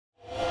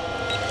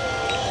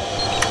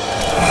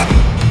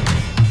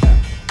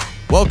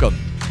Welcome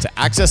to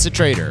Access a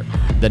Trader,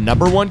 the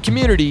 #1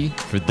 community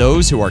for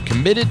those who are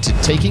committed to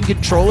taking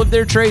control of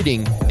their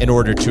trading in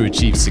order to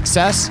achieve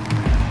success,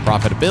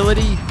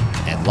 profitability,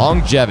 and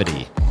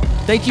longevity.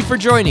 Thank you for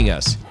joining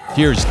us.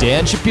 Here's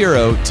Dan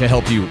Shapiro to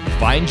help you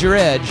find your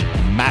edge,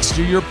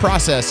 master your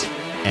process,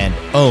 and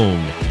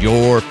own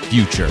your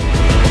future.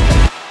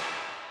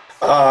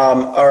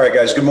 All right,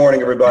 guys. Good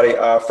morning, everybody.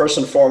 First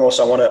and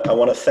foremost, I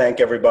want to thank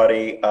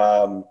everybody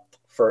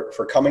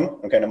for coming.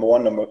 Okay, number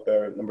one.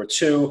 Number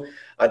two,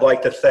 I'd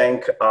like to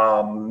thank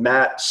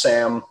Matt,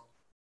 Sam,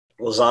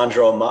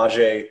 Lisandro,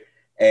 Maciej,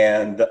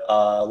 and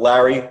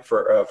Larry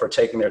for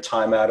taking their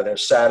time out of their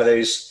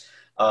Saturdays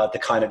to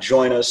kind of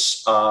join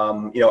us.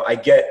 I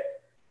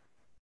get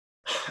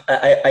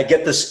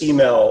this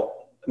email.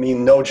 I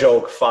mean, no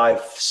joke,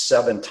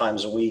 5-7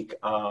 times a week.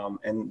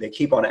 And they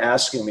keep on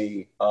asking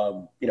me,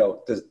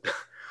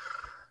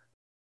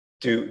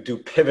 do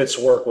pivots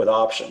work with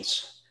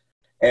options?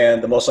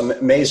 And the most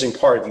amazing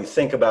part, if you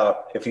think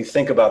about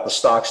the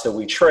stocks that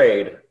we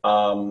trade,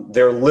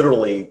 they're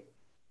literally,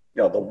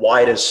 the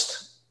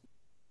widest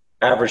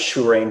average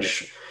true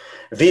range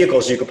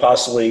vehicles you could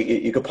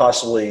possibly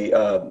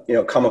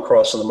come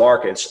across in the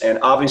markets. And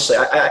obviously,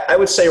 I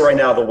would say right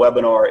now the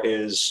webinar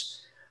is,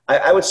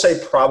 I would say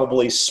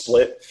probably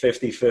split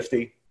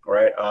 50-50,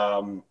 right?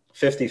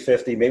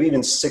 50-50, maybe even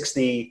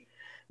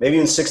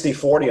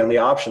 60-40 on the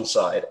option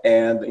side.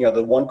 And,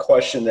 the one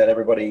question that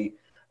everybody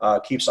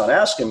keeps on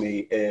asking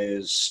me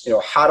is,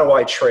 how do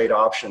I trade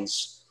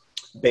options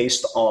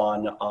based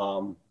on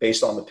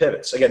the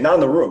pivots? Again, not in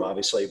the room,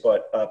 obviously,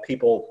 but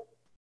people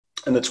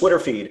in the Twitter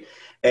feed.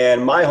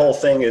 And my whole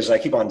thing is, I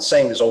keep on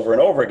saying this over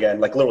and over again,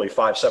 like literally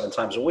 5-7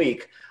 times a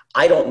week.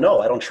 I don't know.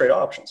 I don't trade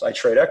options. I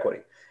trade equity.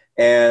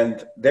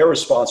 And their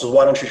response was,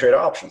 why don't you trade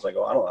options? I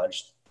go, I don't know. I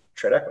just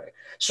trade equity.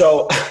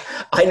 So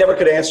I never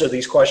could answer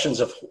these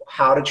questions of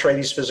how to trade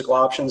these physical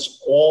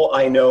options. All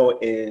I know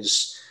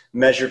is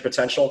measured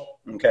potential.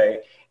 Okay.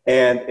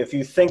 And if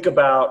you think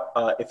about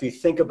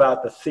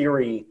the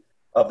theory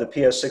of the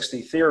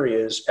PS60 theory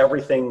is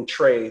everything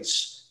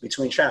trades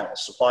between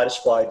channels, supply to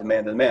supply,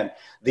 demand to demand.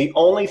 The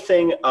only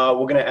thing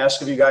we're going to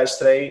ask of you guys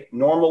today,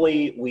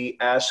 normally we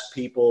ask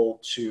people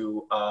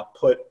to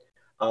put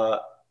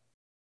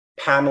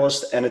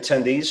panelists and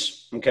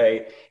attendees.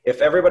 Okay. If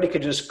everybody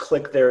could just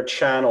click their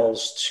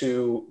channels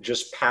to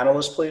just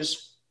panelists,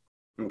 please.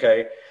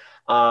 Okay.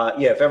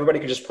 If everybody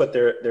could just put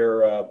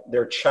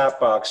their chat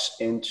box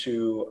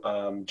into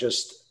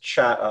just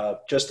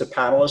to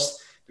panelists,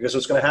 because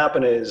what's going to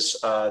happen is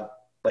I'm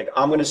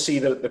going to see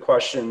the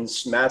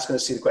questions, Matt's going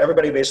to see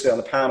everybody basically on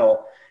the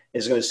panel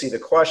is going to see the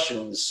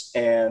questions,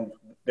 and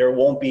there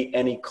won't be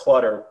any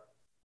clutter.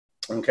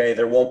 Okay,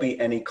 there won't be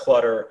any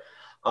clutter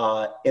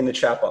in the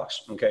chat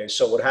box. Okay,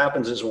 so what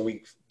happens is when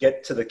we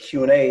get to the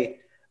Q&A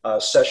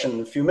session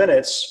in a few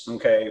minutes,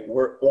 okay,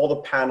 all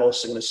the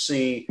panelists are going to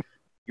see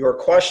your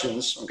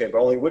questions, okay, but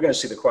only we're going to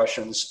see the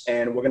questions,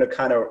 and we're going to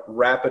kind of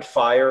rapid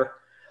fire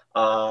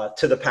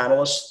to the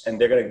panelists,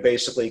 and they're going to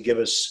basically give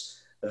us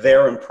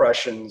their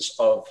impressions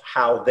of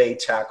how they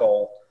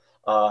tackle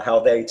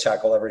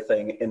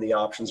everything in the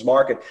options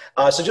market.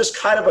 So just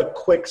kind of a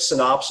quick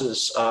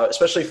synopsis,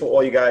 especially for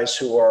all you guys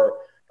who are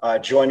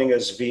joining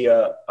us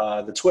via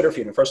the Twitter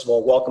feed. And first of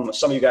all, welcome.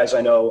 Some of you guys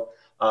I know,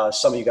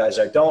 some of you guys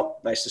I don't.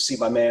 Nice to see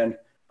my man,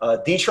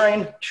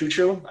 D-Train,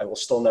 Choo-Choo. I will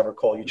still never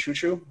call you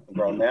Choo-Choo, a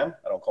grown man.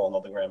 I don't call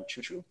another gram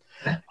Choo-Choo.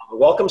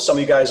 Welcome. Some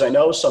of you guys I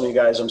know, some of you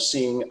guys I'm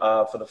seeing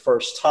for the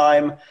first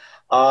time.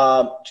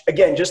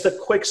 Again, just a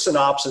quick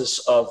synopsis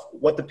of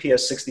what the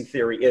PS60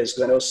 theory is,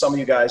 because I know some of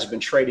you guys have been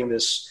trading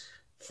this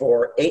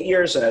for 8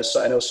 years, and I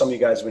know some of you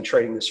guys have been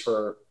trading this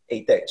for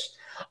 8 days.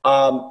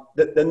 The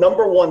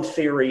 #1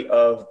 theory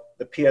of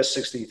the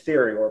PS60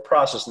 theory or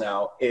process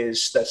now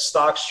is that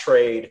stocks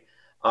trade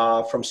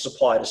from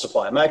supply to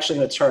supply. I'm actually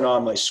going to turn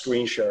on my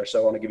screen share, so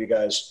I want to give you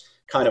guys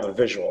kind of a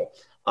visual.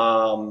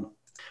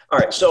 All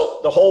right, so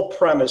the whole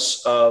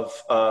premise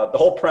of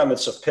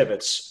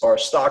pivots are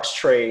stocks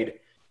trade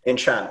in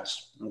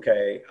channels.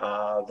 Okay,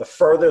 the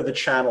further the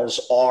channels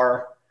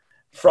are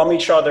from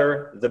each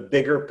other, the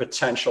bigger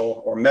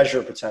potential, or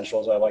measured potential,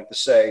 as I like to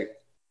say,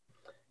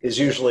 is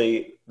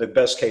usually the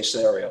best case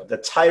scenario. The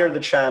tighter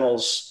the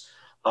channels,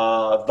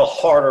 the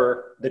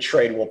harder the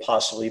trade will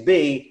possibly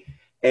be.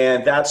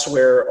 And that's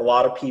where a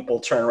lot of people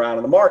turn around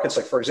in the markets.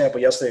 Like, for example,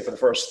 yesterday for the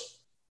first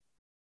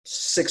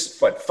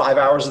 5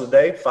 hours of the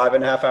day,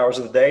 5.5 hours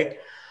of the day,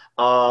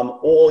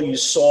 all you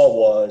saw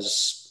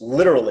was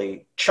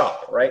literally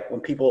chop, right?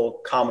 When people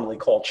commonly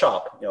call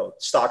chop,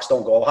 stocks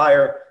don't go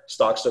higher,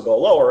 stocks don't go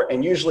lower.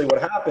 And usually what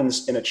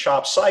happens in a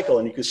chop cycle,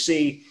 and you can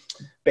see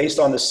based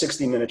on the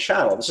 60-minute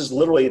channel, this is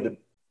literally the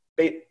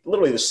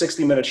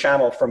 60-minute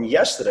channel from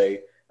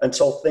yesterday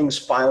until things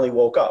finally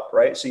woke up,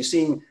 right? So you're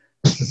seeing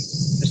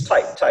just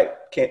tight,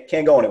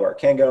 can't go anywhere,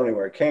 can't go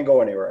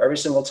anywhere. Every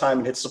single time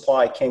it hits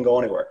supply, can't go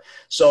anywhere.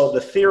 So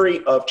the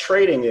theory of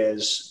trading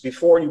is,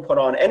 before you put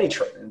on any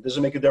trade, and it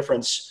doesn't make a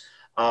difference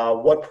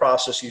what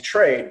process you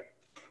trade,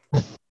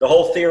 the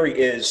whole theory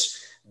is,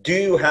 do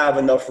you have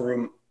enough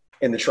room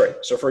in the trade?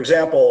 So for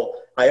example,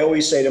 I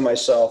always say to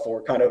myself,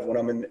 or kind of when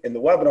I'm in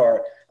the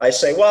webinar, I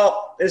say,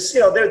 well, there's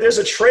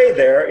a trade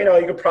there.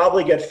 You could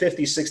probably get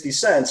 50, 60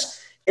 cents.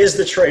 Is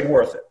the trade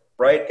worth it,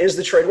 right? Is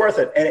the trade worth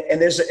it?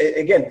 And there's,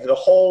 again, the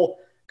whole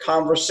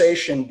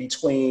conversation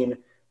between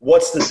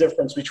what's the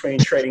difference between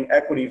trading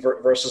equity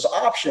versus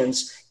options,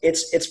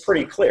 it's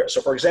pretty clear.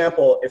 So for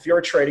example, if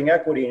you're trading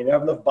equity and you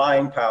have enough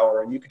buying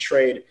power and you could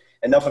trade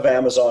enough of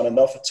Amazon,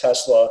 enough of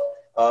Tesla,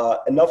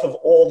 enough of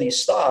all these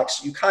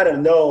stocks, you kind of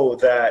know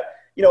that,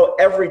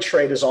 every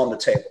trade is on the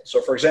table. So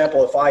for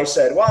example, if I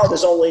said, well,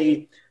 there's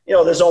only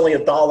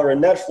 $1 in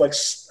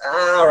Netflix,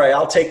 all right,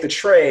 I'll take the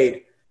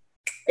trade.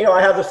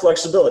 I have the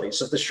flexibility.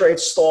 So if the trade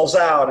stalls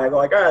out and I go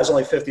like, there's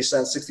only 50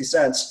 cents, 60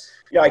 cents,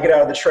 I get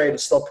out of the trade,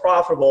 it's still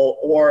profitable,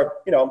 or,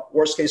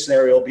 worst case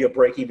scenario, it'll be a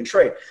break-even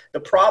trade. The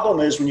problem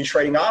is when you're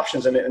trading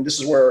options, and this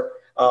is where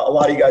a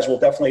lot of you guys will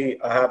definitely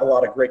have a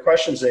lot of great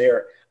questions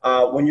there.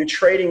 When you're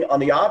trading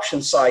on the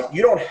option side,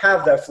 you don't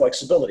have that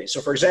flexibility.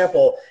 So for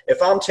example, if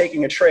I'm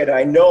taking a trade and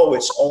I know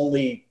it's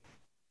only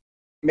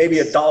maybe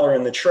 $1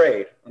 in the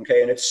trade,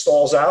 okay, and it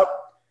stalls out,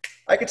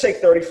 I could take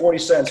 30, 40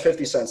 cents,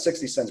 50 cents,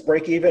 60 cents,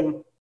 break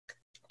even,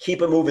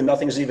 keep it moving,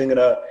 nothing's even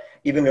gonna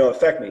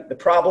affect me. The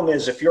problem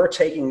is if you're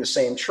taking the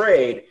same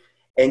trade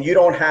and you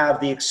don't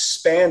have the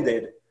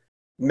expanded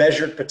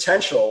measured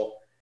potential,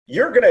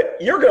 you're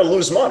gonna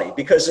lose money,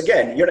 because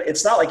again,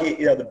 it's not like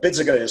the bids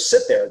are gonna just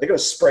sit there. They're gonna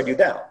spread you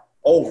down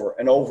over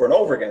and over and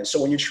over again.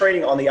 So when you're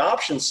trading on the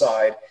option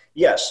side,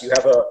 yes, you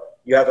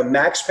have a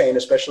max pain,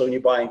 especially when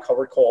you're buying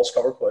covered calls,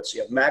 covered puts.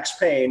 You have max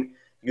pain.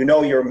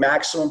 Your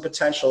maximum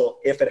potential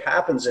if it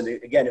happens, and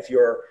again, if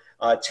you're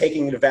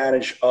taking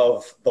advantage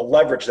of the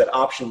leverage that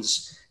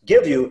options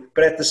give you,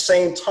 but at the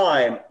same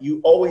time, you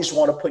always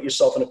want to put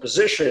yourself in a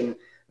position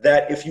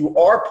that if you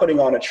are putting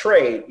on a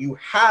trade, you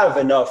have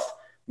enough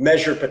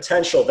measured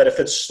potential that if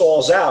it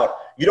stalls out,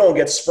 you don't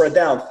get spread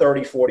down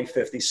 30, 40,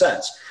 50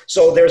 cents.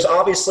 So there's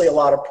obviously a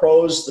lot of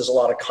pros, there's a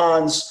lot of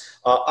cons.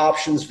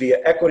 Options via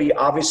equity,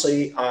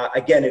 obviously,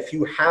 again, if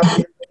you have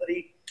the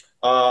ability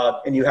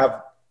and you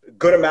have a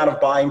good amount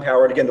of buying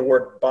power, and again, the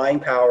word buying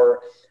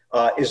power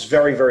is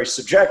very, very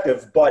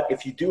subjective, but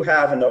if you do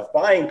have enough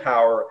buying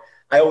power,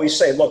 I always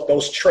say, look,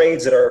 those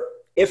trades that are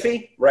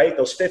iffy, right,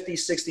 those 50,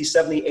 60,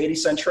 70, 80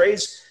 cent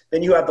trades,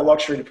 then you have the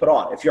luxury to put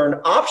on. If you're an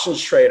options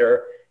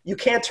trader, you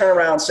can't turn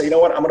around and say, you know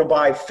what, I'm going to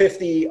buy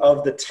 50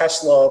 of the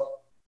Tesla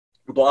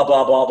blah,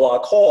 blah, blah, blah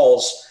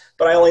calls,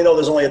 but I only know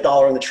there's only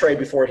 $1 in the trade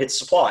before it hits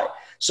supply.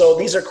 So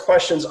these are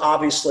questions,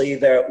 obviously,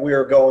 that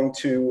we're going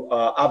to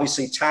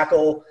obviously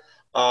tackle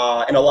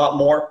and a lot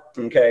more,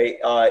 okay,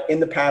 in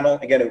the panel.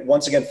 Again,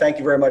 once again, thank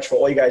you very much for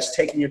all you guys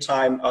taking your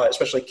time,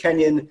 especially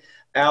Kenyon,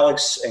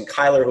 Alex, and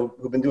Kyler,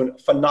 who've been doing a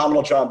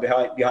phenomenal job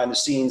behind the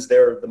scenes.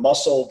 They're the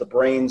muscle, the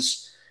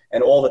brains,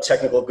 and all the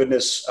technical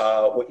goodness,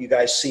 what you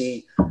guys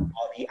see,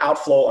 the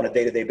outflow on a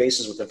day-to-day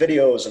basis with the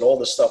videos and all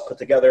this stuff put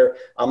together.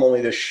 I'm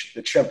only the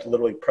chimp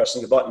literally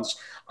pressing the buttons.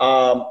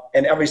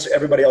 And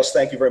everybody else,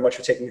 thank you very much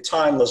for taking the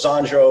time.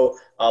 Lisandro,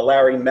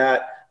 Larry,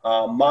 Matt,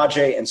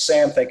 Maciej, and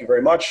Sam, thank you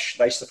very much.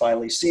 Nice to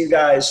finally see you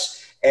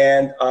guys.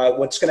 And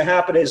what's going to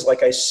happen is,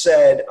 like I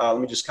said, let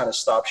me just kind of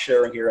stop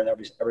sharing here, and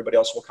everybody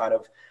else will kind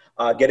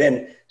of get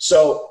in.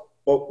 So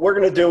what we're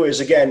going to do is,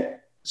 again,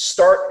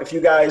 start, if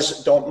you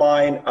guys don't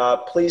mind,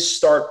 please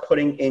start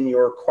putting in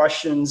your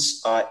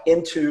questions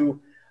into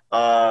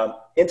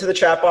the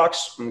chat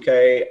box,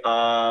 okay?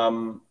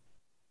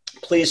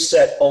 Please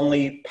set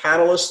only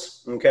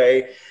panelists,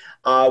 okay?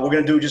 We're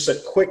going to do just a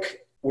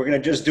quick, we're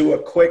just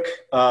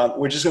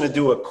going to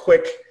do a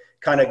quick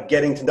kind of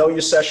getting to know you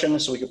session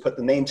so we can put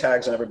the name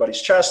tags on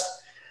everybody's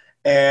chest,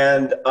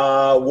 and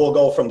we'll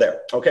go from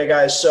there. Okay,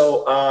 guys?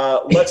 So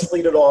let's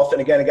lead it off.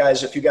 And again,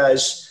 guys, if you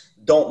guys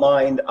don't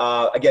mind,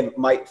 again,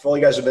 for all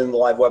you guys who have been in the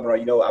live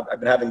webinar, I've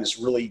been having this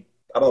really,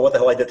 I don't know what the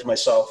hell I did to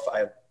myself. I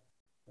have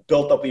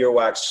built up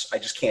earwax. I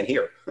just can't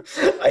hear.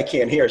 I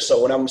can't hear.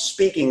 So when I'm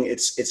speaking,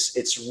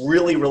 it's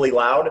really, really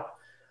loud.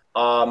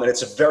 And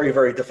it's a very,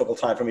 very difficult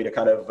time for me to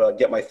kind of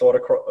get my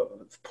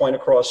point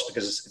across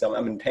because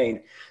I'm in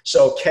pain.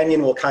 So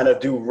Kenyon will kind of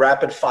do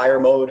rapid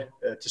fire mode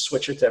to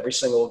switch it to every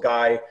single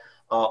guy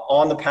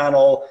on the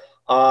panel.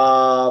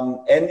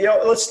 And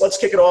let's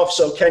kick it off.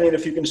 So Kenyon,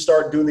 if you can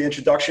start doing the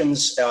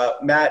introductions,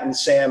 Matt and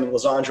Sam and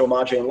Lisandro,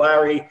 Maciej and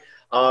Larry,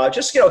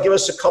 just give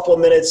us a couple of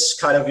minutes,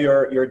 kind of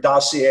your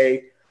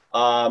dossier,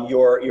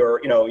 your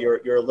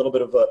little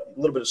bit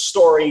of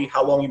story,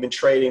 how long you've been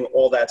trading,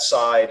 all that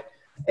side.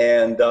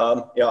 And,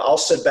 I'll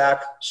sit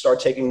back, start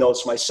taking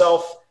notes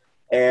myself,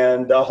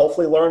 and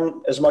hopefully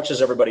learn as much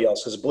as everybody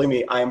else. Because believe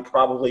me, I am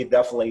probably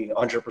definitely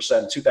 100%,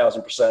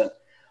 2,000%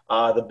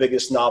 the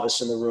biggest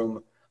novice in the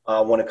room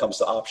when it comes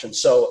to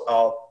options.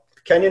 So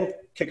Kenyon,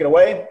 kick it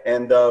away,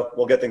 and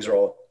we'll get things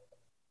rolling.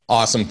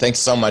 Awesome. Thanks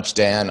so much,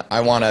 Dan.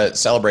 I want to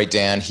celebrate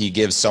Dan. He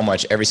gives so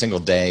much every single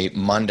day,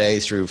 Monday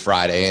through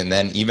Friday, and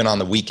then even on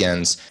the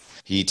weekends,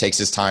 He takes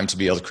his time to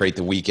be able to create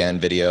the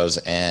weekend videos.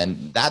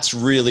 And that's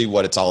really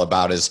what it's all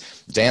about,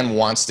 is Dan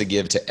wants to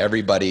give to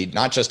everybody,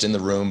 not just in the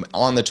room,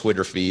 on the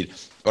Twitter feed,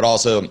 but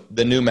also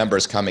the new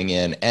members coming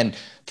in. And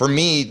for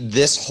me,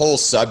 this whole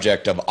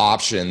subject of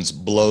options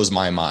blows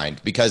my mind,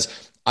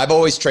 because I've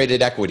always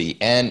traded equity.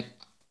 And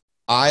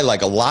I,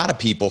 like a lot of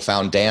people,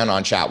 found Dan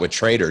on Chat with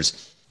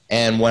Traders.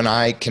 And when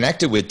I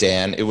connected with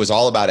Dan, it was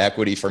all about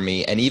equity for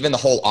me. And even the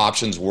whole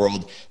options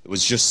world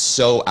was just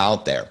so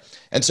out there.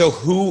 And so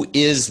who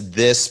is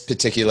this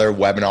particular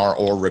webinar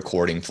or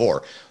recording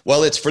for?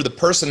 Well, it's for the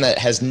person that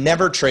has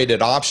never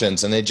traded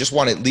options and they just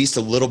want at least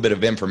a little bit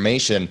of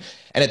information.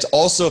 And it's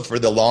also for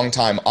the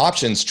longtime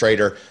options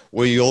trader,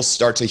 where you'll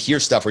start to hear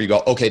stuff where you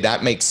go, okay,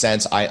 that makes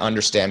sense. I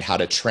understand how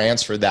to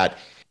transfer that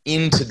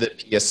into the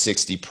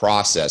PS60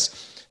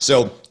 process.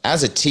 So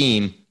as a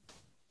team,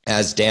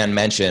 as Dan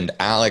mentioned,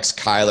 Alex,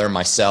 Kyler,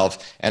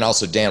 myself, and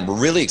also Dan, we're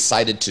really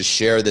excited to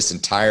share this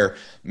entire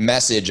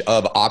message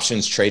of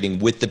options trading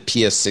with the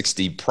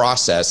PS60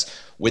 process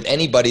with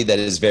anybody that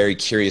is very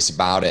curious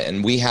about it.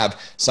 And we have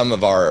some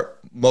of our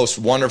most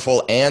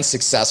wonderful and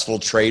successful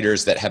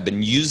traders that have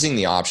been using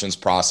the options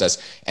process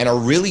and are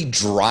really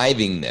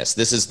driving this.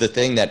 This is the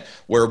thing that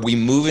where we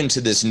move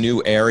into this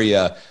new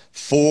area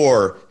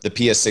for the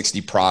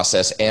PS60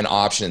 process and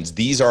options.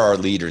 These are our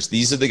leaders.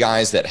 These are the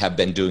guys that have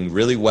been doing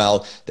really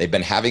well. They've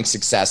been having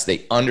success.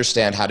 They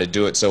understand how to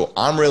do it. So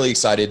I'm really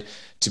excited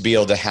to be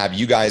able to have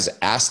you guys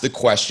ask the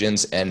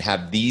questions and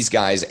have these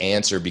guys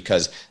answer,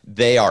 because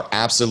they are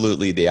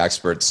absolutely the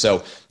experts.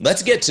 So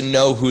let's get to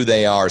know who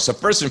they are. So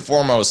first and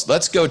foremost,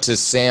 let's go to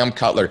Sam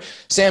Cutler.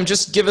 Sam,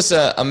 just give us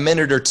a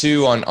minute or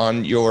two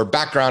on your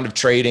background of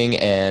trading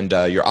and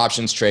your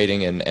options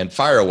trading, and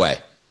fire away.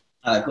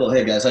 Cool.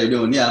 Hey guys, how you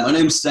doing? Yeah, my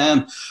name's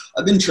Sam.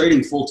 I've been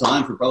trading full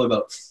time for probably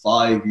about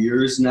 5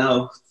 years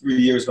now, 3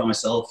 years by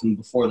myself. And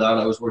before that,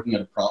 I was working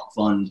at a prop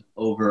fund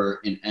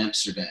over in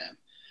Amsterdam.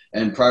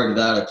 And prior to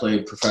that, I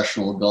played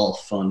professional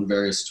golf on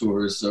various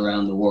tours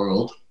around the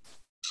world.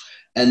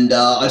 And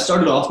I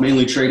started off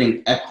mainly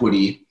trading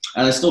equity,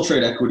 and I still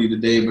trade equity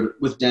today,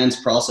 but with Dan's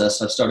process,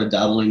 I've started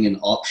dabbling in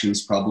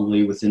options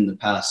probably within the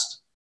past,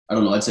 I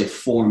don't know, I'd say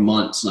 4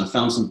 months. And I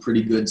found some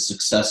pretty good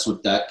success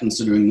with that,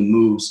 considering the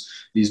moves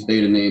these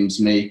beta names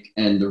make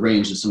and the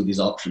range that some of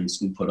these options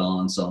can put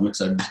on. So I'm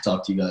excited to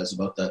talk to you guys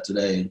about that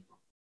today. And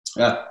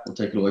yeah, we'll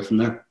take it away from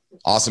there.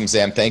 Awesome,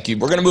 Sam. Thank you.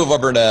 We're going to move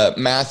over to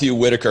Matthew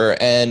Whitaker.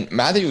 And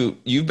Matthew,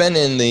 you've been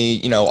in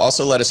the,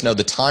 also let us know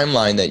the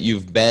timeline that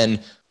you've been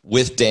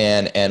with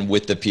Dan and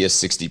with the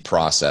PS60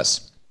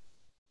 process.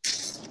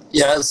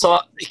 Yeah. So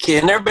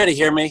can everybody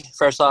hear me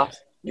first off?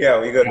 Yeah,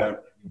 we good, man.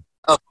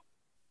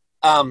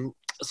 Okay.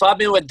 So I've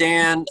been with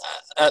Dan,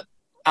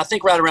 I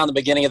think right around the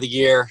beginning of the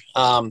year.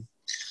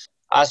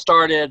 I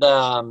started,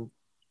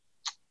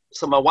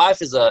 so my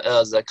wife is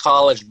a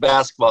college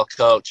basketball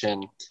coach,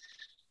 and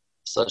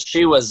so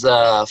she was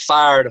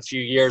fired a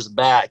few years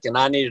back, and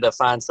I needed to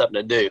find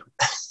something to do.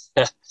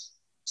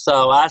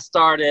 So I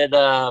started,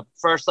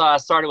 first I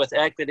started with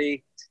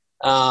equity,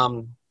 had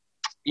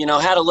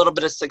a little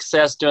bit of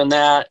success doing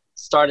that,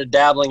 started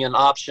dabbling in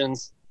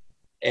options,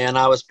 and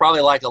I was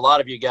probably like a lot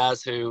of you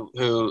guys who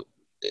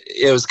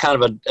it was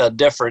kind of a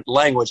different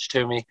language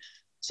to me.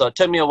 So it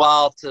took me a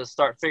while to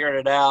start figuring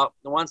it out.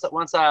 And once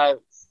I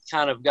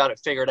kind of got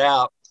it figured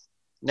out,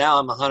 now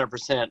I'm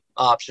 100%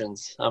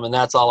 options. I mean,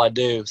 that's all I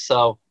do.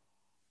 So,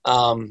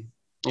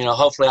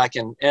 hopefully I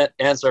can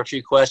answer a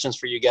few questions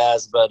for you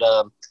guys. But,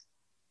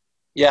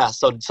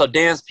 so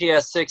Dan's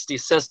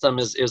PS60 system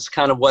is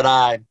kind of what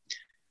I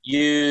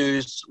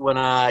use when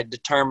I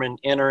determine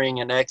entering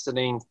and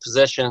exiting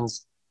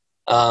positions.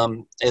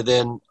 And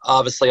then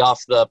obviously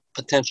off the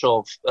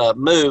potential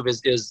move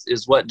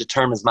is what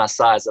determines my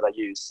size that I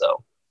use.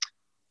 So,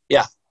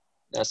 yeah,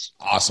 that's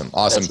awesome.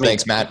 That's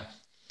Thanks, Matt.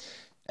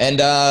 And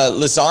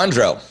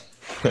Lisandro.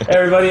 Hey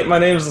everybody, my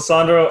name is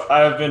Lisandro.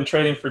 I've been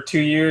trading for 2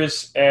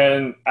 years,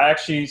 and I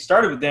actually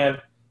started with Dan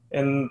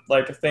in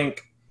I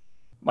think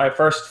my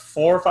first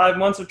 4 or 5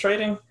 months of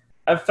trading.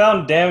 I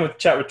found Dan with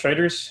Chat with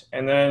Traders,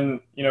 and then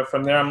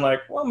from there I'm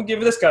like, well, I'm gonna give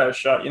this guy a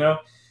shot,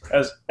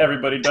 as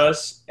everybody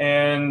does.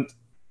 And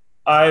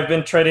I've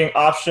been trading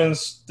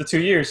options the 2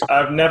 years.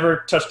 I've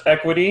never touched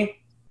equity.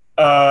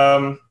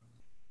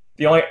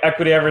 The only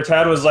equity I ever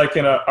had was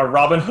in a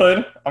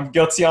Robinhood. I'm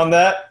guilty on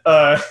that.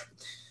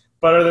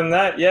 But other than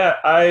that, yeah,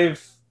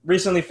 I've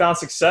recently found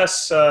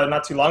success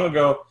not too long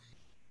ago,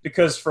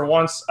 because for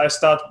once I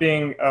stopped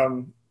being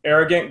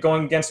arrogant,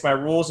 going against my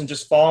rules, and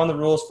just following the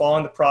rules,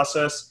 following the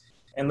process,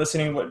 and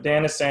listening to what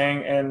Dan is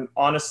saying. And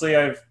honestly,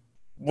 I've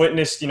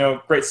witnessed,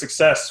 great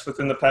success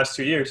within the past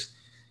 2 years.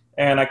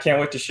 And I can't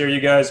wait to share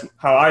you guys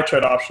how I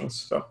trade options.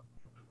 So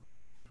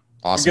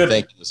awesome.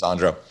 Thank you,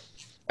 Lisandro.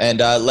 And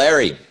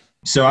Larry.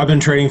 So I've been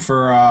trading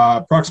for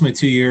approximately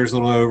 2 years, a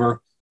little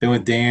over. Been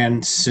with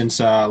Dan since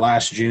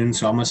last June,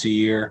 so almost a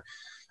year.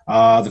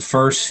 The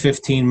first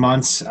 15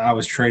 months, I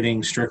was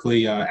trading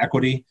strictly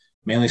equity,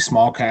 mainly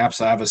small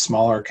caps. I have a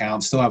smaller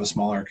account, still have a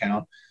smaller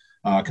account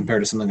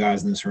compared to some of the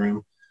guys in this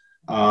room.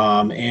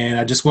 And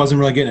I just wasn't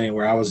really getting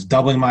anywhere. I was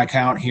doubling my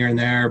account here and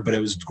there, but it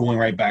was going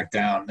right back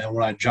down. And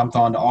when I jumped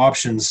onto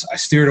options, I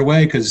steered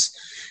away because,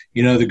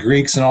 you know, the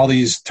Greeks and all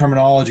these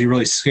terminology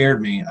really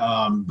scared me.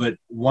 But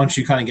once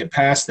you kind of get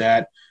past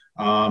that,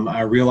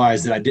 I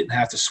realized that I didn't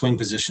have to swing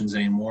positions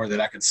anymore, that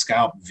I could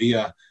scalp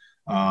via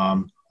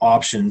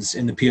options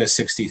in the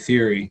PS60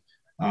 theory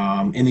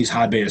in these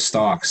high beta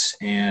stocks.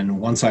 And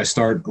once I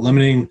start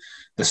limiting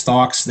the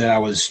stocks that I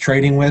was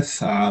trading with,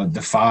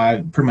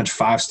 pretty much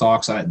five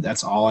stocks,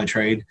 that's all I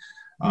trade.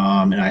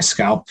 And I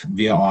scalp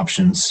via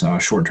options,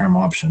 short-term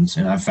options.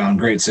 And I've found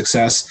great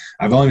success.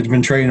 I've only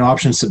been trading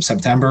options since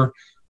September,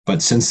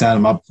 but since then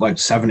I'm up like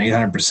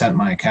 700-800% in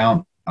my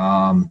account,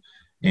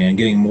 and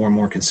getting more and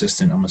more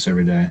consistent almost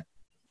every day.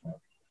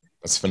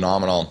 That's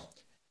phenomenal.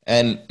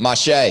 And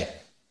Maciej.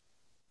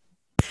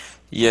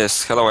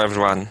 Yes, hello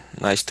everyone.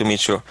 Nice to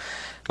meet you.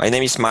 My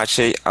name is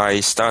Maciej.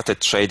 I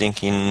started trading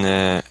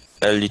in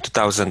early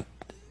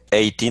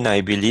 2018,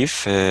 I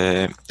believe.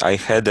 I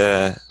had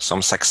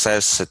some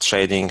success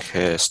trading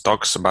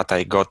stocks, but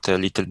I got a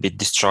little bit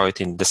destroyed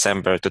in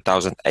December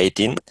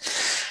 2018.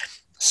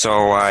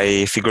 So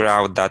I figured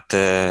out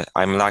that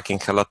I'm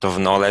lacking a lot of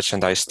knowledge,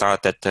 and I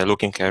started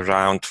looking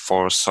around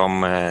for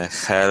some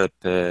help,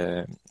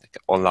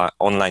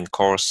 online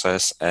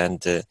courses,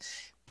 and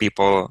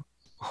people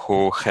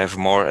who have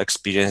more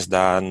experience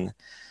than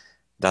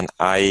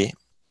I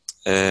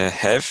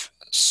have.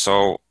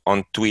 So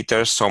on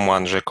Twitter,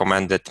 someone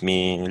recommended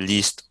me a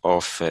list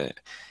of,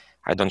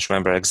 I don't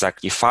remember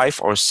exactly,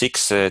 5 or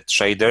 6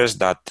 traders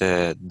that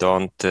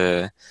don't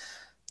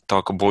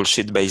talk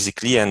bullshit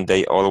basically, and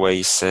they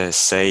always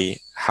say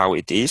how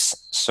it is.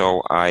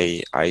 So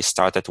I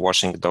started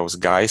watching those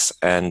guys,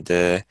 and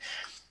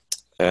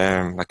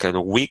like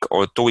a week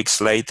or 2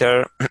 weeks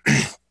later,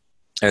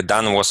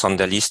 Dan was on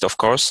the list, of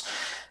course.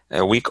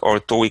 A week or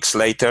 2 weeks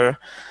later,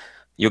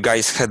 you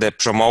guys had a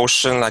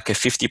promotion, like a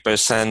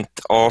 50%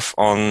 off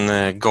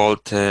on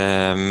gold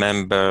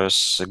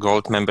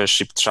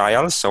membership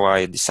trial. So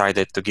I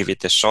decided to give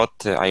it a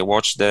shot. I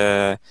watched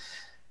the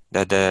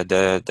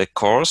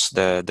course,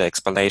 the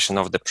explanation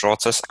of the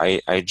process.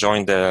 I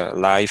joined the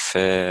live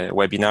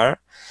webinar,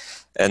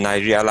 and I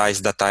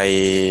realized that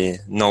I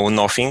know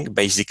nothing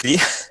basically.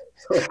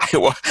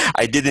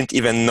 I didn't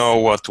even know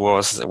what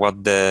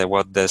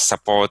the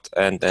support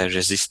and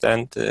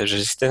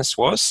resistance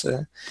was.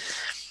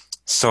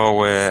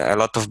 So a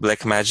lot of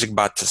black magic,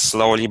 but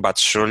slowly but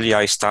surely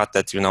I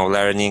started,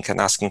 learning and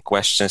asking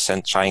questions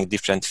and trying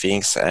different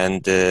things,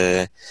 and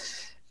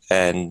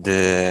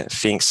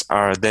things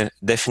are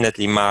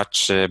definitely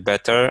much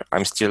better.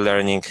 I'm still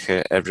learning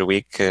every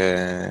week,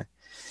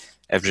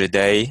 every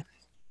day,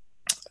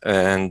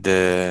 and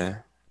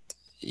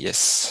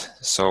yes.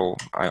 So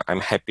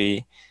I'm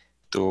happy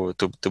to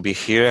be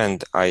here,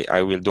 and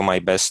I will do my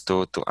best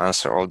to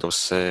answer all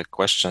those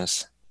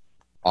questions.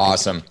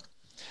 Awesome.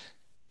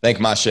 Thank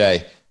you,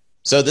 Maciej.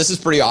 So this is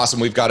pretty awesome.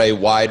 We've got a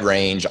wide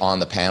range on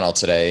the panel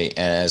today,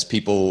 and as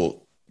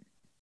people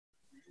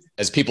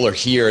are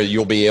here,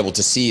 you'll be able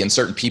to see, and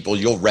certain people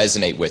you'll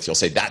resonate with. You'll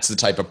say, that's the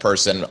type of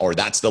person, or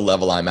that's the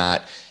level I'm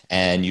at.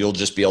 And you'll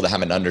just be able to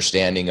have an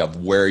understanding of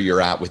where you're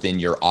at within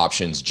your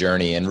options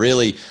journey. And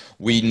really,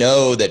 we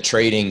know that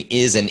trading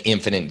is an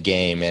infinite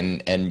game.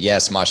 And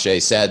yes,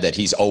 Maciej said that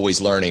he's always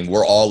learning.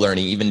 We're all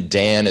learning. Even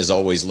Dan is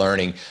always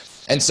learning.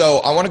 And so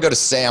I want to go to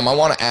Sam. I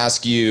want to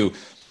ask you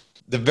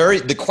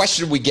the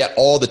question we get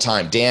all the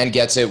time. Dan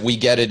gets it. We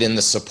get it in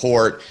the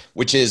support,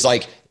 which is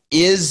like,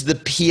 is the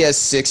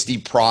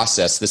PS60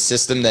 process, the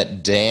system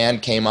that Dan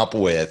came up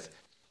with,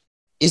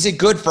 is it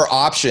good for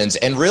options?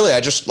 And really,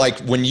 I just like,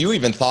 when you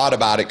even thought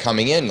about it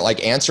coming in,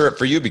 like, answer it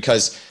for you,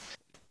 because,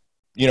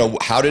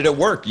 how did it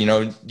work?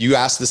 You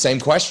asked the same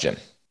question.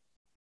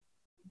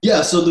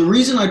 Yeah, so the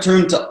reason I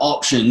turned to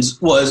options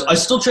was I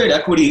still trade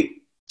equity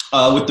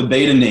with the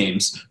beta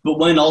names, but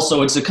when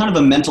also it's a kind of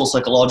a mental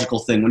psychological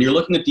thing. When you're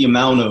looking at the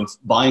amount of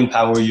buying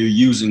power you're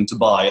using to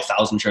buy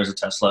 1,000 shares of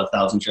Tesla,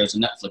 1,000 shares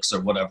of Netflix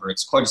or whatever,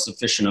 it's quite a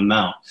sufficient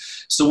amount.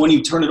 So when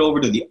you turn it over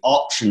to the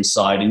option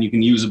side, and you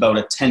can use about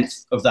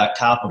 1/10 of that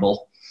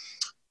capital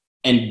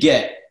and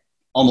get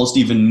almost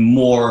even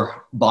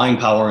more buying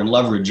power and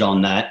leverage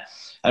on that,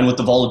 and with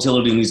the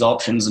volatility in these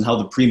options and how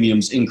the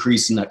premiums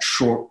increase in that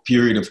short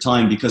period of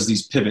time, because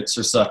these pivots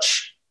are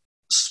such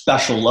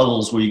special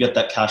levels where you get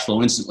that cash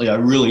flow instantly, I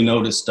really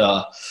noticed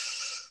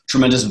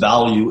tremendous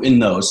value in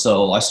those.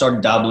 So I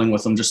started dabbling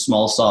with them, just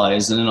small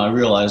size, and then I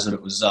realized that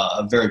it was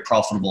a very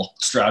profitable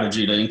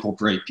strategy to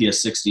incorporate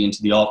PS60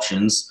 into the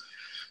options.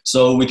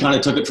 So we kind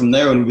of took it from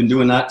there, and we've been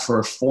doing that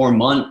for 4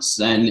 months,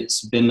 and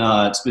it's been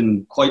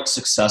quite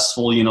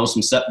successful.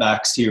 Some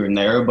setbacks here and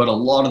there, but a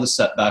lot of the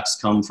setbacks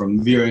come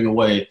from veering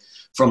away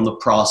from the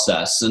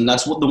process. And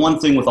that's what the one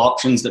thing with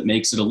options that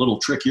makes it a little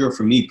trickier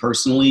for me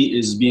personally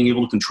is being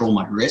able to control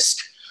my risk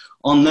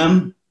on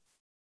them.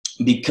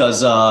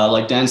 Because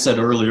like Dan said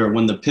earlier,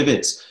 when the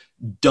pivots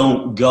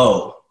don't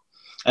go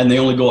and they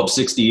only go up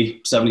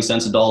 60, 70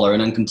 cents a dollar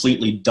and then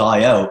completely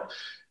die out,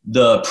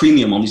 the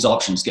premium on these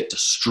options get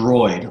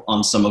destroyed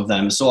on some of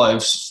them. So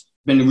I've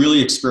been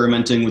really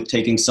experimenting with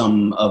taking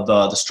some of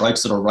the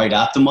strikes that are right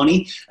at the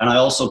money. And I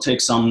also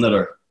take some that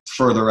are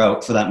further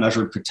out for that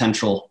measured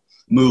potential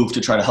move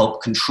to try to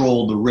help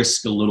control the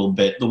risk a little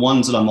bit. The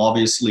ones that I'm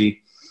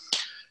obviously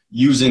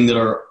using that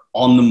are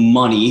on the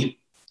money,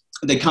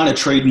 they kind of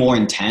trade more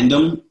in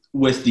tandem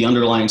with the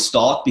underlying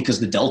stock because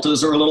the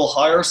deltas are a little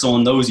higher. So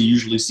on those, you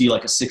usually see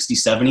like a 60,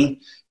 70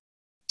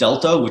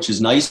 delta, which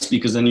is nice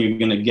because then you're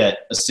going to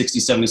get a 60,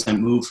 70 cent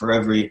move for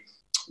every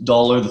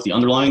dollar that the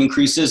underlying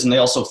increases. And they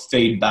also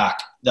fade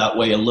back that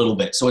way a little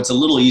bit. So it's a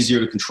little easier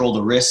to control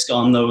the risk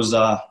on those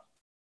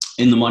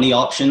in the money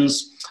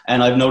options.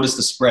 And I've noticed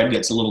the spread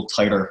gets a little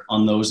tighter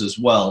on those as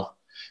well.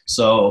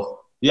 So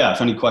yeah,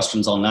 if any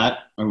questions on that,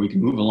 or we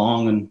can move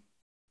along. And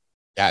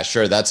yeah,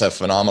 sure. That's a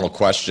phenomenal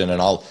question.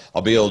 And I'll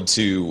be able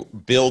to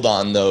build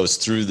on those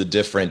through the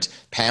different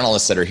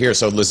panelists that are here.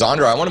 So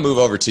Lisandro, I want to move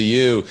over to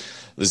you.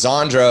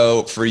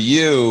 Lisandro, for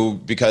you,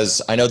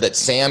 because I know that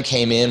Sam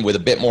came in with a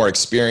bit more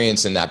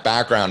experience in that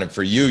background, and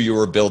for you, you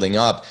were building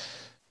up.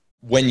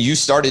 When you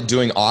started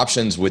doing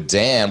options with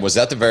Dan, was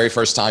that the very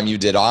first time you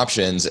did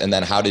options? And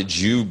then how did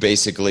you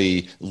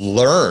basically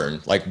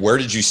learn? Like, where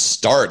did you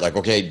start? Like,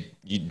 okay,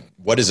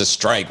 what is a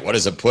strike? What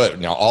is a put?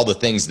 You know, all the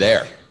things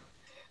there.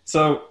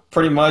 So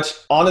pretty much,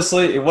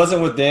 honestly, it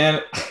wasn't with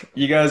Dan.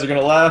 You guys are going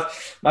to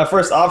laugh. My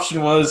first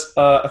option was,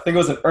 I think it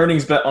was an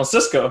earnings bet on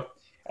Cisco.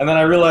 And then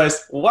I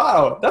realized,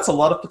 wow, that's a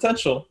lot of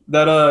potential.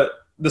 That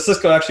the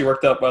Cisco actually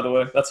worked out, by the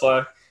way. That's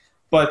why.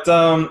 But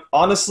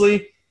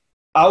honestly,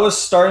 I was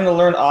starting to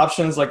learn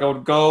options. Like I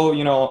would go,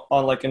 you know,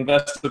 on like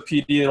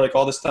Investopedia, like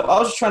all this stuff. I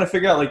was just trying to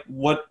figure out like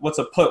what's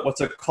a put,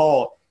 what's a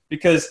call,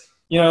 because,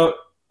 you know,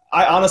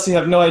 I honestly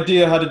have no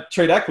idea how to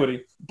trade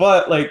equity.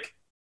 But like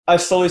I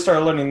slowly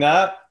started learning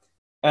that.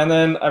 And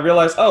then I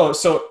realized, oh,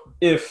 so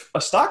if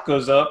a stock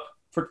goes up,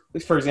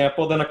 for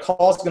example, then a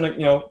call is going to,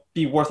 you know,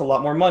 be worth a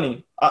lot more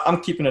money.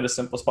 I'm keeping it as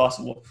simple as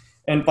possible,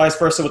 and vice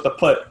versa with the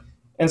put.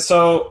 And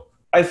so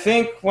I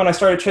think when I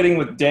started trading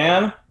with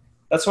Dan,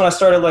 that's when I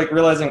started like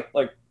realizing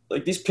like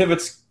these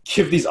pivots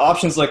give these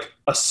options like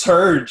a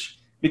surge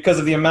because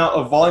of the amount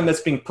of volume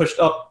that's being pushed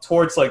up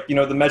towards like, you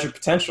know, the measured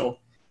potential.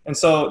 And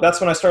so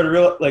that's when I started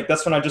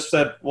that's when I just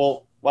said,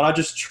 well, why not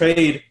just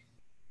trade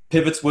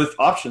pivots with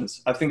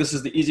options? I think this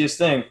is the easiest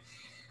thing.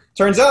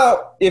 Turns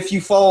out, if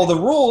you follow the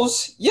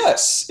rules,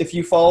 yes. If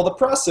you follow the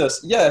process,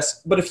 yes.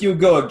 But if you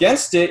go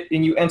against it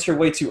and you enter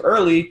way too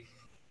early,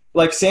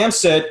 like Sam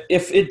said,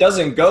 if it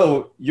doesn't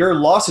go, your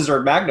losses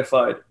are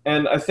magnified.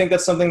 And I think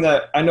that's something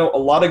that I know a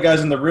lot of guys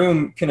in the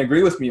room can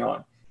agree with me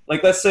on.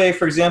 Like, let's say,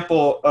 for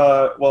example,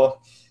 I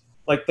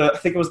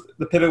think it was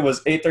the pivot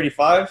was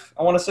 835,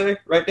 I want to say,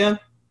 right, Dan?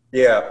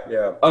 Yeah.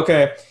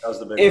 Okay. That was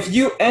the big If one.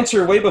 you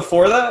enter way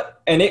before that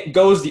and it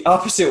goes the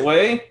opposite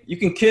way, you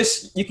can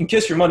kiss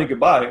your money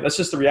goodbye. That's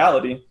just the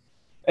reality.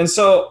 And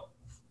so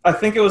I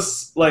think it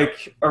was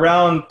like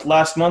around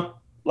last month,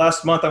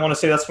 I want to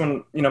say that's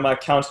when, you know, my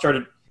account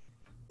started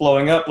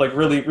blowing up like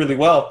really, really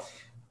well.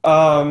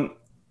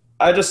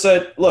 I just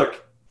said,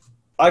 look,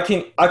 I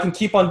can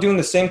keep on doing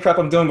the same crap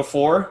I'm doing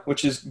before,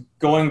 which is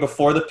going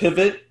before the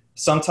pivot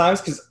sometimes,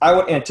 because I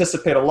would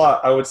anticipate a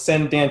lot. I would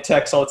send Dan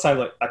texts all the time,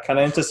 like, I kind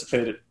of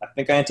anticipated. I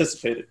think I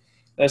anticipated.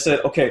 And I said,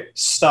 okay,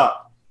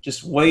 stop.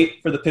 Just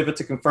wait for the pivot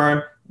to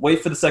confirm,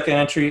 wait for the second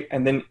entry,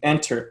 and then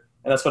enter.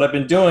 And that's what I've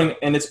been doing,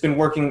 and it's been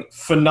working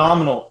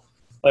phenomenal.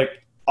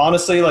 Like,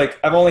 honestly, like,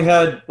 I've only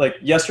had, like,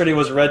 yesterday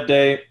was a red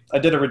day. I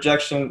did a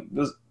rejection. It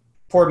was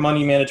poor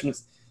money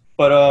management.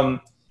 But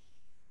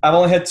I've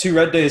only had 2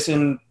 red days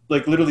in,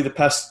 like, literally the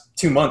past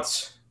 2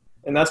 months.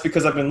 And that's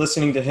because I've been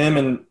listening to him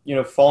and, you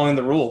know, following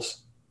the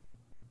rules.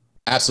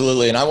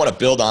 Absolutely. And I want to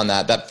build on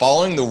that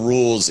following the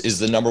rules is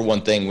the number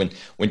one thing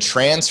when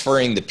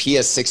transferring the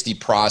PS60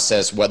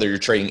 process, whether you're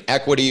trading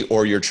equity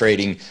or you're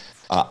trading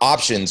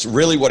options,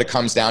 really what it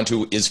comes down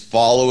to is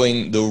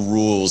following the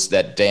rules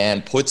that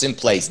Dan puts in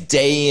place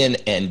day in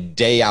and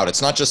day out.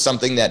 It's not just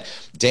something that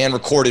Dan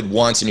recorded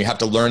once and you have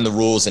to learn the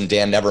rules and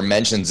Dan never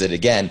mentions it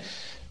again.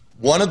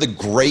 One of the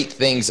great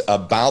things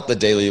about the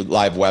daily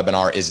live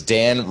webinar is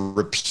Dan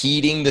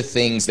repeating the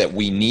things that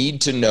we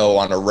need to know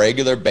on a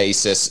regular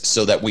basis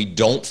so that we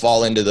don't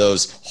fall into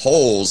those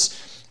holes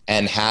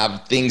and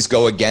have things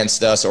go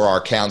against us or our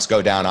accounts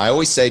go down. I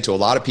always say to a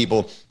lot of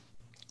people,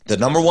 the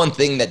number one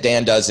thing that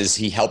Dan does is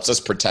he helps us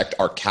protect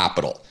our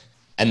capital.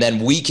 And then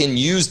we can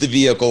use the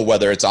vehicle,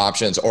 whether it's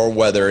options or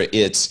whether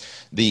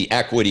it's the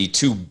equity,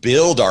 to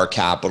build our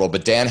capital.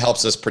 But Dan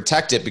helps us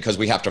protect it because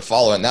we have to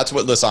follow it. And that's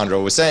what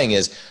Lisandro was saying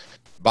is,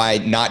 by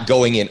not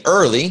going in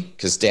early,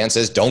 because Dan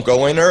says don't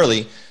go in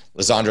early,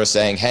 Lisandro's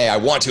saying, hey, I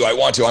want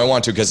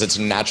to, because it's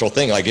a natural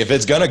thing. Like if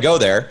it's going to go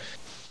there.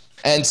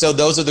 And so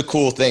those are the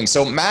cool things.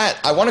 So Matt,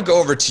 I want to go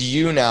over to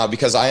you now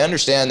because I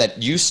understand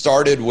that you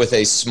started with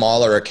a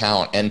smaller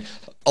account. And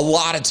a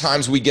lot of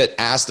times we get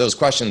asked those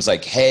questions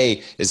like,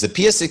 hey, is the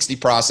PS60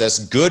 process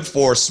good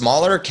for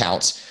smaller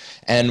accounts?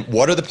 And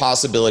what are the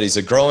possibilities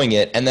of growing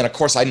it? And then, of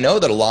course, I know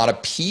that a lot of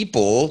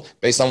people,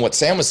 based on what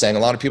Sam was saying, a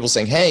lot of people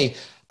saying, hey,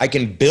 I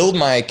can build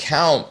my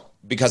account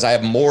because I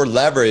have more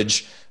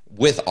leverage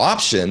with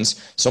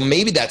options. So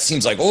maybe that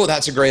seems like, oh,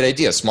 that's a great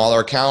idea.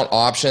 Smaller account,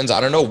 options. I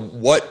don't know.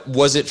 What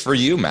was it for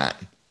you, Matt?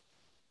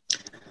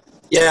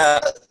 Yeah,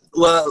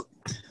 well,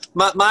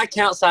 my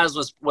account size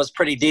was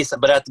pretty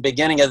decent, but at the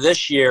beginning of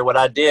this year, what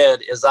I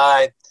did is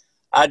I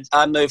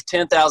moved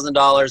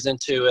 $10,000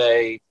 into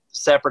a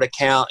separate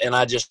account, and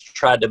I just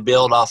tried to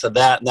build off of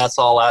that, and that's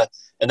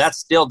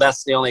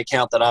the only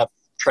account that I've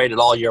traded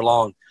all year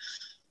long.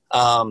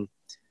 And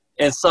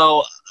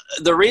so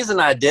the reason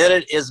I did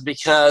it is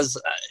because,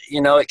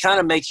 it kind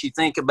of makes you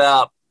think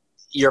about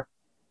your,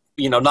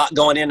 not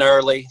going in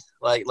early,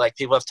 like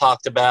people have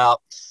talked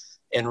about,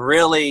 and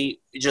really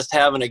just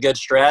having a good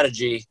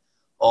strategy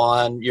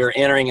on your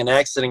entering and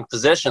exiting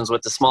positions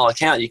with the small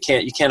account. You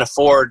can't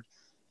afford,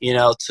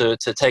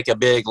 to take a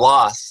big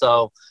loss.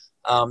 So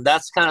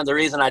that's kind of the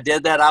reason I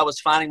did that. I was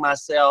finding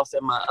myself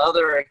in my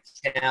other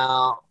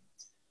account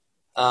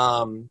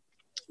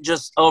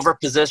just over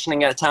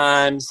positioning at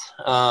times,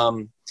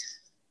 going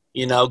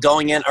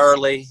in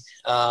early,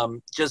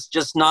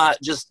 just not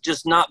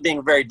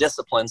being very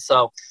disciplined.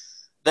 So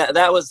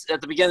that was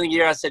at the beginning of the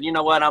year. I said, you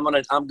know what,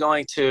 I'm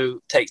going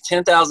to take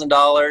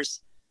 $10,000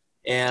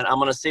 and I'm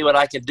going to see what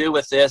I can do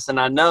with this. And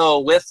I know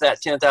with that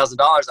 $10,000,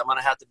 I'm going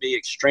to have to be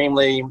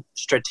extremely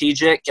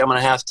strategic. I'm going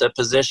to have to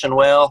position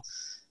well,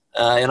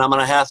 and I'm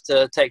going to have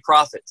to take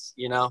profits,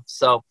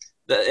 So,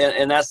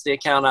 and that's the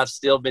account I'm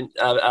still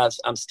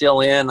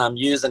in, I'm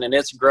using, and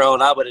it's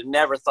grown. I would have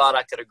never thought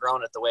I could have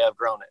grown it the way I've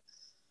grown it.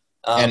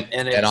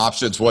 And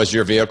options was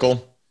your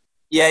vehicle?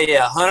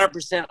 Yeah,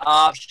 100%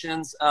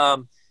 options.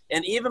 And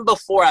even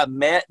before I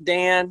met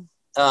Dan,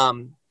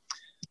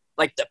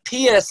 like the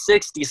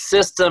PS60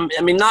 system,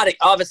 I mean,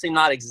 obviously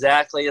not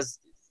exactly as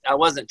I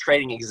wasn't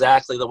trading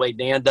exactly the way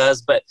Dan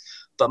does, but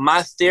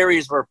my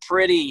theories were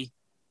pretty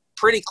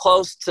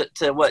close to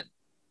the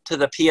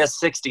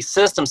PS60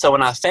 system. So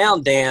when I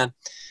found Dan,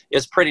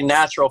 it's pretty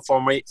natural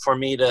for me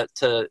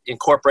to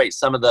incorporate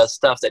some of the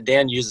stuff that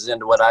Dan uses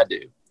into what I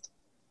do.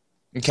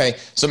 Okay.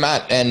 So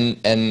Matt,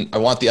 and I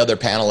want the other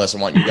panelists, I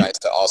want you guys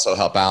to also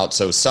help out.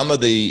 So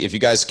if you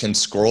guys can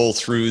scroll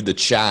through the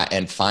chat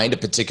and find a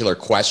particular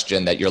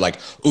question that you're like,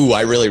 ooh,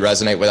 I really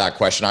resonate with that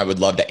question, I would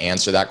love to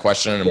answer that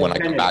question. And when I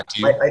come back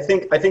to you. I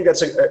think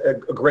that's a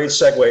great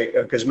segue,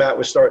 because Matt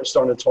was starting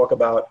to talk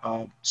about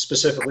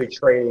specifically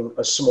trading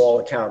a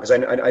small account. Because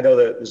I know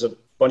that there's a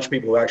bunch of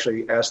people who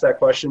actually asked that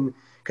question.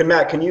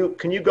 Matt, can you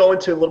go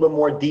into a little bit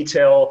more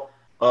detail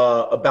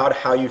about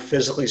how you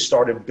physically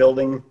started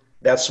building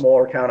that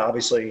smaller account?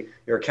 Obviously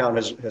your account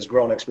has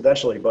grown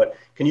exponentially, but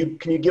can you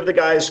give the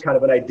guys kind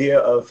of an idea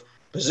of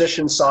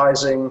position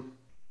sizing,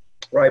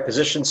 right?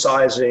 Position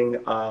sizing,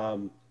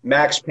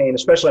 max pain,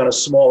 especially on a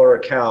smaller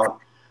account,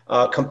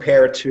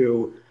 compared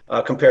to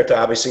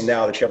obviously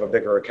now that you have a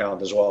bigger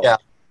account as well. Yeah.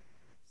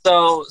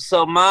 So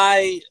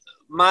my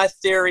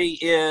theory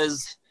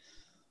is,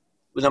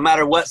 no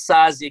matter what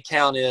size the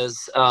account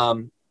is,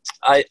 I'm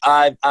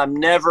not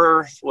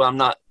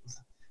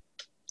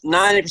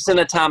 90% of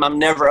the time, I'm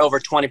never over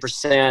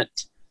 20%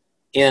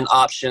 in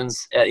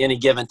options at any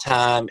given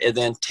time, and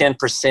then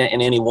 10%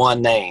 in any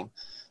one name.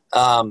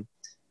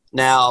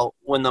 Now,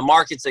 when the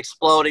market's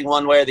exploding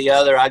one way or the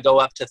other, I go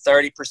up to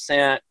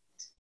 30%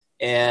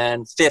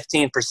 and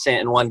 15%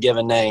 in one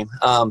given name.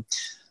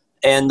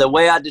 And the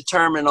way I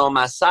determine on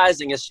my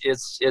sizing is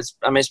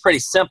pretty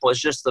simple. It's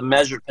just the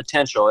measured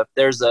potential. If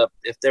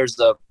there's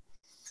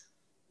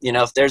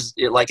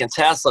like in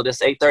Tesla,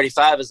 this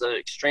 835 is an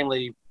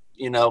extremely,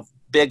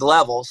 big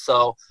level.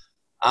 So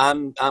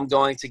I'm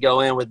going to go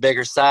in with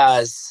bigger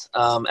size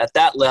at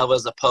that level,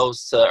 as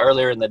opposed to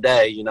earlier in the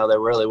day. There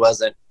really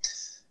wasn't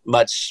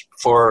much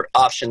for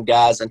option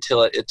guys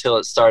until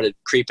it started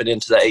creeping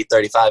into the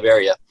 835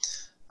 area.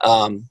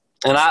 And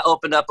I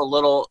opened up a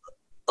little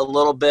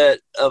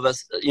bit of a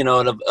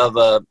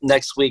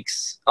next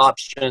week's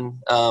option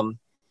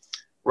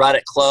right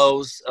at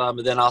close,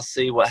 and then I'll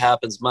see what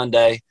happens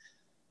Monday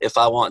if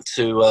I want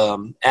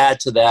to add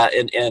to that.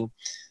 And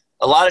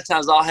a lot of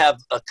times I'll have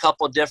a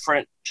couple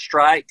different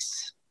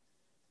strikes,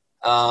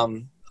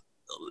 like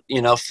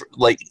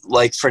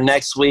for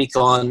next week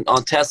on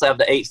Tesla, I have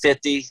the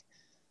 850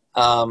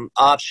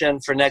 option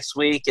for next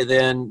week. And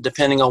then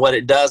depending on what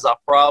it does,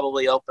 I'll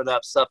probably open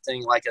up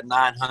something like a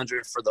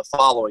 900 for the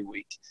following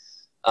week.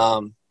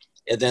 And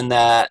then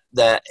that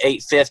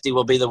 850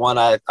 will be the one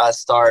I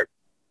start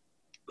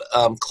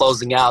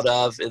closing out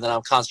of, and then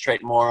I'm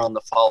concentrating more on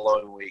the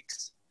following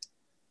weeks.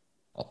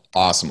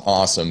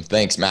 Awesome.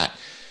 Thanks, Matt.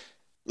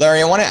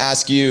 Larry, I want to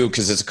ask you,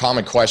 because it's a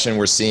common question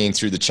we're seeing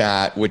through the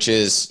chat, which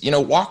is,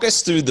 walk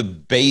us through the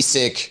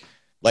basic,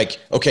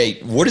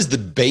 what is the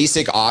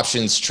basic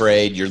options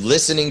trade? You're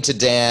listening to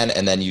Dan,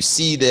 and then you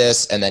see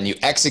this, and then you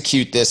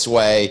execute this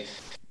way,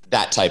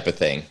 that type of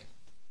thing.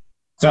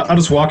 So I'll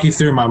just walk you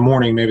through my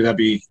morning. Maybe that'd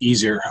be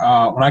easier.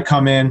 When I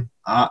come in,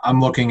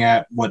 I'm looking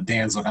at what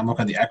Dan's looking. I'm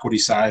looking at the equity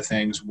side of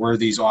things, where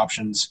these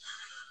options,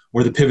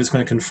 where the pivot's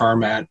going to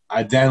confirm at.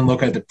 I then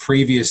look at the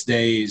previous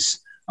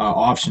day's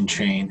option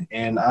chain,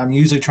 and I'm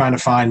usually trying to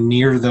find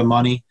near the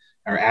money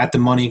or at the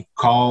money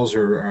calls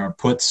or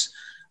puts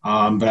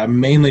But I'm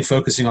mainly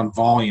focusing on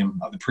volume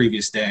of the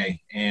previous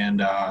day,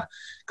 and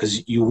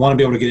because you want to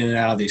be able to get in and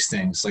out of these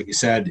things. Like you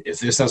said, if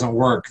this doesn't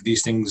work,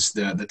 these things,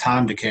 the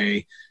time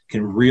decay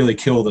can really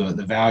kill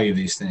the value of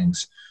these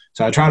things.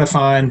 So I try to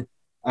find,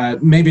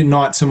 maybe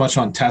not so much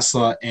on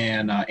Tesla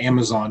and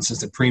Amazon,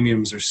 since the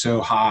premiums are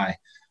so high.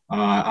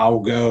 I will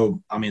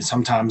go,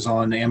 sometimes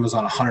on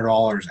Amazon,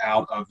 $100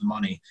 out of the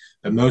money,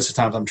 but most of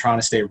the times I'm trying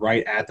to stay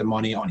right at the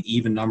money on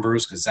even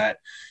numbers, because that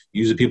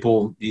usually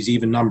people, these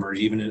even numbers,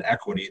 even in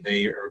equity,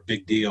 they are a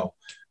big deal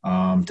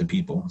to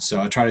people.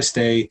 So I try to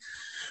stay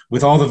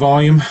with all the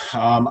volume.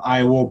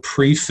 I will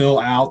pre-fill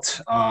out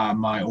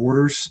my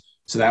orders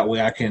so that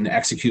way I can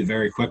execute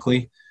very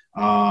quickly.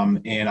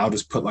 And I'll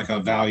just put like a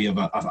value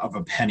of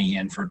a penny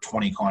in for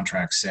 20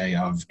 contracts, say,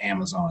 of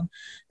Amazon.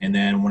 And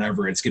then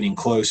whenever it's getting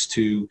close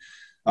to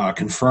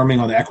confirming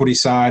on the equity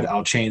side,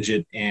 I'll change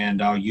it,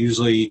 and I'll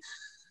usually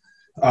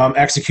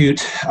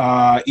execute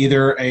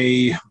either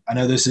I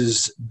know this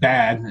is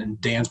bad, and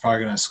Dan's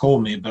probably going to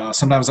scold me, but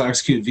sometimes I'll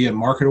execute via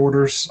market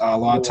orders. A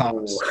lot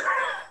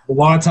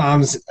of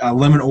times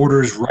limit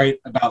orders right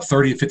about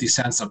 30 to 50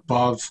 cents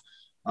above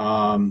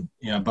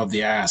above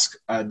the ask.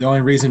 The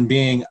only reason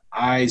being,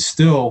 I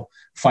still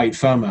fight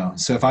FOMO.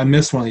 So if I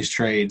miss one of these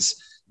trades,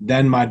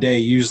 then my day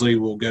usually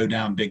will go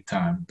down big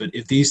time. But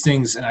if these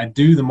things, and I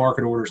do the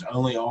market orders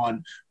only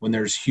on when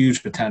there's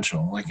huge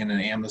potential, like in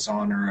an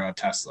Amazon or a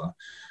Tesla.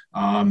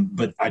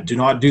 But I do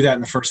not do that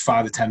in the first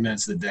 5 to 10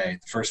 minutes of the day.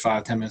 The first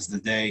 5 to 10 minutes of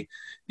the day,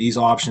 these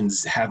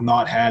options have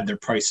not had their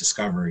price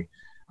discovery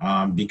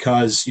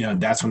because,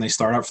 that's when they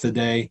start up for the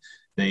day.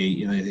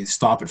 They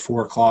stop at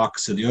 4 o'clock.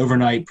 So the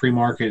overnight,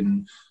 pre-market,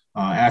 and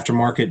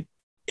aftermarket,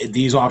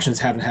 these options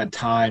haven't had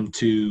time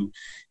to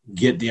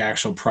get the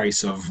actual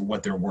price of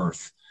what they're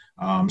worth.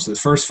 So the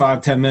first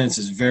 5-10 minutes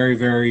is very,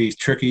 very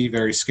tricky,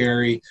 very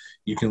scary.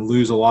 You can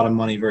lose a lot of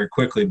money very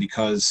quickly,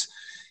 because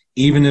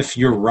even if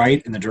you're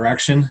right in the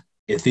direction,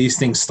 if these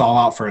things stall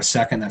out for a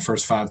second, that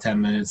first 5-10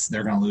 minutes,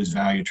 they're going to lose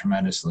value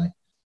tremendously.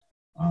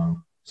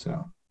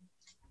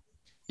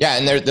 Yeah,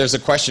 and there's a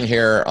question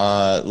here,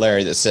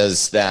 Larry, that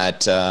says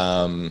that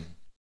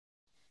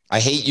I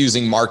hate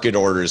using market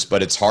orders,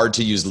 but it's hard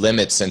to use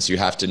limits since you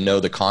have to know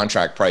the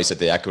contract price at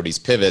the equities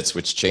pivots,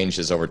 which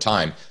changes over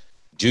time.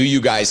 Do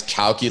you guys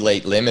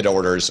calculate limit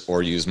orders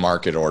or use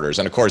market orders?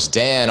 And of course,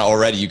 Dan,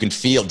 already you can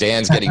feel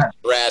Dan's getting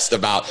stressed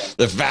about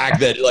the fact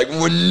that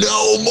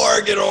no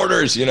market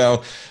orders,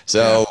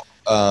 So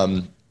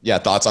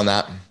thoughts on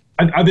that?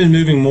 I've been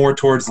moving more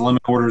towards the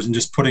limit orders and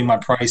just putting my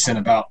price in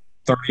about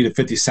 30 to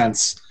 50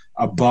 cents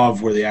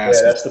above where the ask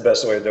is. Yeah, that's the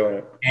best way of doing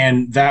it.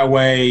 And that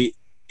way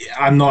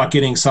I'm not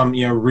getting some,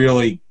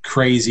 really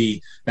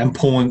crazy, them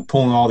pulling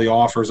all the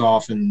offers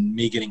off and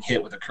me getting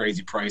hit with a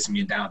crazy price and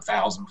being down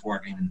 1,000 before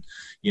I can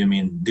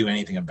even, do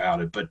anything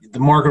about it. But the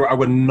market, I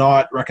would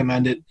not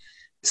recommend it.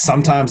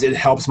 Sometimes it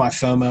helps my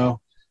FOMO.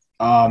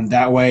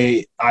 That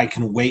way I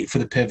can wait for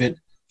the pivot.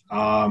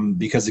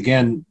 Because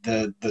again,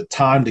 the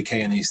time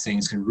decay in these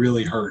things can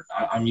really hurt.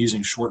 I'm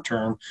using short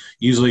term,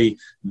 usually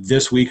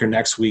this week or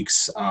next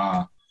week's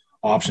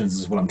options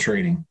is what I'm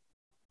trading.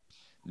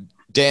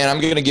 Dan,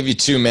 I'm going to give you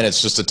 2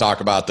 minutes just to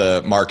talk about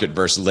the market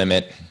versus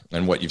limit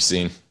and what you've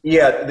seen.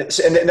 Yeah,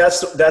 and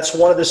that's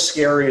one of the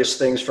scariest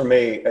things for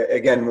me.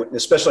 Again,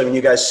 especially when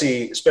you guys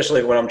see,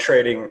 especially when I'm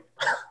trading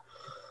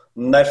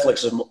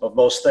Netflix of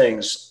most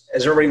things.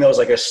 As everybody knows,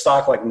 like a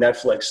stock like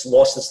Netflix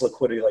lost its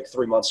liquidity like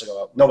 3 months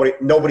ago.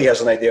 Nobody has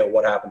an idea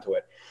what happened to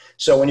it.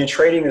 So when you're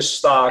trading a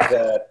stock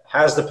that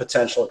has the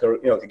potential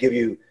to give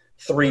you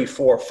 $3,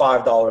 $4,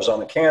 $5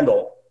 on the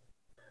candle,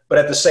 but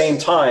at the same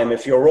time,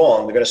 if you're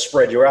wrong, they're going to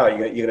spread you out.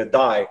 You're going to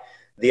die.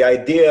 The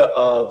idea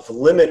of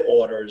limit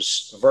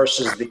orders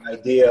versus the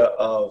idea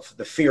of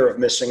the fear of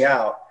missing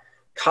out,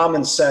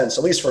 common sense,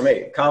 at least for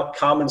me,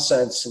 common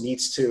sense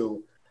needs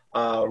to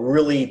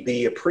really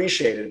be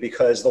appreciated,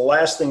 because the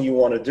last thing you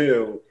want to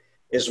do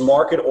is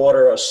market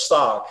order a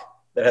stock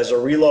that has a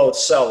reload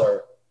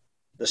seller,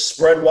 the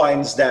spread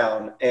widens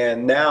down,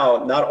 and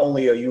now not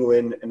only are you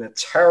in a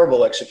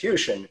terrible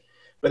execution,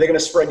 but they're going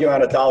to spread you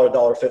out $1,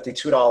 $1.50,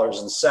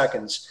 $2 in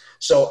seconds.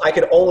 So I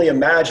could only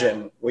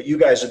imagine what you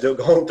guys are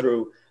going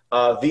through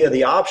via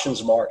the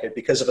options market,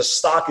 because if a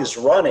stock is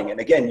running, and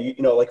again,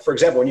 like for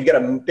example, when you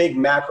get a big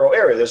macro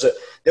area,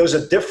 there was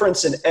a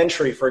difference in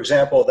entry. For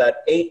example,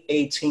 that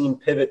 818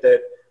 pivot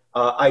that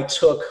I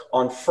took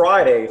on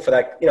Friday for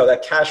that,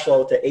 that cash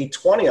flow to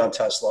 820 on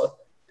Tesla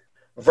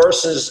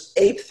versus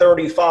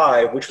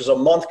 835, which was a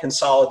month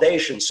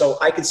consolidation. So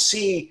I could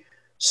see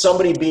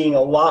somebody being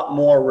a lot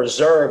more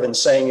reserved and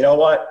saying, you know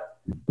what,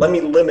 let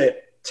me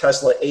limit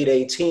Tesla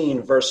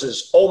 818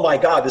 versus, oh my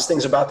God, this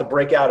thing's about to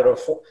break out of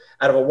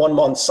a 1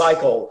 month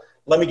cycle.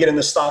 Let me get in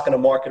the stock in a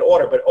market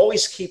order. But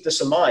always keep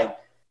this in mind.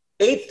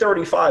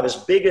 835, as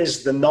big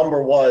as the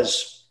number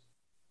was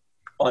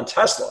on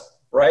Tesla,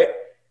 right?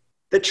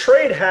 The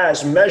trade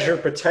has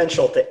measured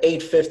potential to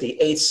 850,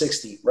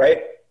 860,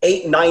 right?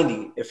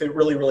 890 if it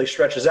really, really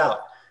stretches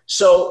out.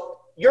 So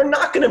you're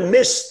not going to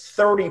miss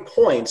 30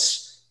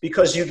 points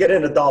because you get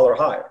in $1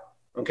 higher.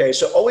 Okay,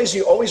 so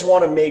you always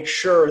want to make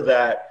sure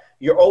that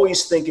you're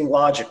always thinking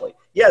logically.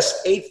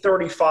 Yes,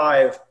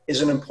 835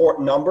 is an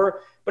important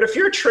number, but if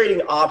you're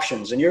trading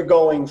options and you're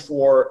going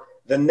for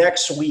the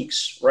next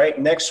week's, right,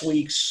 next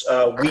week's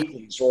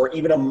weeklies or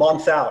even a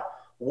month out,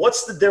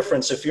 what's the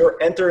difference if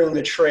you're entering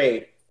the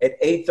trade at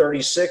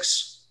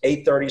 836,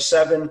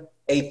 837,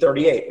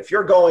 838? If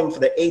you're going for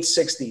the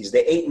 860s,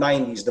 the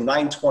 890s, the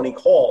 920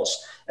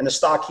 calls, and the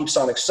stock keeps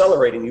on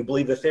accelerating, you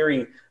believe the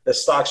theory that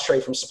stocks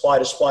trade from supply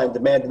to supply and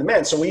demand to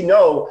demand. So we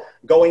know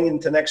going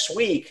into next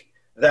week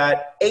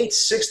that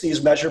 860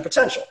 is measured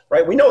potential,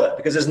 right? We know that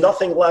because there's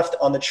nothing left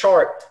on the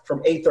chart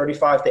from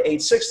 835 to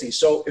 860.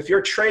 So if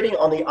you're trading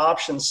on the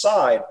option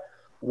side,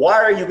 why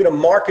are you going to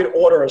market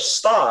order a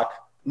stock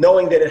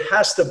knowing that it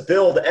has to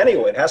build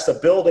anyway? It has to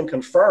build and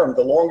confirm.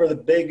 The longer the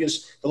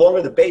base, the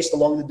longer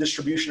the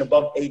distribution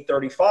above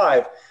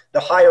 835, the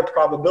higher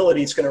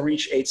probability it's going to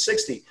reach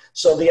 860.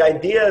 So the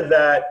idea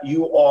that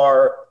you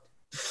are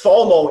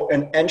FOMO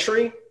an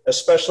entry,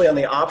 especially on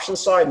the option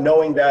side,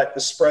 knowing that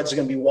the spreads are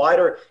going to be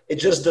wider, it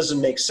just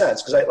doesn't make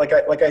sense. Because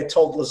like I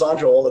told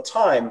Lisandro all the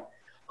time,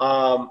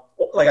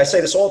 like I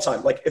say this all the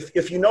time, like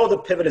if you know the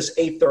pivot is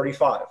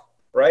 835,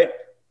 right?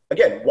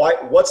 Again,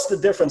 what's the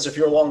difference if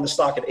you're long the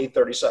stock at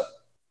 837,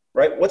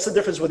 right? What's the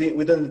difference within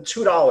the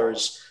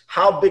 $2?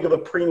 How big of a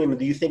premium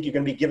do you think you're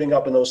going to be giving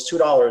up in those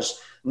 $2,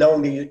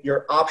 knowing that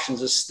your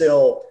options is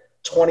still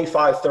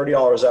 $25,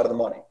 $30 out of the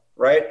money,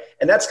 right?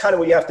 And that's kind of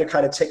where you have to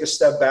kind of take a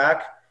step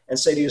back and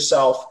say to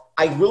yourself,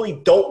 I really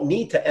don't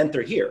need to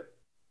enter here,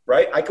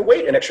 right? I could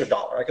wait an extra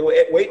 $1. I could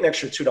wait an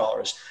extra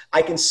 $2.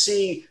 I can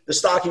see the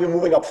stock even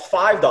moving up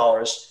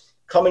 $5,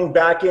 coming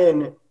back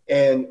in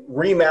and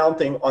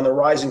remounting on the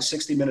rising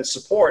 60-minute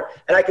support,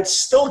 and I could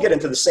still get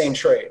into the same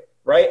trade,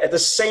 right? At the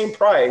same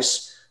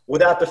price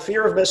without the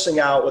fear of missing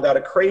out, without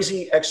a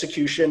crazy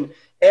execution.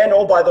 And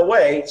oh, by the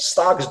way,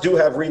 stocks do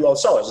have reload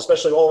sellers,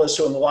 especially all of us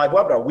who are in the live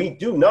webinar. We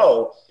do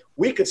know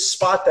we could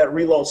spot that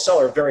reload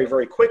seller very,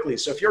 very quickly.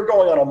 So if you're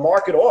going on a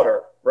market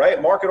order,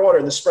 right? Market order,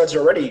 and the spreads are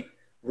already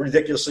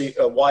ridiculously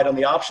wide on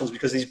the options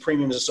because these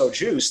premiums are so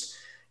juiced.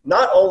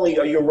 Not only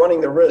are you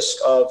running the risk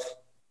of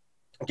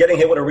getting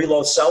hit with a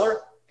reload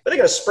seller, but they're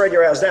going to spread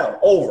your ass down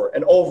over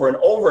and over and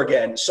over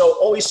again. So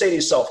always say to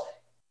yourself,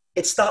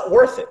 it's not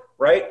worth it,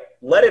 right?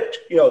 Let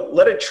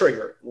it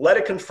trigger, let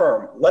it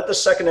confirm, let the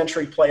second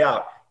entry play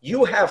out.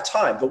 You have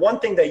time. The one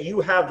thing that you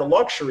have the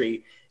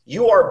luxury,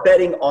 you are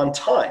betting on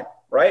time,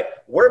 right?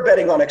 We're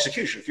betting on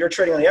execution. If you're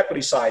trading on the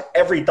equity side,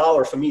 every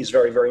dollar for me is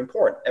very, very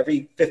important.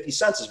 Every 50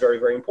 cents is very,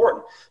 very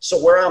important.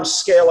 So where I'm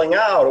scaling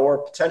out or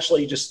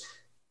potentially just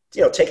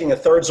taking a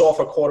thirds off,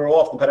 a quarter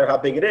off, no matter how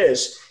big it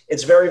is,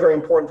 it's very, very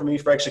important for me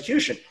for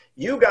execution.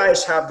 You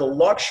guys have the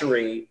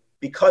luxury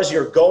because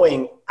you're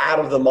going out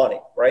of the money,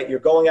 right? You're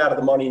going out of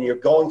the money and you're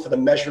going for the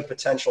measured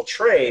potential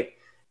trade.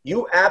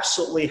 You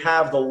absolutely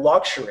have the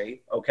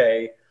luxury,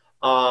 okay,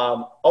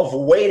 of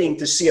waiting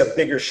to see a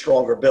bigger,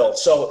 stronger build.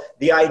 So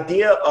the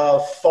idea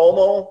of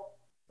FOMO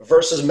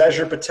versus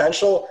measured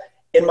potential,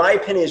 in my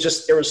opinion, is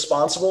just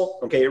irresponsible.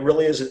 Okay, it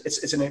really is.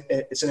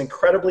 It's an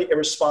incredibly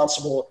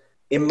irresponsible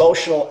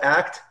emotional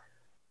act.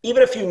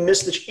 Even if you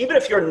even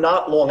if you're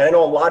not long, and I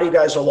know a lot of you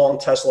guys are long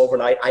Tesla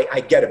overnight.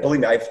 I get it.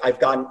 Believe me, I've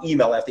gotten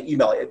email after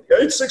email.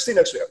 860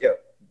 next week.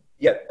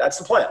 Yeah, that's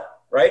the plan,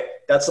 right?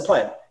 That's the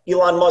plan.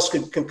 Elon Musk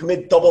can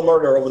commit double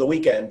murder over the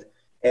weekend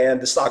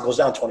and the stock goes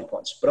down 20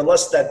 points. But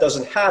unless that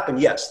doesn't happen,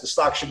 yes, the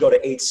stock should go to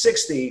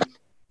 860.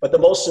 But the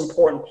most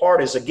important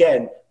part is,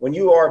 again, when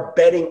you are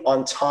betting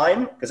on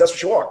time, because that's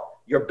what you are,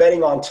 you're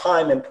betting on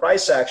time and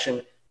price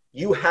action,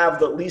 you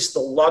have at least the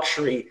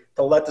luxury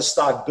to let the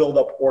stock build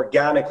up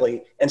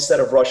organically instead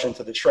of rushing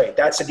to the trade.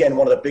 That's, again,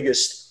 one of the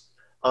biggest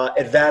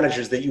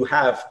advantages that you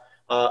have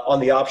on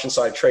the option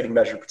side, trading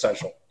measured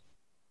potential.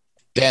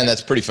 Dan,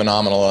 that's pretty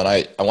phenomenal. And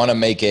I want to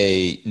make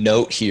a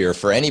note here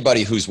for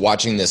anybody who's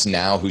watching this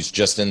now, who's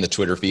just in the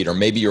Twitter feed, or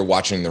maybe you're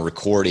watching the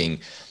recording.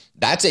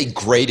 That's a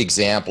great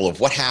example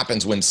of what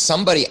happens when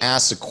somebody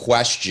asks a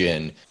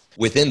question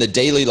within the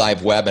daily live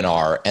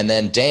webinar. And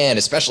then Dan,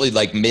 especially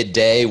like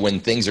midday when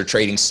things are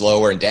trading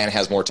slower and Dan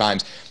has more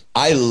times,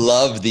 I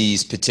love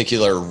these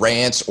particular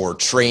rants or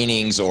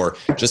trainings or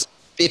just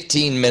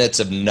 15 minutes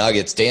of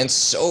nuggets. Dan's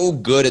so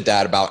good at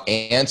that, about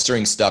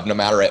answering stuff no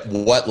matter at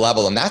what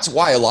level. And that's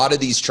why a lot of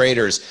these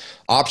traders,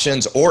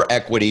 options or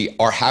equity,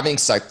 are having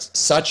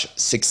such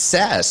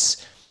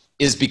success,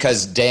 is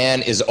because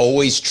Dan is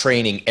always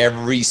training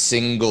every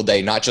single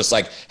day. Not just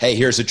like, hey,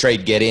 here's a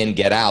trade, get in,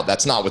 get out.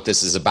 That's not what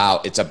this is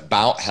about. It's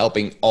about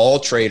helping all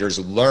traders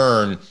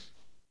learn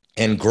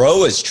and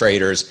grow as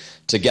traders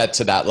to get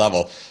to that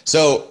level.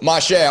 So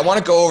Maciej, I want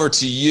to go over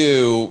to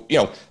you.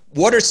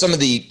 What are some of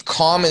the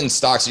common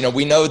stocks?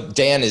 We know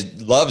Dan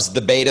loves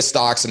the beta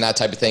stocks and that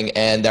type of thing,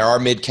 and there are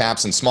mid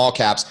caps and small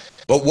caps.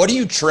 But what do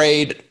you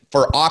trade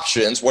for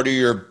options? What are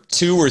your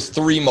 2 or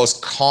 3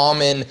 most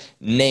common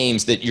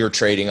names that you're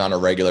trading on a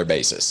regular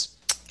basis?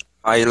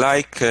 I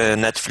like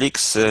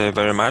Netflix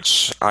very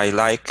much. I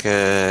like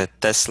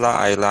Tesla.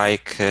 I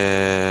like,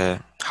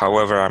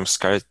 however, I'm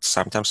scared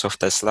sometimes of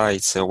Tesla.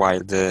 It's a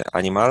wild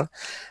animal.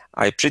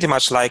 I pretty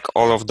much like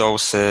all of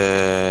those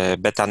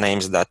beta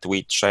names that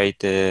we trade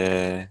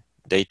day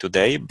to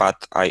day,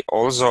 but I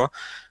also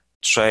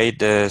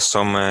trade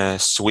some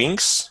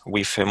swings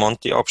with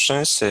Monty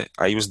options.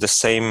 I use the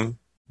same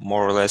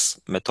more or less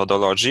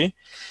methodology,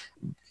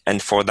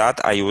 and for that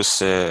I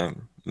use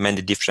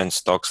many different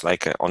stocks.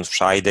 Like on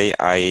Friday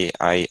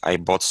I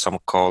bought some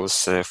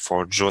calls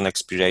for June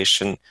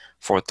expiration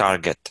for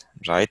Target,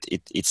 right?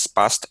 It's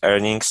past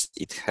earnings,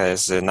 it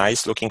has a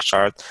nice looking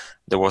chart,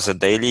 there was a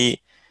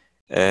daily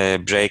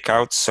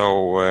breakout,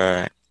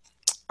 so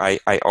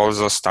I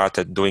also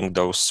started doing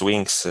those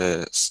swings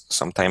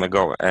some time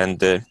ago.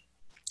 And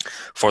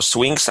for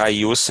swings, I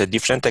use a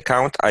different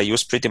account. I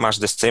use pretty much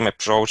the same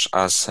approach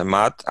as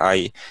Matt.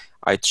 I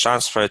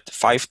transferred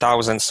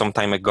 5,000 some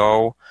time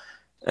ago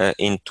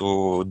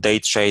into day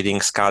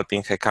trading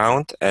scalping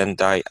account, and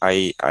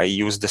I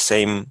use the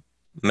same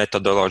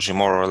methodology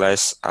more or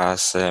less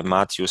as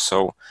Matthew.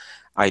 So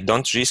I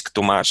don't risk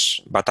too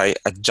much, but I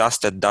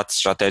adjusted that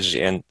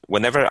strategy. And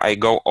whenever I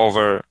go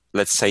over,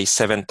 let's say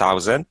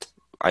 7,000,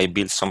 I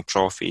build some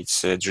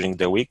profits during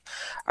the week,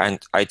 and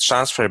I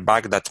transfer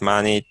back that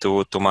money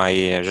to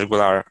my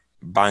regular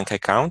bank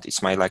account.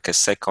 It's my like a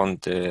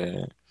second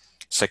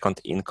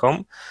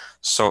income.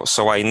 So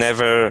I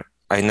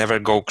never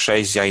go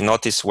crazy. I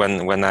notice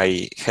when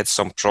I had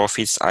some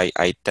profits,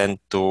 I tend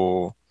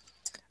to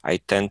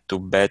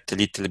bet a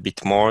little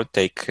bit more,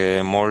 take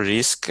more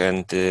risk,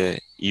 and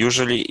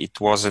usually it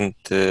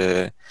wasn't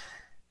a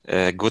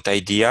good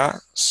idea.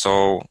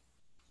 So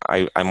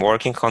I'm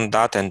working on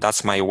that, and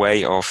that's my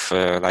way of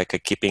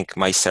keeping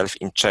myself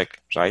in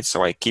check, right?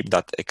 So I keep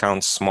that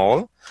account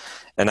small,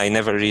 and I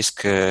never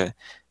risk too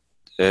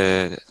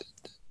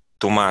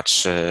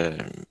much.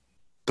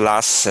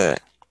 Plus,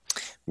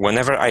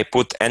 whenever I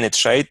put any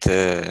trade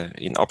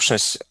in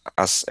options,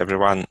 as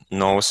everyone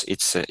knows,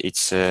 it's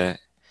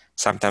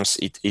sometimes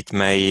it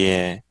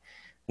may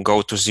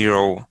go to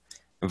zero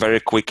very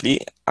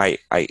quickly.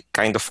 I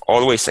kind of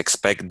always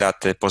expect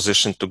that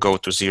position to go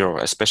to zero,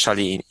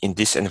 especially in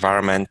this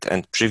environment,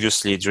 and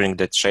previously during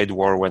the trade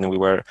war when we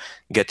were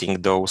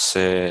getting those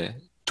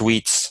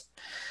tweets.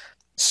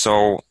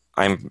 So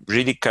I'm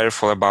really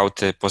careful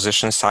about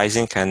position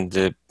sizing,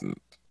 and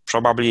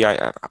probably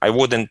I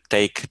wouldn't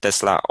take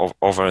Tesla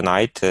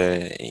overnight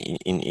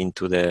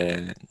into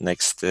the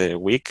next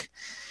week,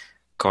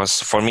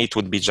 because for me it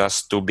would be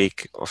just too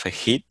big of a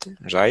hit,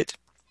 right?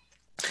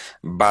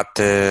 But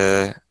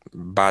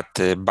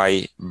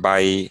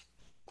by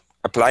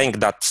applying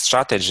that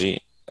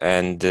strategy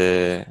and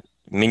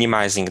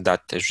minimizing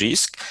that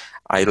risk,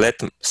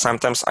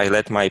 sometimes I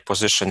let my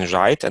position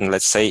ride, and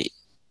let's say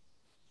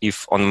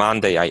if on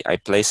Monday I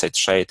place a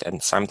trade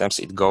and sometimes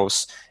it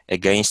goes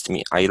against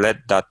me, I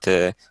let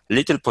that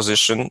little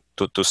position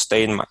to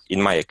stay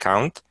in my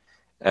account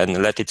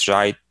and let it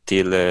ride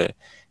till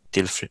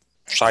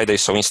Friday.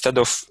 So instead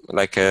of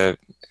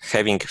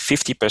having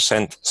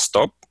 50%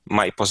 stop,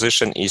 my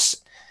position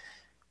is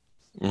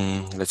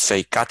let's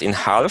say cut in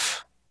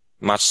half,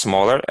 much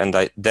smaller, and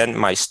then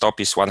my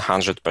stop is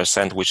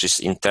 100%, which is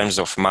in terms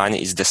of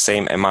money is the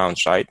same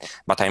amount, right?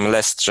 But I'm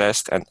less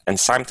stressed, and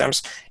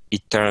sometimes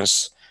it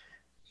turns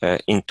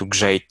into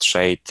great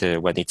trade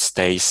when it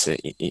stays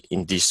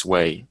in this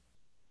way.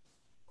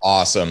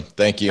 Awesome.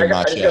 Thank you,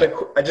 Maciej.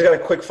 I just got a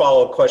quick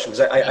follow-up question,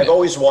 because I've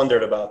always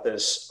wondered about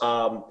this.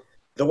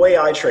 The way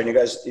I trade, you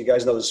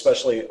guys know this,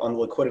 especially on the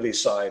liquidity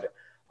side,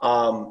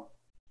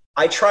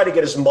 I try to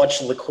get as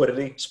much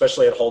liquidity,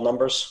 especially at whole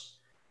numbers,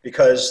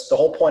 because the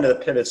whole point of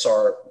the pivots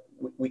are,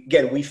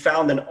 we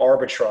found an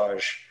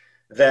arbitrage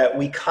that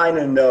we kind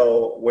of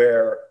know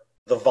where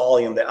the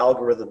volume, the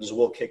algorithms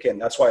will kick in.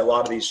 That's why a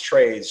lot of these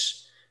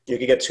trades, you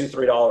can get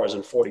 $2-3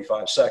 in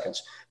 45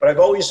 seconds. But I've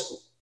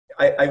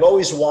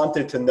always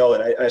wanted to know,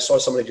 and I saw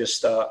somebody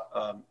just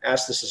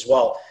ask this as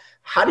well.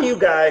 How do you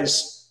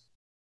guys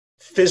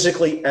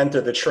physically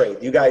enter the trade?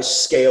 Do you guys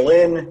scale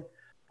in?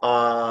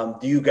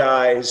 Do you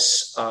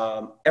guys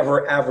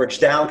ever average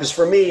down? Because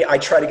for me, I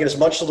try to get as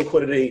much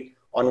liquidity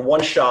on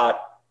one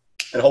shot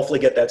and hopefully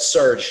get that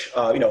surge,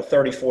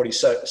 30, 40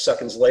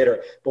 seconds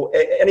later. But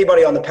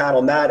anybody on the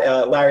panel,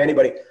 Matt, Larry,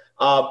 anybody,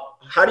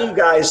 how do you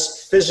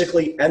guys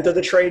physically enter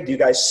the trade? Do you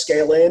guys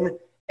scale in?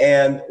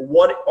 And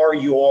what are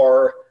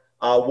your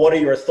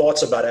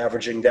thoughts about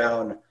averaging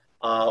down?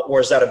 Or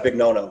is that a big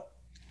no-no?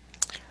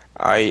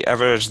 I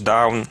averaged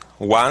down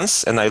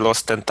once and I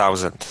lost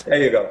 10,000.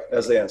 There you go.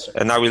 That's the answer.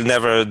 And I will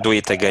never do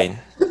it again.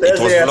 It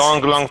was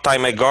long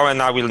time ago,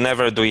 and I will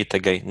never do it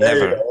again.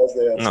 Never. That's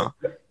the answer. No.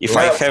 If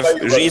I have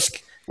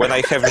risk, when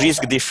I have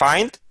risk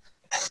defined,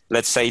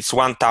 let's say it's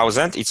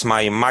 1,000, it's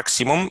my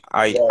maximum.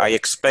 I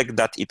expect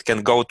that it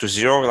can go to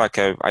zero.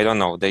 I don't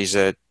know, there is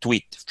a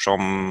tweet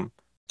from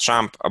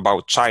Trump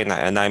about China,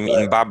 and I'm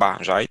in Baba,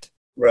 right?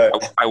 Right.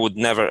 I would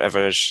never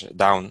average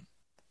down.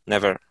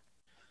 Never.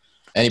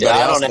 Anybody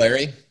else,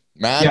 Larry?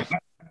 Matt? Yeah,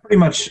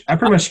 I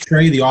pretty much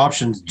trade the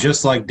options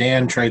just like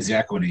Dan trades the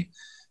equity.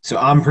 So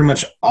I'm pretty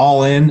much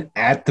all in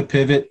at the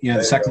pivot,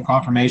 the second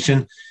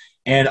confirmation,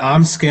 and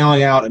I'm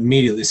scaling out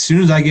immediately. As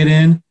soon as I get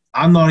in,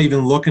 I'm not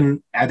even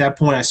looking at that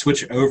point. I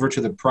switch over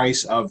to the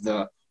price of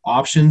the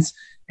options,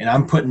 and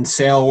I'm putting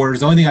sale orders.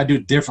 The only thing I do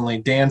differently,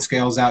 Dan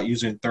scales out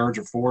using thirds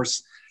or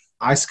fourths.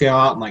 I scale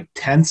out in like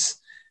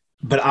tenths,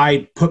 but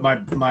I put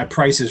my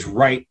prices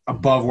right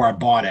above where I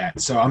bought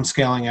at. So I'm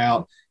scaling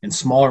out in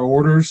smaller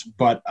orders,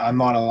 but I'm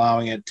not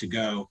allowing it to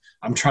go.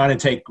 I'm trying to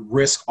take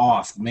risk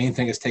off. The main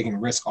thing is taking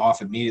risk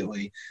off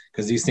immediately,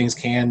 because these things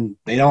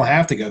they don't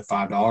have to go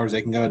 $5.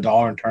 They can go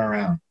 $1 and turn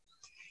around.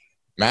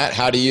 Matt,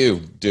 how do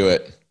you do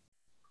it?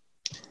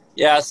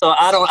 Yeah, so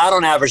I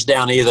don't average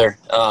down either.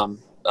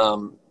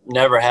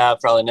 Never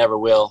have, probably never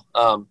will.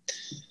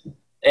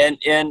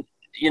 And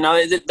you know,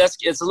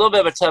 it's a little bit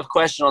of a tough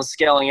question on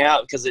scaling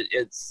out, because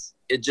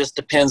it just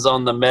depends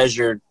on the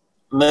measured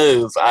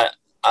move. I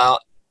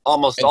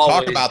almost always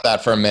talk about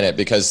that for a minute,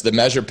 because the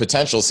measured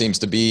potential seems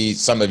to be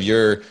some of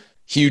your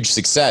huge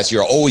success.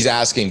 You're always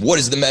asking, what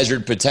is the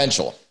measured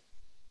potential?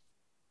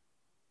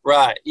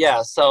 Right.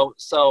 Yeah. So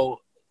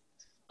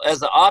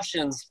as an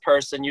options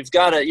person, you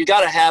got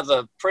to have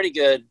a pretty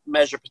good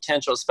measured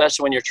potential,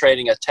 especially when you're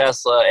trading a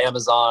Tesla,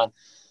 Amazon,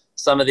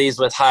 some of these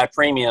with high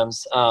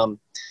premiums.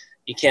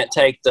 You can't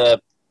take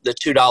the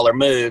 $2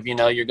 move. You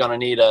know, you're going to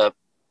need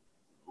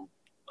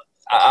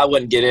I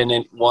wouldn't get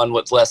in one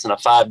with less than a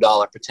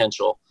 $5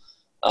 potential.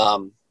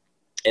 And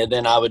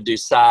then I would do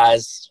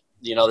size.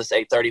 You know, this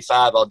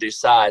 835, I'll do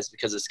size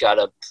because it's got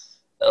a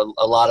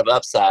lot of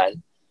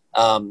upside.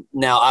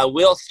 Now I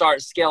will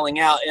start scaling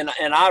out,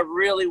 and I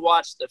really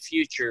watch the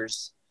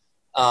futures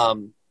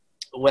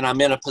when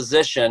I'm in a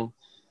position.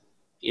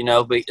 You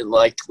know,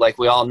 like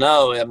we all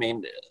know, I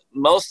mean,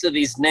 most of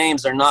these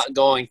names are not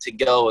going to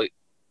go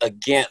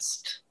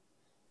against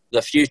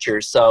the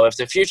futures. So if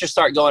the futures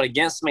start going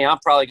against me, I'm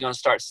probably going to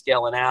start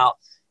scaling out.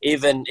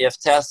 Even if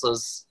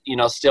Tesla's, you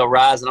know, still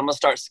rising, I'm going to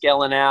start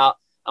scaling out.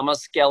 I'm going to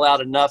scale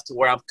out enough to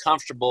where I'm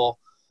comfortable.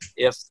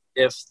 If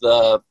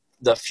the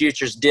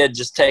futures did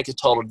just take a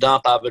total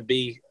dump, I would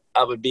be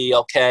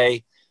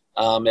okay.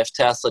 If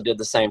Tesla did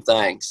the same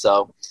thing.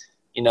 So,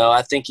 you know,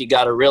 I think you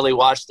got to really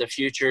watch the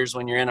futures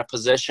when you're in a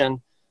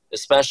position,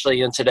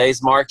 especially in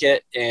today's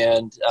market.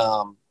 And,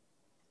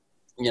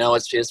 you know,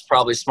 it's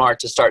probably smart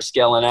to start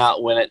scaling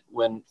out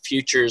when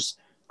futures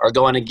are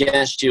going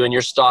against you and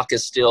your stock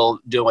is still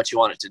doing what you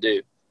want it to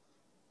do.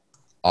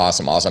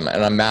 Awesome.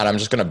 And Matt, I'm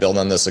just going to build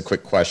on this, a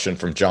quick question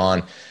from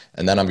John,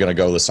 and then I'm going to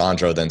go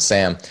Lisandro, then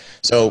Sam.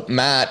 So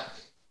Matt,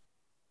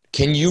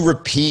 can you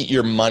repeat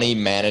your money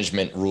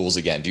management rules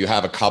again? Do you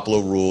have a couple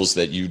of rules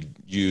that you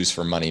use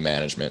for money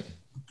management?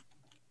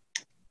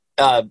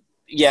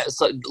 Yeah.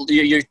 So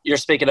you're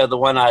speaking of the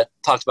one I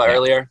talked about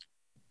earlier.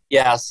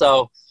 Yeah.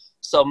 So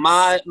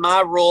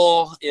my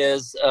rule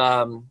is,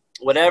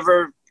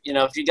 whatever, you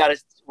know, if you got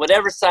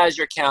whatever size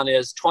your account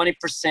is,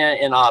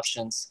 20% in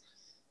options,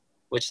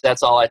 which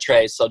that's all I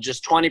trade. So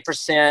just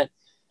 20%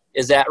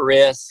 is at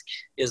risk,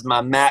 is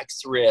my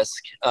max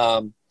risk.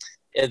 And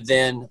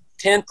then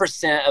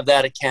 10% of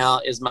that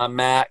account is my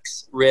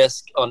max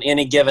risk on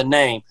any given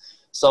name.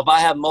 So if I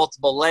have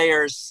multiple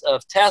layers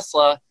of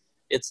Tesla,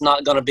 it's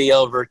not going to be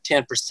over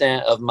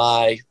 10% of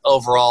my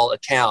overall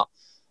account.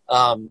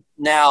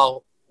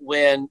 Now,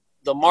 when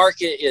the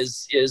market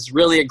is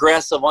really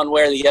aggressive one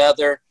way or the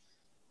other,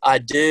 I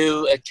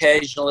do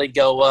occasionally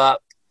go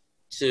up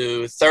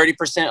to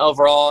 30%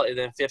 overall and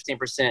then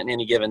 15% in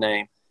any given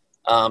name.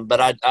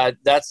 But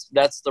that's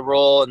the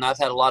rule, and I've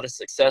had a lot of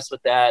success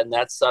with that, and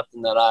that's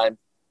something that I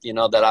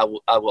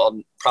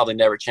will probably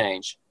never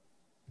change.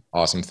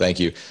 Awesome, thank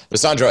you,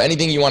 Lisandro.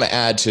 Anything you want to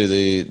add to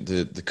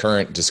the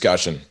current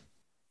discussion?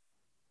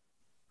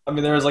 I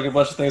mean, there was like a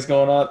bunch of things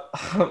going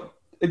on.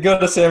 Go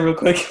to Sam real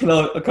quick, and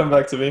I'll come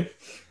back to me.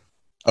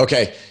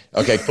 Okay,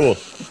 cool.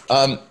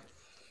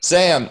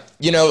 Sam,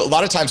 you know, a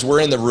lot of times we're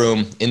in the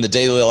room in the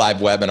Daily Live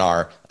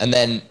webinar, and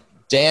then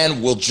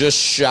Dan will just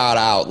shout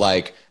out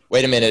like,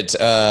 wait a minute,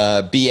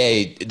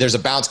 BA, there's a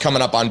bounce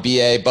coming up on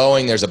BA,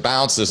 Boeing, there's a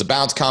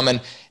bounce coming.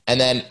 And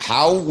then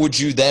how would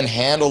you then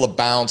handle a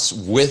bounce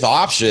with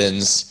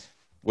options,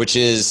 which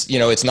is, you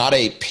know, it's not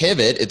a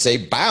pivot, it's a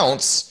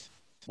bounce.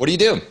 What do you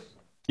do?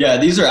 Yeah,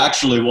 these are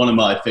actually one of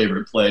my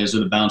favorite plays,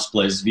 or the bounce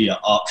plays via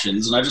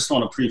options. And I just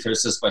want to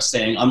preface this by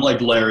saying I'm like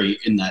Larry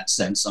in that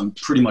sense. I'm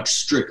pretty much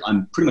strict.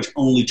 I'm pretty much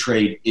only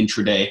trade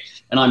intraday,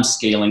 and I'm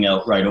scaling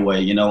out right away.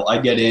 You know, I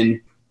get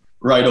in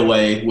right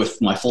away with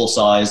my full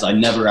size. I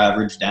never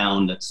average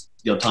down. That's,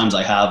 you know, times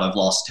I have, I've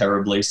lost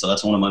terribly. So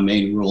that's one of my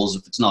main rules.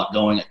 If it's not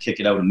going, I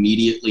kick it out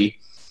immediately.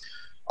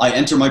 I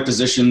enter my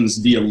positions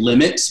via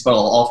limits, but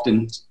I'll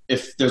often,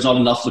 if there's not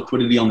enough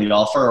liquidity on the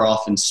offer, I'll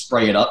often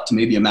spray it up to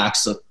maybe a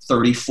max of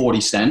 30, 40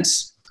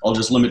 cents. I'll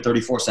just limit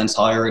 34 cents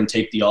higher and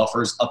take the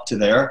offers up to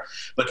there.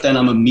 But then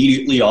I'm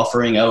immediately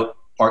offering out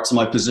parts of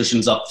my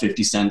positions up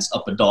 50 cents,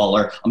 up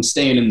 $1. I'm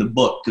staying in the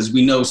book because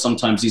we know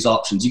sometimes these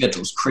options, you get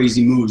those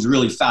crazy moves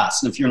really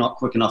fast. And if you're not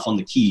quick enough on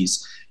the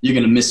keys, you're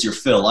going to miss your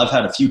fill. I've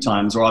had a few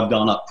times where I've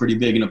gone up pretty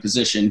big in a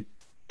position,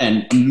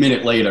 and a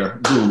minute later,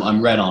 boom,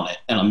 I'm red on it,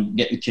 and I'm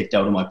getting kicked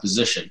out of my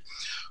position.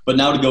 But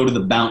now to go to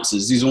the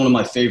bounces, these are one of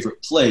my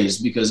favorite plays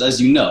because,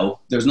 as you know,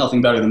 there's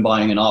nothing better than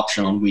buying an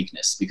option on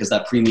weakness because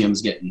that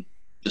premium's getting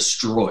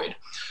destroyed.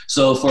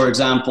 So, for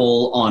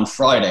example, on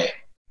Friday,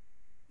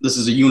 this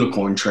is a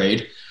unicorn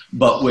trade,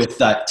 but with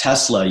that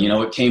Tesla, you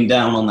know, it came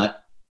down on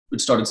that,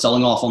 it started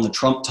selling off on the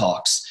Trump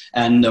talks,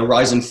 and the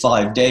rising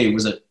 5-day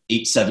was at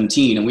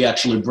 817, and we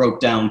actually broke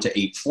down to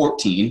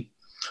 814,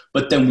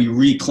 but then we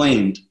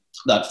reclaimed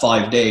that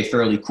 5-day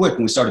fairly quick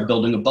and we started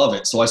building above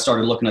it. So I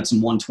started looking at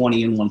some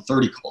 120 and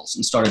 130 calls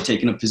and started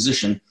taking a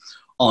position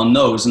on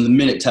those. And the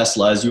minute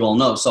Tesla, as you all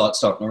know, saw it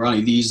starting to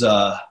run,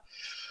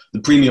 the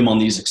premium on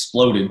these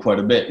exploded quite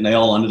a bit and they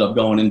all ended up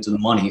going into the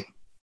money.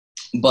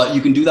 But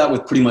you can do that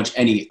with pretty much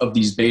any of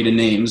these beta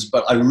names,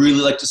 but I really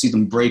like to see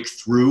them break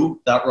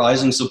through that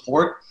rising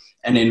support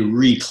and then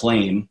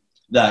reclaim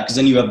that, because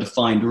then you have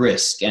defined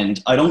risk. And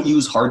I don't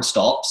use hard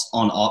stops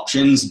on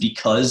options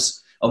because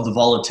of the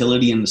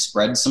volatility in the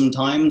spread.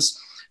 Sometimes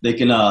they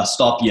can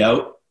stop you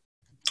out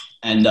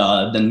and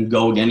then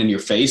go again in your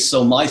face.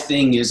 So my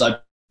thing is I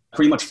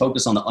pretty much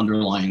focus on the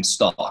underlying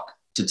stock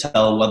to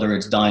tell whether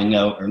it's dying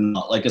out or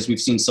not. Like, as we've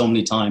seen so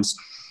many times,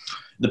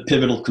 the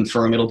pivot will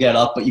confirm it'll get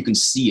up, but you can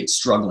see it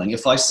struggling.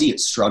 If I see it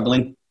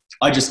struggling,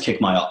 I just kick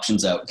my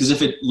options out, because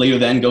if it later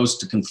then goes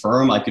to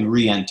confirm, I can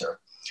re-enter.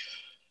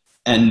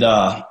 And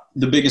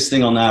the biggest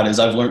thing on that is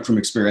I've learned from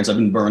experience. I've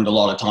been burned a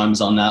lot of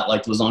times on that.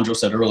 Like Lisandro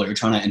said earlier,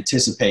 trying to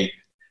anticipate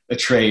a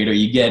trade, or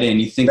you get in,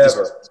 you think this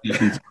is going to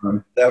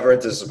confirm. Never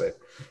anticipate.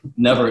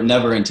 Never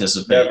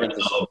anticipate. Never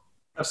anticipate.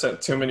 I've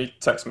sent too many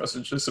text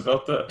messages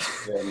about that.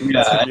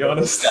 Yeah, to be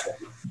honest.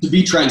 To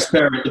be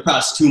transparent, the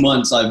past 2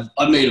 months,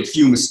 I've made a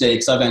few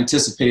mistakes. I've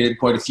anticipated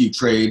quite a few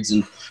trades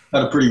and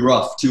had a pretty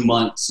rough 2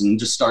 months, and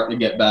just starting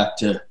to get back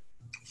to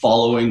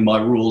following my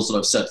rules that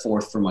I've set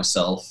forth for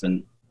myself.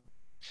 And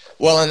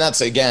well, and that's,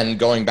 again,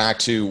 going back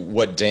to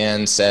what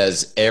Dan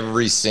says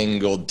every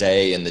single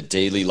day in the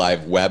daily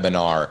live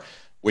webinar,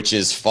 which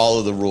is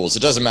follow the rules. It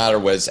doesn't matter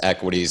whether it's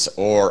equities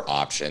or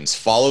options.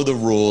 Follow the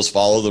rules,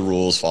 follow the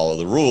rules, follow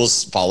the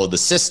rules, follow the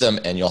system,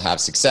 and you'll have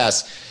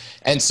success.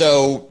 And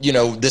so, you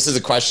know, this is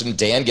a question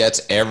Dan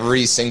gets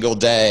every single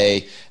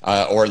day,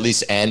 or at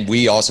least, and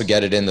we also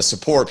get it in the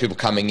support, people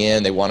coming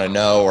in, they want to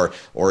know,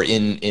 or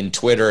in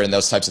Twitter and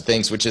those types of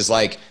things, which is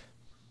like,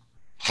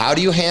 how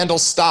do you handle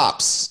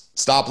stop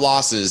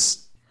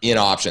losses in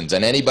options?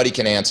 And anybody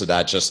can answer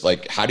that. Just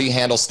like, how do you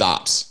handle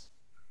stops?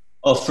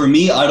 Oh, for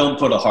me, I don't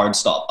put a hard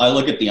stop. I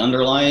look at the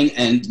underlying,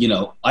 and, you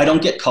know, I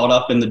don't get caught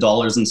up in the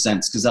dollars and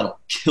cents, because that'll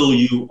kill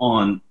you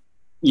on,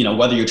 you know,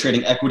 whether you're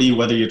trading equity,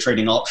 whether you're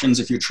trading options.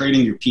 If you're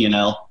trading your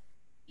P&L,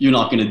 you're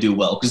not going to do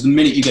well, because the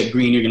minute you get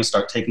green, you're going to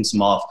start taking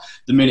some off.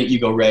 The minute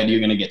you go red, you're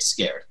going to get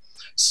scared.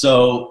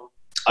 So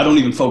I don't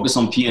even focus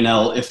on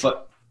P&L. If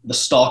the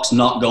stock's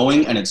not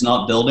going and it's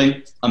not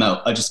building, I'm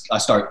out. I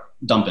start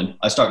dumping.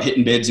 I start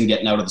hitting bids and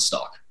getting out of the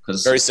stock.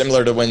 Very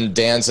similar to when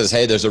Dan says,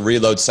 hey, there's a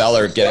reload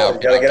seller, get out. You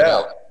gotta get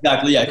out.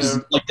 Exactly, yeah, because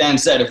like Dan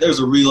said, if there's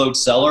a reload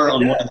seller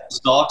on one of the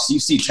stocks, you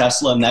see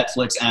Tesla,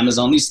 Netflix,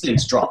 Amazon, these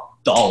things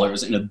drop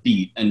dollars in a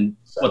beat, and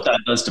what that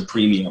does to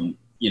premium,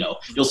 you know,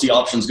 you'll see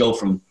options go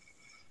from,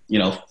 you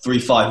know,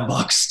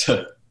 $3-5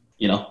 to,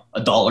 you know,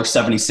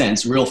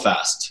 $1.70 real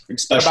fast,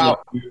 especially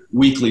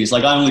weeklies.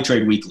 Like, I only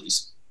trade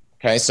weeklies.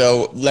 Okay,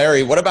 so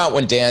Larry, what about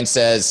when Dan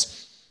says,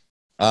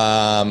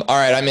 all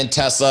right, I'm in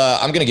Tesla,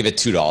 I'm going to give it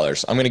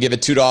 $2. I'm going to give it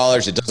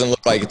 $2. It doesn't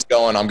look like it's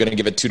going. I'm going to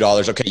give it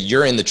 $2. Okay,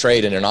 you're in the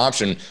trade in an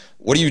option.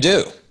 What do you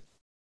do?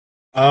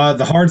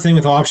 The hard thing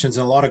with options,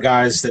 and a lot of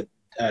guys that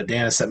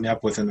Dan has set me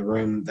up with in the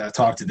room that I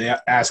talked to, they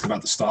ask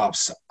about the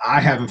stops. I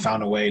haven't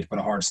found a way to put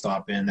a hard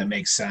stop in that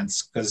makes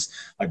sense, because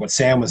like what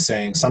Sam was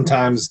saying,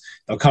 sometimes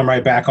they'll come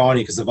right back on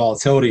you because of the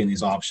volatility in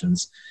these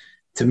options.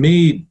 To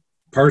me,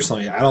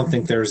 personally, I don't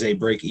think there's a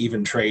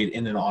break-even trade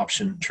in an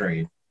option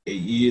trade.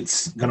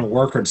 It's going to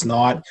work or it's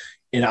not.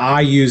 And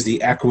I use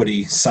the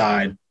equity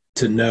side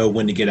to know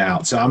when to get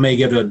out. So I may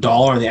give it $1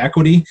 on the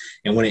equity,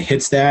 and when it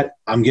hits that,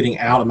 I'm getting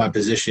out of my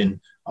position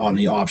on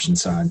the option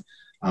side.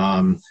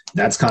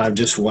 That's kind of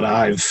just what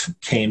I've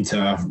came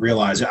to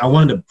realize. I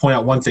wanted to point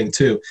out one thing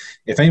too.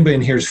 If anybody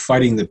in here is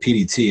fighting the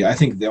PDT, I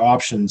think the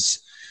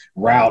options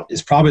route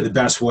is probably the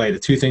best way. The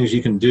two things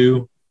you can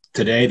do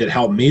today that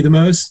help me the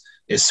most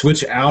is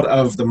switch out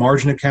of the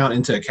margin account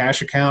into a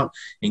cash account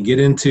and get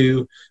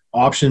into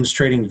options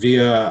trading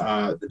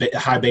via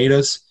high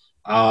betas.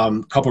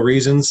 Couple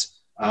reasons.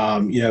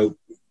 You know,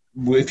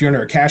 if you're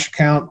under a cash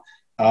account,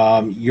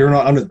 you're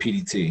not under the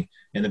PDT.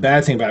 And the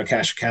bad thing about a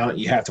cash account,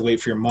 you have to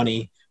wait for your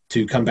money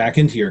to come back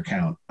into your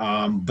account.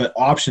 But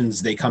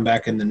options, they come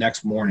back in the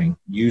next morning.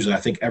 Usually, I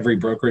think every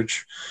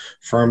brokerage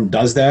firm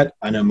does that.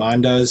 I know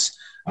mine does.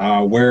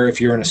 Where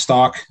if you're in a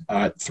stock,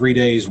 3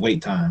 days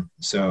wait time.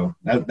 So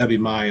that'd be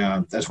my, I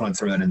just want to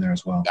throw that in there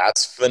as well.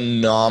 That's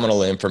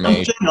phenomenal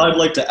information. Something I'd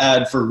like to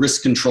add for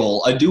risk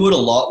control. I do it a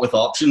lot with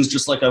options,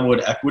 just like I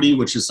would equity,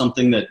 which is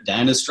something that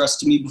Dan has stressed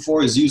to me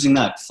before, is using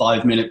that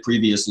 5-minute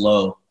previous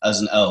low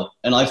as an out.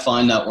 And I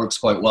find that works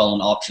quite well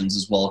in options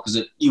as well,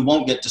 because you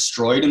won't get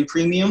destroyed in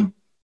premium,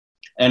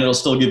 and it'll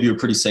still give you a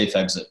pretty safe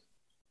exit.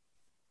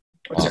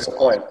 That's a good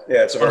point.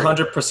 Yeah, it's a very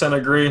 100%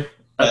 agree.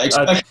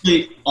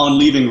 Especially on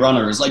leaving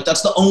runners. Like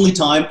that's the only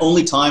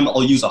time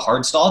I'll use a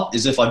hard stop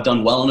is if I've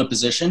done well in a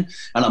position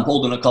and I'm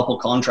holding a couple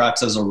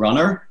contracts as a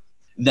runner.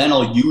 Then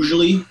I'll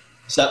usually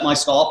set my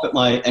stop at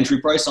my entry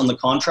price on the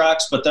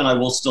contracts, but then I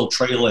will still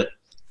trail it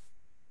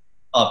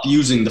up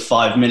using the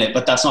 5 minute,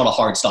 but that's not a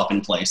hard stop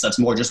in place. That's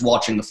more just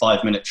watching the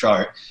 5 minute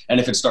chart. And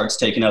if it starts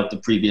taking out the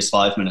previous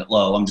 5 minute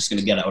low, I'm just going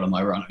to get out of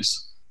my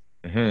runners.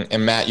 Mm-hmm.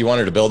 And Matt, you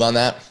wanted to build on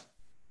that?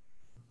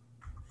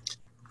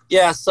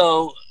 Yeah.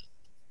 So,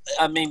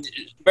 I mean,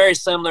 very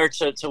similar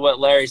to what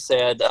Larry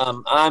said.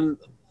 I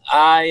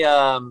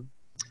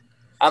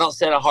don't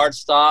set a hard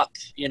stop.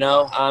 You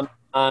know,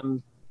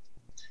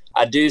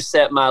 I do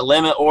set my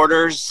limit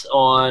orders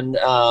on,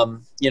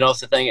 you know, if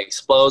the thing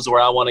explodes where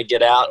I want to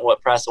get out and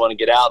what price I want to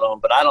get out on,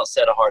 but I don't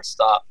set a hard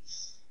stop.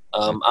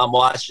 I'm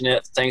watching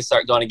it. Things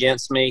start going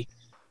against me.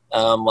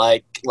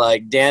 Like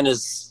Dan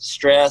is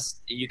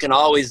stressed, you can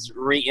always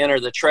re-enter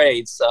the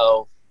trade.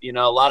 So, you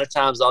know, a lot of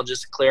times I'll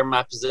just clear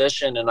my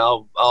position and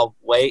I'll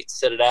wait,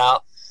 sit it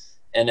out.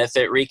 And if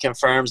it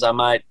reconfirms, I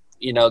might,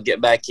 you know,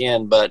 get back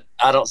in, but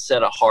I don't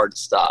set a hard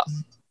stop.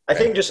 I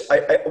think just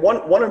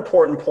one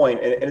important point,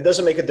 and it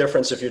doesn't make a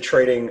difference if you're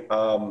trading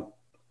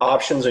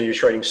options or you're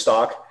trading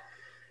stock.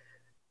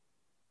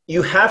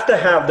 You have to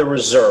have the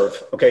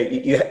reserve,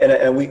 okay?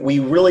 And we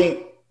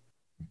really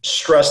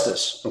stress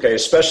this, okay?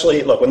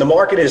 Especially, look, when the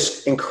market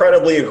is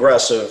incredibly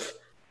aggressive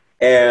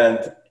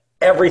and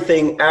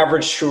everything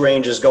average true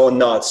range is going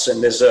nuts,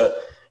 and there's a,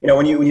 you know,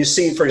 when you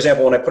see, for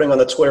example, when I'm putting on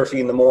the Twitter feed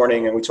in the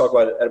morning and we talk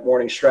about it at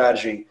Morning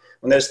Strategy,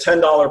 when there's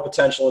 $10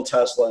 potential in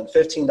Tesla and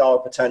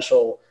 $15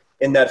 potential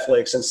in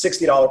Netflix and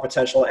 $60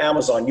 potential in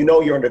Amazon, you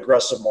know you're in an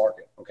aggressive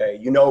market, okay?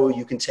 You know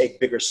you can take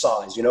bigger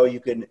size. You know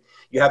you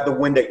have the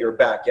wind at your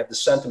back. You have the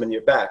sentiment in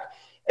your back.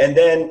 And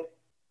then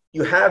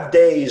you have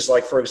days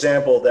like, for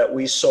example, that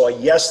we saw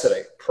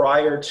yesterday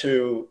prior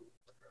to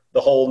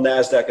the whole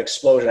NASDAQ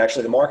explosion,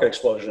 actually the market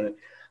explosion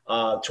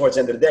towards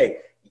the end of the day.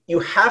 You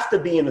have to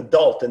be an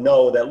adult to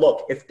know that,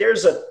 look, if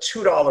there's a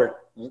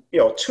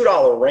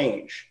 $2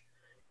 range,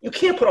 you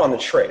can't put on the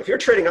trade. If you're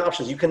trading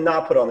options, you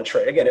cannot put on the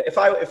trade. Again, if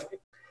I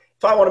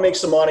want to make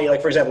some money,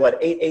 like for example, at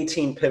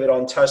 818 pivot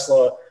on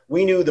Tesla,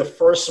 we knew the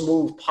first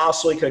move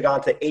possibly could have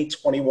gone to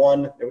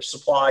 821. There was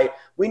supply.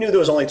 We knew there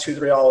was only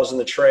 $2-3 in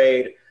the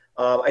trade.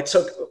 I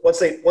took once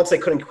they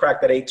couldn't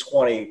crack that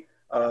 820.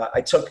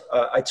 I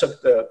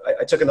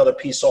took another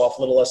piece off,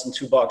 a little less than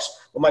 $2.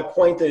 But my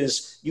point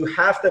is, you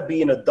have to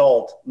be an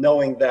adult,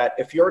 knowing that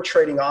if you're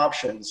trading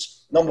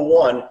options, number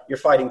one, you're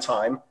fighting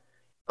time.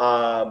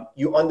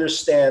 You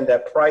understand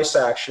that price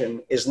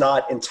action is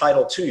not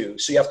entitled to you,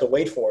 so you have to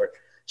wait for it.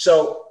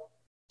 So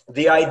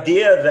the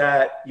idea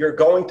that you're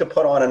going to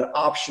put on an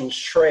options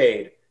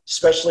trade,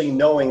 especially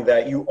knowing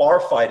that you are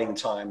fighting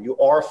time, you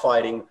are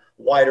fighting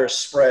wider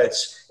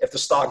spreads if the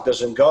stock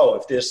doesn't go,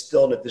 if there's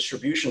still in a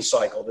distribution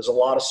cycle, there's a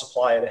lot of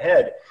supply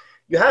ahead.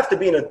 You have to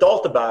be an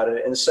adult about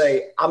it and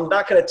say, I'm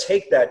not going to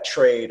take that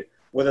trade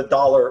with a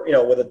dollar, you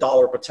know, with a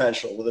dollar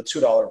potential, with a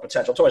 $2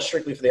 potential. I'm talking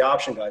strictly for the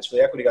option guys. For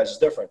the equity guys, it's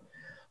different.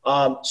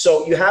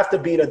 So you have to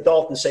be an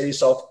adult and say to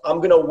yourself, I'm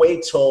going to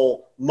wait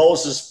till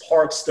Moses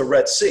parts the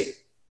Red Sea,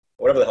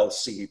 whatever the hell the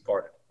sea he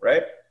parted,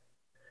 right?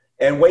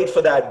 And wait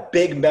for that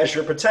big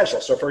measure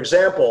potential. So for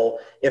example,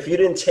 if you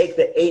didn't take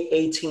the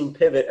 818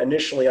 pivot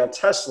initially on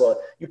Tesla,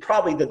 you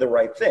probably did the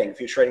right thing if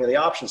you're trading on the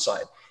option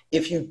side.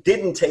 If you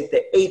didn't take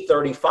the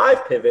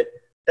 835 pivot,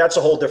 that's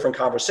a whole different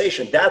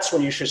conversation. That's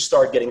when you should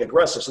start getting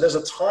aggressive. So there's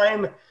a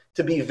time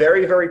to be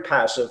very, very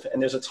passive,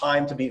 and there's a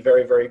time to be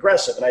very, very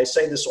aggressive. And I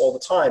say this all the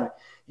time.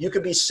 You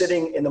could be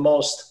sitting in the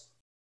most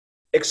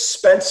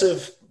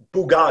expensive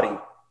Bugatti,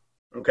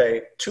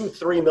 okay,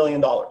 $2-3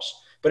 million.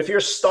 But if you're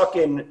stuck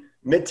in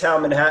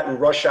Midtown Manhattan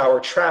rush hour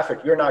traffic,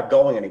 you're not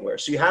going anywhere.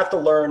 So you have to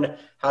learn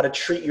how to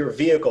treat your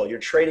vehicle, your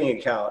trading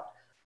account,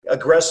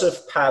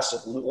 aggressive,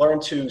 passive. Learn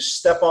to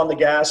step on the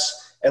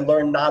gas and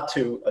learn not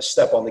to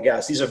step on the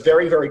gas. These are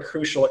very, very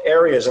crucial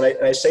areas. And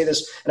I say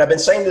this, and I've been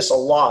saying this a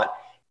lot.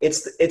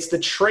 It's the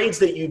trades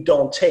that you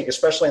don't take,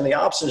 especially on the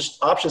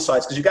option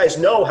sides, because you guys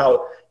know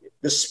how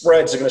the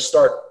spreads are going to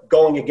start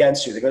going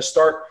against you. They're going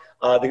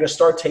to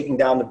start taking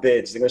down the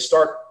bids. They're going to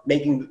start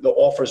making the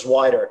offers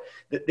wider.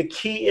 The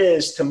key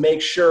is to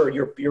make sure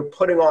you're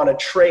putting on a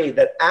trade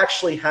that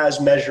actually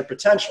has measured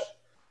potential.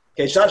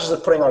 Okay, it's not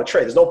just putting on a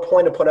trade. There's no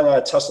point in putting on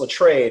a Tesla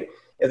trade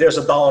if there's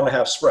a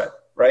 $1.50 spread,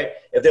 right?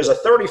 If there's a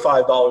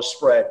 $35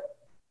 spread,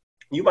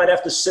 you might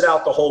have to sit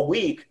out the whole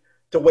week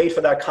to wait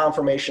for that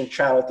confirmation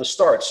channel to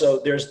start. So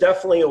there's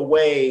definitely a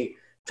way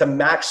to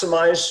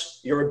maximize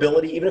your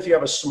ability. Even if you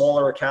have a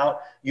smaller account,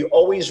 you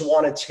always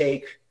want to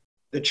take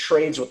the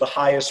trades with the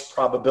highest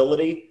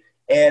probability.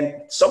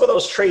 And some of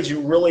those trades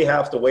you really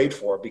have to wait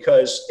for,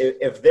 because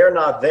if they're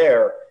not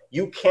there,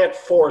 you can't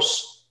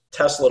force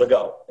Tesla to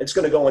go. It's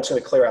going to go and it's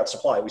going to clear out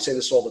supply. We say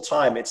this all the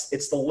time.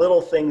 It's the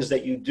little things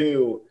that you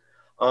do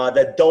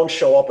that don't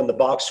show up in the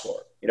box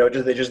score. You know,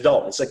 they just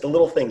don't. It's like the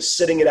little things,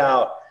 sitting it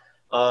out,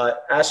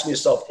 asking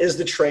yourself, is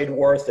the trade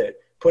worth it?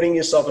 putting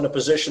yourself in a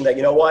position that,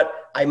 you know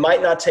what, I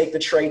might not take the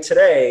trade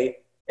today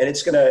and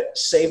it's going to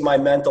save my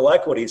mental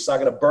equity. It's not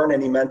going to burn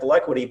any mental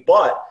equity,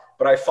 but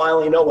I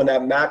finally know when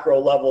that macro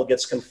level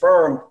gets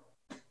confirmed,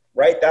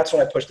 right? That's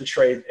when I push the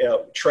trade,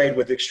 trade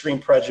with extreme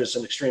prejudice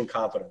and extreme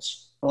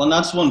confidence. Well, and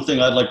that's one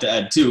thing I'd like to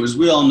add too, is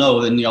we all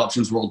know that in the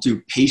options world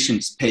too,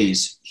 patience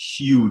pays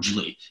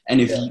hugely. And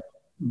if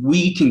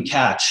we can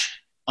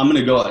catch, I'm going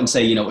to go out and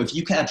say, if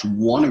you catch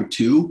one or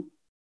two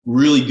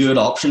really good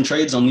option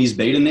trades on these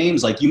beta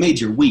names, like you made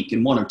your week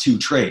in one or two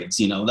trades,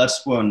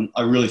 that's when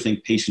I really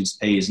think patience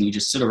pays. And you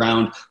just sit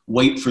around,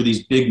 wait for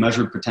these big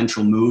measured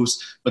potential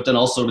moves. But then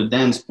also to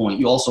Dan's point,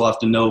 you also have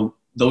to know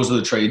those are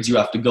the trades you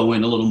have to go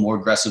in a little more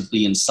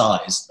aggressively and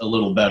size a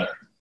little better.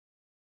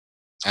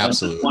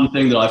 Absolutely. One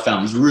thing that I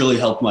found has really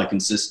helped my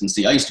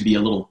consistency. I used to be a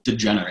little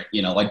degenerate.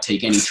 I'd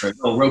take any trade.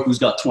 Oh, Roku's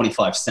got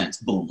 25 cents.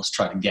 Boom, let's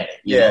try to get it.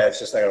 It's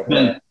just not going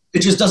to work.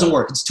 It just doesn't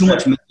work. It's too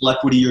much mental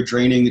equity you're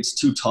draining. It's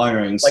too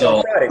tiring. Like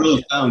so I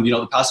really found,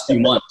 the past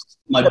few months,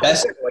 my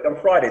best. Like on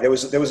Friday, there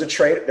was a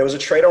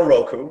trade on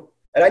Roku,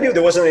 and I knew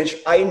there wasn't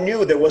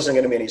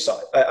going to be any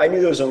side. I knew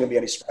there wasn't going to be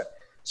any spread.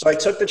 So I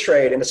took the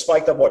trade, and it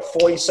spiked up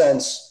 40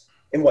 cents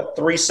in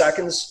 3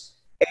 seconds,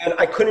 and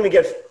I couldn't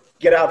even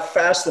get out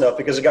fast enough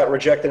because it got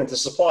rejected into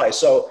supply.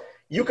 So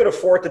you could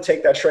afford to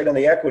take that trade on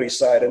the equity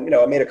side, and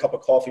I made a cup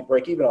of coffee,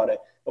 break even on it.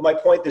 But my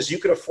point is, you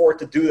could afford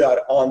to do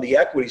that on the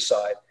equity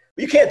side.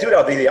 But you can't do that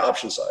on the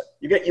option side.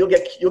 You'll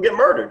get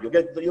murdered.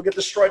 You'll get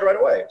destroyed right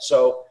away.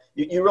 So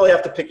you really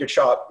have to pick your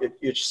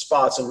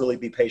spots and really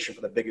be patient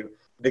for the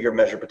bigger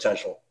measure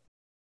potential.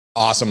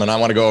 Awesome. And I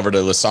want to go over to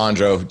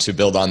Lisandro to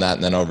build on that,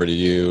 and then over to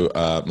you,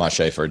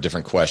 Maciej, for a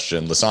different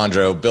question.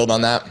 Lisandro, build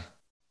on that.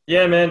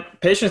 Yeah, man.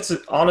 Patience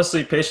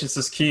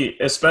is key,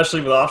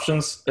 especially with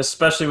options,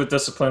 especially with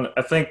discipline.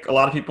 I think a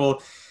lot of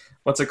people,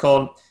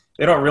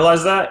 they don't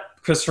realize that.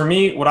 Because for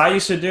me, what I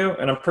used to do,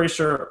 and I'm pretty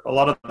sure a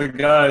lot of the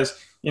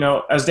guys,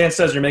 as Dan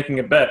says, you're making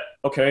a bet.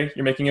 Okay,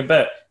 you're making a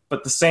bet. But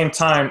at the same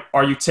time,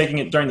 are you taking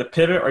it during the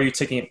pivot or are you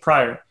taking it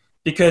prior?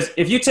 Because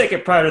if you take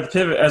it prior to the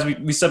pivot, as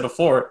we said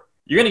before,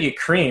 you're going to get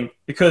creamed.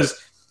 Because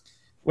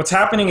what's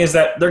happening is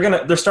that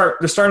they're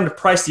starting to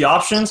price the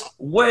options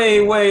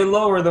way, way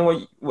lower than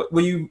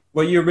what you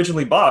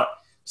originally bought.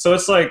 So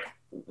it's like,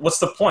 what's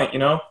the point,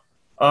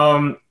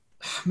 I'm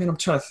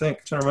trying to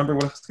remember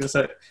what I was going to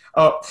say.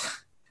 Oh,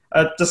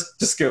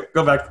 just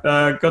go back.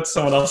 Go to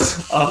someone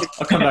else. I'll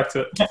come back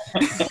to it.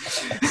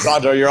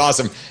 Sandro, you're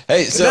awesome.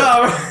 Hey, so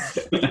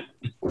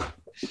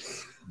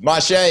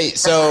Maciej,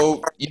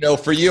 so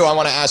for you, I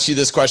want to ask you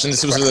this question.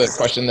 This was a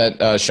question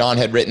that Sean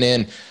had written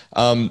in.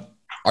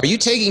 Are you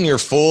taking your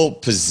full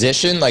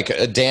position?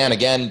 Like Dan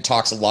again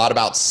talks a lot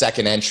about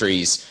second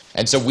entries,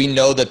 and so we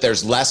know that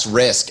there's less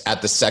risk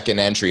at the second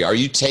entry. Are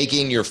you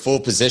taking your full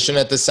position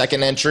at the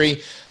second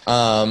entry,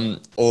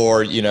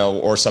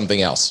 or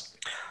something else?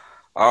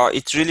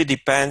 It really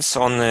depends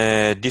on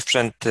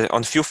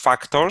on few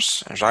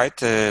factors,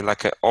 right?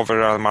 Like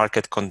overall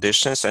market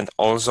conditions, and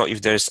also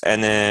if there's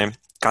any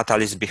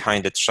catalyst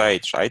behind the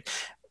trade, right?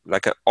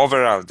 Like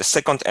overall, the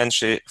second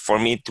entry for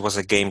me, it was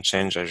a game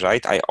changer,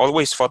 right? I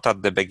always thought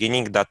at the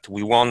beginning that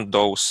we want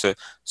those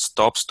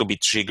stops to be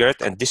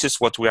triggered, and this is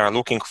what we are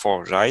looking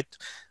for, right?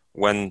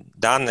 When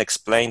Dan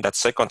explained that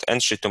second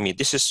entry to me,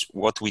 this is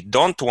what we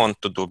don't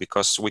want to do,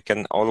 because we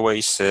can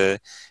always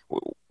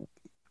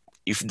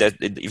if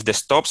the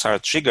stops are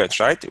triggered,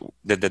 right,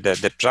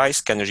 the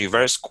price can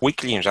reverse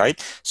quickly, right?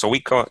 So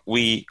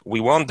we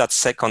want that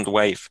second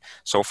wave.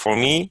 So for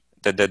me,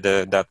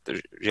 that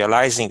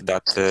realizing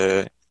that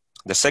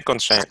the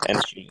second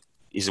entry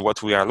is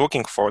what we are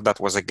looking for, that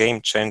was a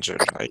game changer,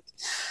 right?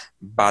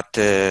 But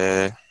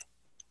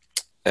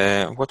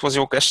what was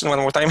your question one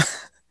more time?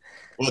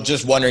 Well,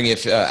 just wondering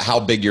if how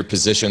big your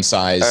position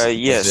size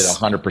yes. Is it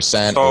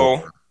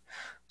 100%?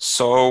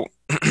 So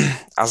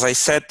as I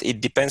said, it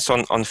depends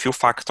on few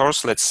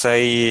factors. Let's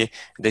say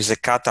there's a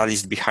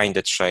catalyst behind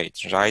the trade,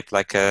 right?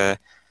 Like a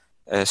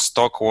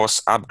stock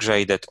was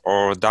upgraded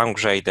or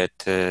downgraded.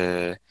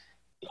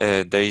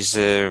 There is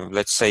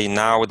let's say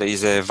now there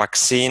is a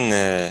vaccine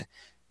that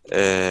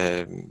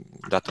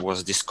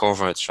was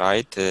discovered,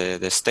 right?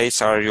 The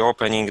states are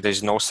reopening.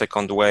 There's no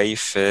second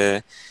wave.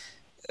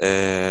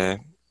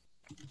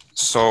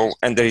 So,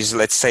 and there is,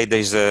 let's say,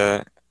 there's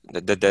the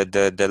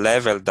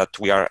level that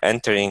we are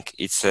entering.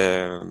 It's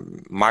a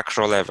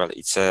macro level.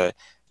 It's a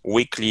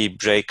weekly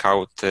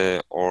breakout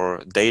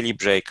or daily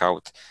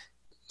breakout.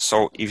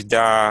 So, if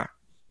there are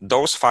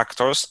those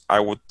factors, I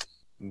would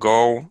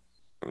go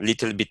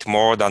little bit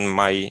more than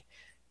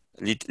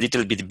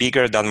little bit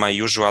bigger than my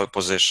usual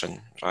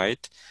position,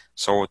 right?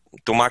 So,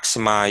 to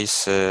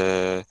maximize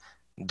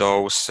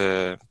those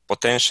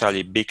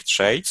potentially big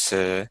trades,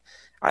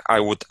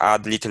 I would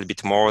add a little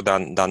bit more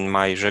than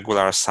my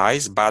regular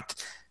size. But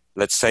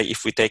let's say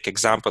if we take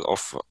example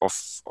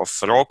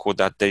of Roku,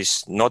 that there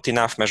is not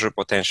enough measure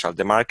potential,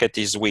 the market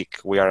is weak,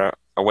 we are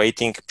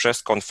awaiting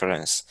press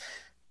conference,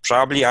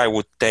 probably I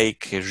would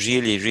take a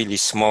really, really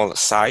small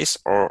size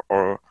or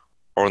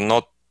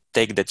not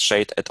take the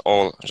trade at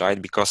all, right?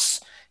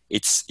 Because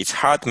it's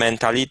hard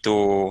mentally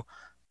to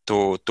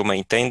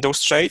maintain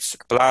those trades.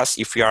 Plus,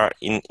 if you are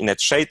in a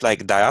trade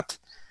like that,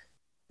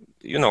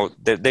 you know,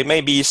 there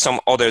may be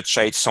some other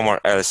trade somewhere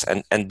else,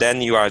 and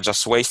then you are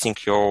just wasting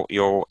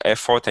your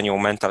effort and your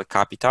mental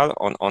capital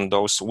on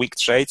those weak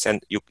trades,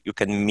 and you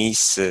can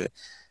miss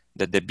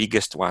the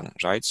biggest one,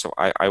 right? So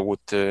I would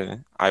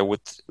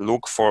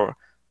look for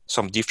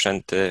some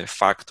different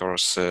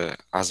factors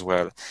as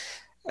well.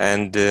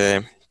 And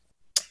to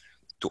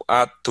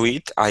add to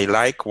it, I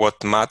like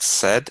what Matt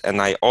said, and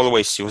I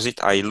always use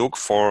it. I look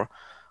for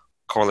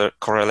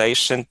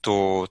correlation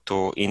to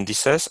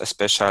indices,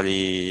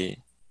 especially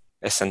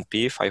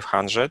S&P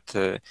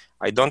 500.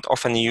 I don't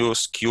often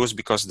use Qs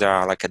because they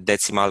are like a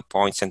decimal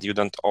points, and you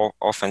don't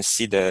often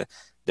see the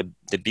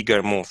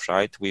bigger move,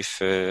 right?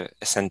 With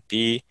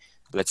S&P,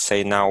 let's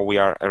say now we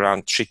are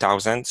around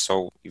 3,000.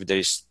 So if there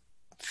is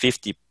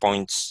 50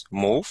 points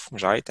move,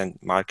 right, and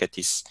market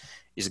is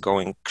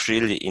going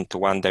clearly into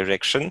one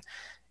direction,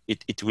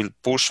 it will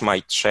push my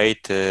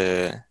trade.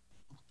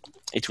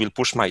 It will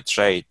push my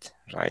trade,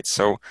 right?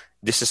 So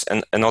this is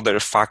another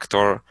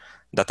factor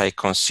that I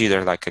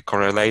consider like a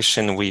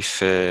correlation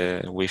with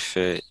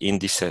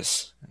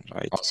indices,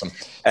 right? Awesome.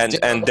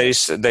 And there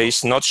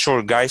is not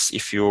sure, guys,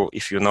 if you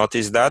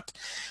notice that.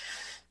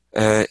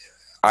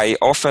 I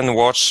often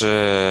watch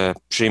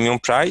premium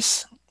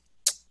price,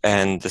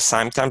 and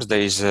sometimes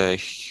there is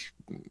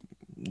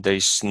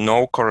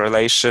no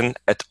correlation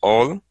at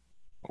all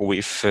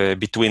with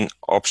between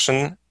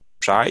option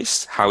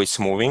price, how it's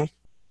moving,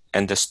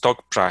 and the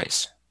stock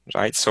price,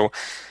 right? So a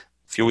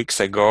few weeks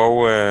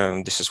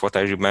ago, this is what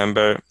I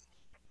remember.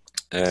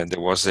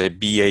 There was a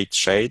BA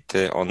trade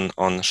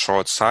on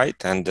short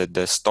side, and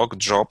the stock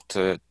dropped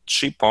 3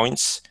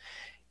 points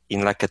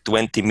in like a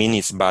 20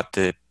 minutes, but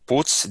the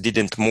puts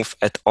didn't move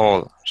at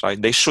all,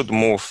 right? They should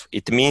move.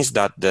 It means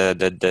that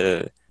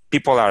the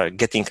people are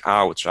getting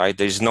out, right?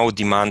 There is no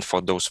demand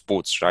for those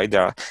puts, right? They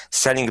are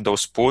selling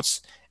those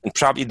puts, and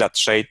probably that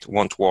trade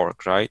won't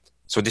work, right?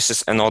 So this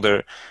is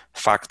another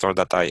factor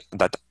that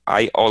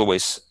I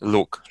always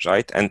look,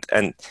 right?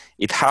 And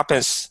it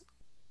happens,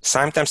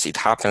 sometimes it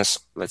happens,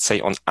 let's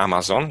say on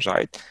Amazon,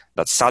 right?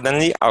 That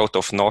suddenly out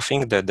of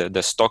nothing,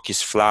 the stock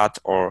is flat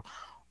or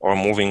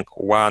moving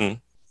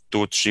 1,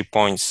 2, 3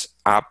 points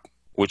up,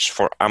 which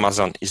for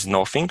Amazon is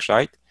nothing,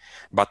 right?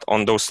 But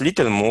on those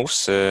little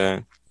moves,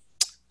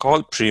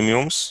 call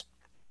premiums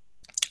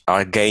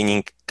are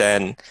gaining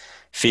 10,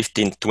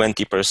 15,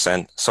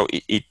 20%. So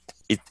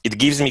it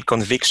gives me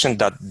conviction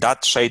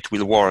that trade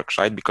will work,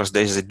 right? Because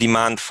there is a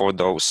demand for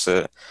those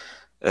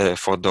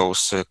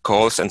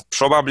calls, and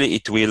probably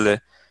it will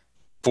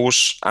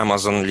push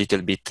Amazon a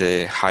little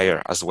bit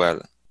higher as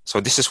well. So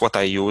this is what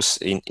I use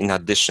in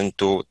addition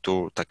to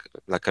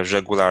like a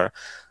regular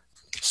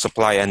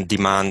supply and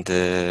demand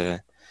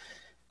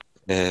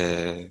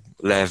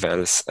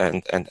levels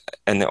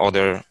and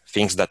other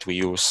things that we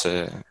use.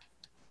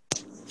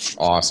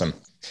 Awesome.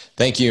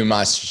 Thank you,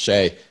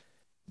 Maciej.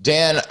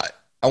 Dan,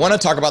 I want to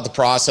talk about the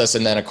process,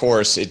 and then of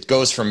course it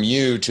goes from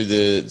you to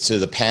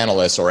the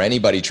panelists or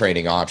anybody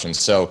trading options.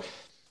 So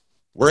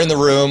we're in the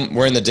room,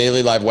 we're in the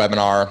daily live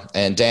webinar,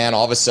 and Dan,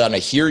 all of a sudden I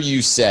hear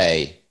you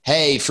say,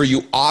 hey, for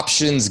you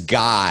options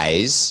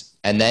guys,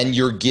 and then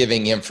you're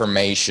giving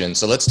information.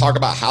 So let's talk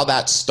about how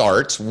that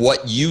starts,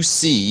 what you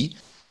see,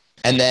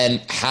 and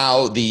then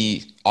how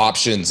the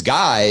options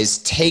guys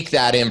take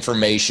that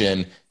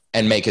information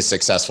and make a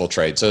successful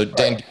trade. So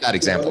Dan, give that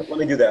example. Let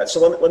me do that.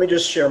 So let me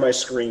just share my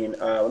screen.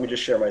 Let me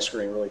just share my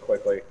screen really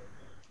quickly.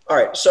 All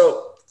right.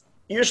 So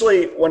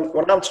usually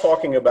when I'm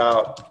talking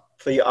about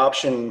the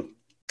option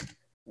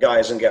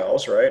guys and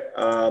gals, right,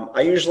 I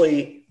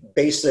usually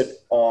base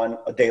it on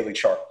a daily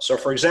chart. So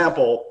for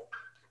example,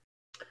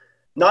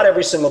 not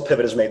every single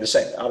pivot is made the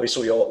same.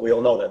 Obviously, we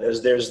all know that.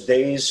 There's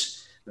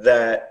days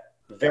that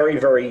very,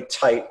 very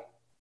tight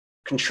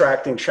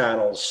contracting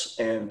channels,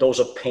 and those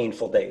are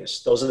painful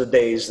days. Those are the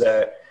days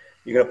that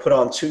you're going to put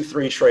on 2,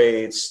 3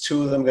 trades,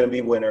 2 of them going to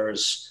be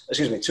winners,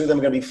 2 of them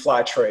going to be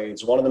flat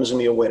trades, 1 of them is going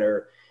to be a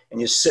winner, and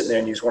you're sitting there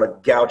and you just want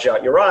to gouge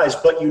out your eyes,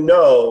 but you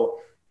know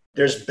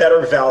there's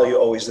better value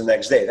always the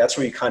next day. That's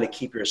where you kind of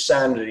keep your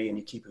sanity and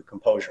you keep your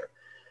composure.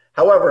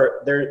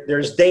 However,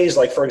 there's days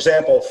like, for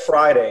example,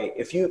 Friday.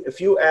 If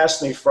you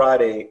asked me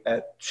Friday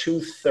at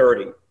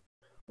 2:30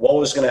 what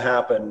was going to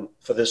happen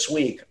for this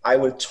week, I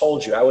would have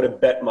told you, I would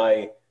have bet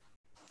my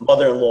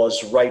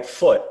mother-in-law's right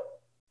foot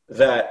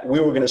that we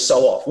were going to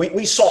sell off.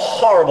 We saw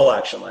horrible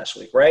action last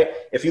week, right?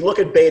 If you look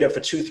at beta for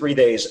 2-3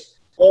 days,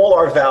 all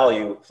our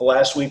value for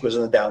last week was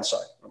on the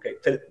downside, okay?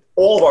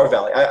 All of our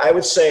value. I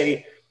would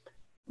say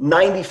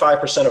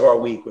 95% of our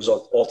week was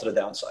all to the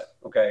downside,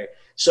 okay?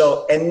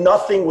 So, and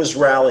nothing was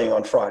rallying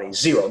on Friday,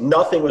 zero.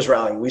 Nothing was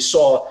rallying. We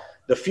saw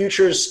the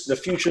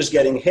futures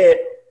getting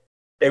hit.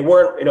 They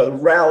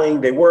weren't, rallying.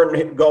 They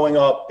weren't going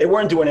up. They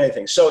weren't doing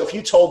anything. So if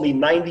you told me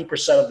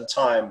 90% of the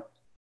time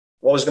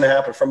what was going to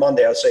happen for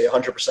Monday, I'd say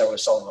 100%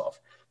 was selling off.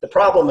 The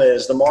problem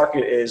is the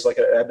market is, like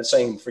I've been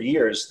saying for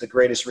years, the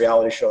greatest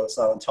reality show that's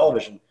not on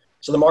television.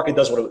 So the market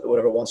does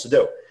whatever it wants to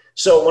do.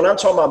 So when I'm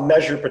talking about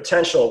measured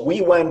potential,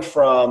 we went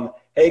from,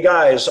 hey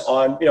guys,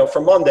 on,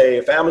 for Monday,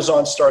 if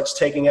Amazon starts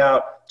taking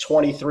out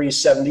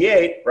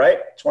 2378, right?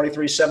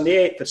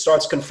 2378, if it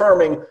starts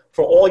confirming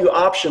for all you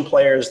option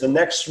players, the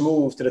next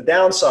move to the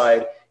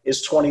downside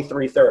is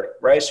 2330,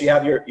 right? So you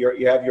have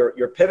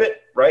your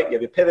pivot, right? You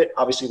have your pivot,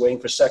 obviously waiting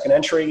for second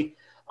entry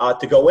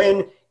to go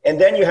in.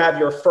 And then you have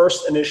your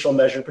first initial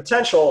measured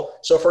potential.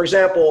 So for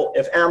example,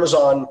 if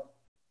Amazon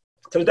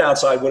to the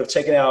downside would have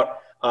taken out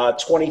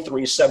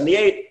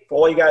 2378, for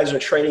all you guys who are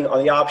trading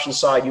on the option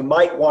side, you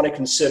might want to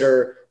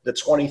consider the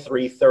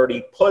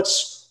 2330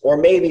 puts, or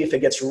maybe if it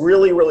gets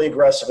really, really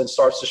aggressive and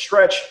starts to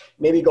stretch,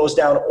 maybe it goes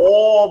down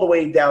all the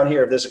way down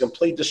here. If there's a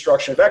complete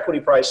destruction of equity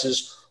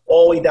prices,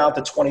 all the way down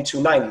to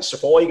 2290. So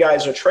for all you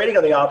guys who are trading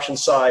on the option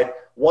side,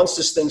 once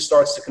this thing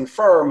starts to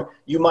confirm,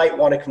 you might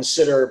want to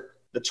consider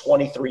the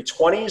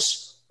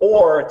 2320s,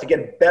 or to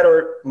get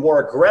better,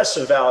 more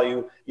aggressive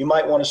value, you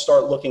might want to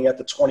start looking at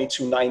the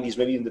 2290s,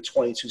 maybe even the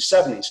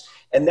 2270s.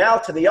 And now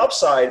to the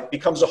upside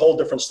becomes a whole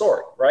different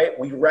story, right?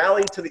 We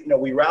rallied into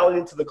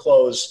the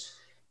close,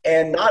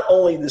 and not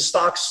only the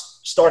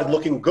stocks started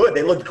looking good,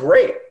 they looked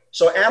great.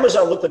 So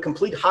Amazon looked like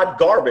complete hot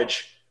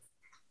garbage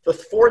for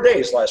 4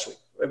 days last week,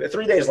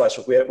 3 days last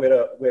week. We had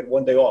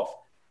 1 day off.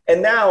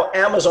 And now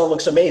Amazon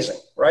looks amazing,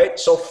 right?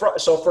 So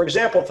for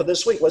example, for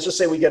this week, let's just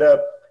say we get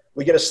a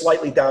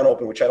slightly down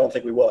open, which I don't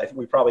think we will. I think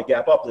we probably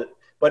gap up.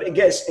 But in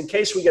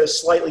case we get a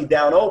slightly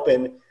down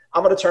open,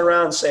 I'm going to turn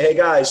around and say, hey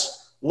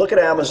guys, look at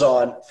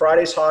Amazon.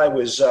 Friday's high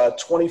was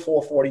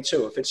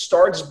 24.42. If it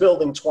starts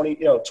building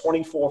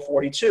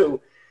 24.42,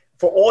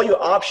 for all you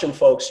option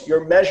folks,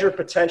 your measured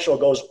potential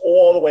goes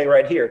all the way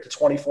right here to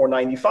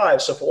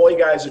 24.95. So for all you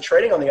guys who are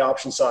trading on the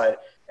option side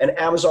and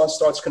Amazon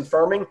starts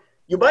confirming,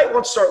 you might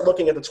want to start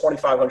looking at the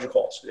 2,500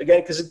 calls.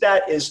 Again, because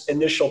that is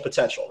initial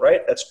potential,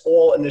 right? That's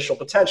all initial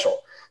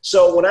potential.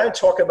 So when I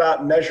talk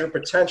about measured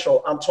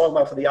potential, I'm talking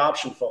about for the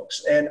option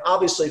folks. And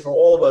obviously for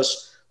all of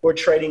us who are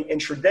trading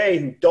intraday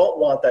who don't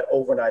want that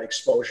overnight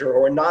exposure,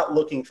 or are not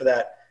looking for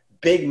that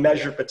big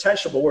measured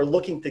potential, but we're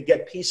looking to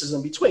get pieces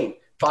in between.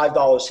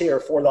 $5 here,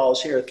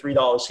 $4 here,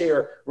 $3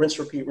 here, rinse,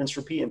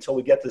 repeat until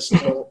we get this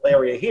little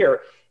area here.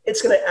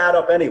 It's going to add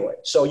up anyway.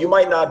 So you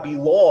might not be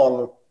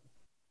long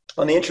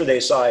on the intraday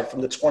side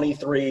from the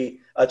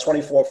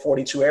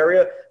 24.42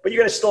 area, but you're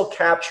going to still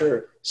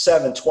capture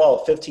 $7,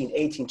 $12, $15,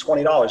 $18,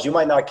 $20. You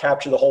might not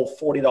capture the whole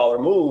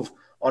 $40 move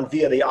on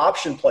via the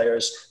option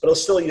players, but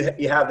still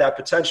you have that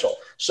potential.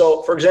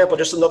 So for example,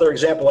 just another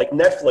example like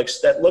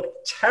Netflix that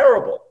looked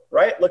terrible,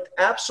 right? Looked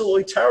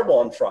absolutely terrible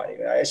on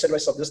Friday. I said to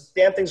myself, this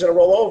damn thing's going to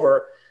roll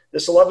over.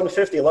 This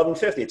 1150, it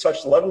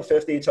touched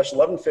 1150, it touched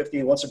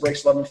 1150. Once it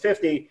breaks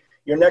 1150,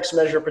 your next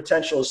measure of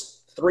potential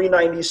is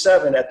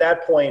 397. At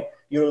that point,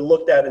 you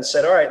looked at and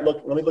said, all right,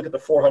 look, let me look at the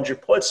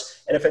 400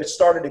 puts. And if it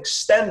started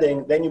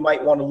extending, then you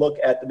might want to look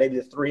at maybe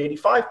the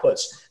 385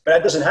 puts. But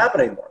that doesn't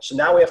happen anymore. So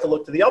now we have to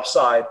look to the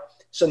upside.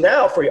 So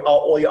now for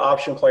all your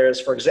option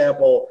players, for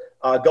example,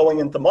 going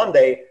into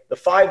Monday, the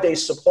 5-day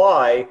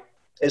supply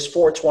is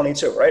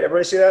 422, right?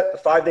 Everybody see that? The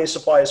 5-day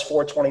supply is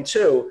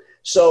 422.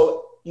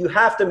 So you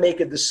have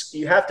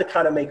to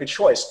kind of make a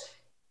choice.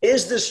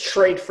 Is this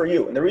trade for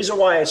you? And the reason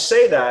why I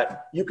say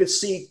that, you could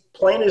see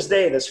plain as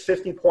day, there's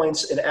 50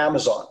 points in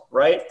Amazon,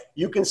 right?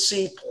 You can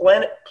see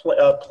plain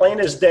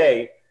as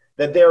day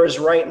that there is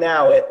right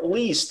now at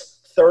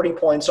least 30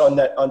 points on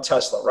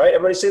Tesla, right?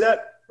 Everybody see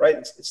that, right?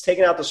 It's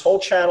taking out this whole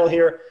channel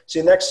here. So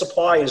the next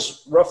supply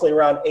is roughly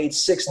around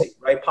 860,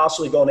 right?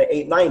 Possibly going to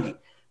 890.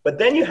 But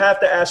then you have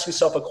to ask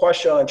yourself a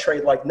question on a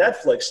trade like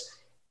Netflix.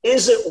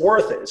 Is it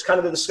worth it? It's kind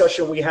of the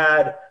discussion we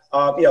had,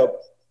 a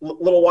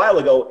little while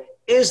ago.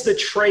 Is the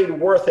trade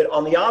worth it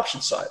on the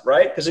option side,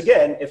 right? Because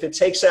again, if it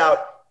takes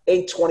out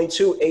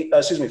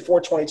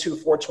 422,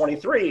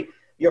 423,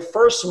 your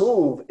first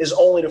move is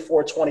only to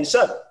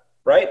 427,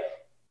 right?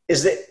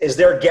 Is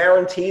there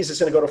guarantees it's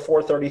going to go to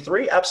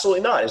 433?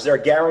 Absolutely not. Is there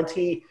a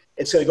guarantee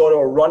it's going to go to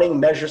a running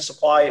measured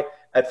supply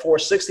at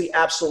 460?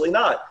 Absolutely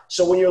not.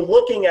 So when you're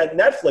looking at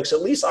Netflix,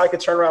 at least I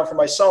could turn around for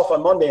myself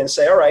on Monday and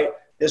say, all right,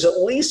 there's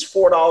at least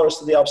 $4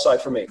 to the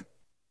upside for me.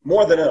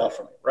 More than enough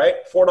for me, right?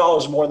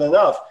 $4 more than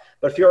enough.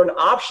 But if you're an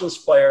options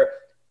player,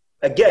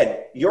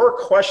 again, your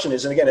question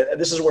is, and again,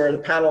 this is where the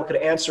panel could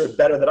answer it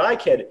better than I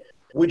can.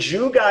 Would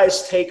you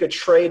guys take a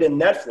trade in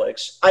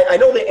Netflix? I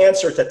know the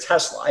answer to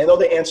Tesla. I know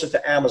the answer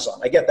to Amazon.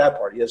 I get that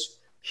part. He has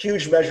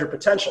huge measured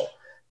potential.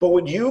 But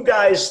would you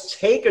guys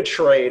take a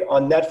trade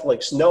on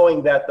Netflix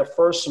knowing that the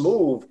first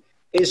move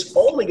is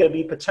only going to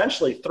be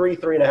potentially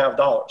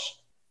 $3.5?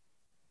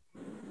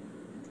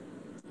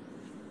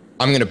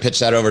 I'm going to pitch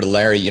that over to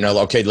Larry.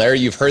 Okay, Larry,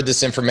 you've heard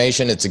this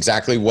information. It's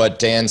exactly what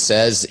Dan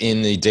says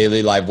in the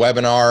daily live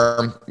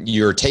webinar.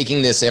 You're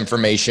taking this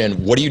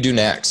information. What do you do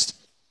next?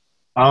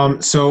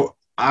 So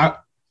I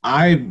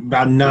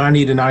about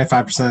 90 to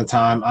 95% of the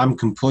time, I'm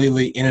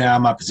completely in and out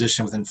of my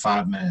position within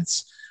 5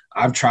 minutes.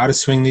 I've tried to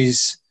swing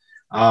these.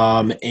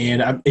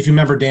 If you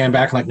remember, Dan,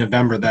 back in like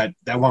November, that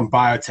one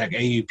biotech,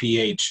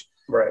 AUPH,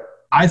 right?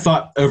 I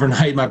thought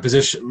overnight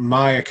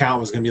my account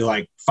was going to be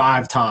like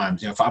 5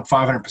 times,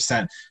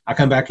 500%. I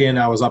come back in,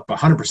 I was up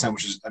 100%,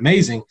 which is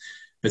amazing,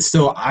 but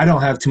still, I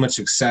don't have too much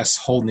success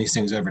holding these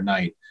things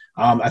overnight.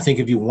 I think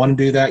if you want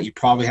to do that, you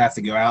probably have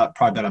to go out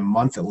probably about a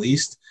month at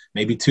least,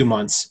 maybe 2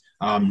 months,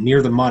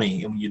 near the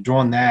money. And when you're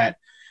doing that,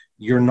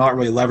 you're not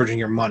really leveraging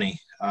your money,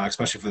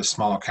 especially for the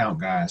small account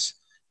guys.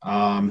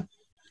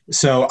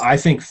 So I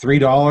think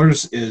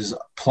 $3 is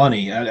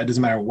plenty. It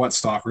doesn't matter what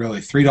stock, really.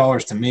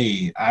 $3 to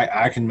me,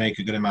 I can make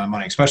a good amount of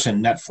money, especially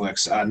in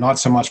Netflix. Not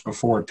so much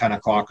before 10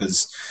 o'clock,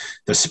 because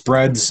the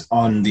spreads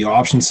on the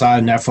option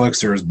side of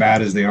Netflix are as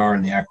bad as they are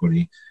in the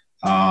equity.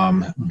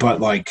 But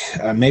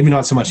maybe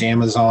not so much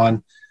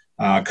Amazon,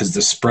 because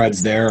the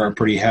spreads there are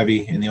pretty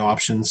heavy in the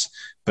options.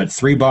 But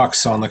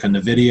 $3 on like a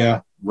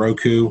NVIDIA,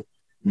 Roku,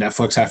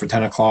 Netflix after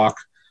 10 o'clock.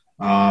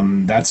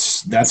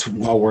 That's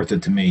well worth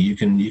it to me. You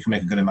can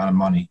make a good amount of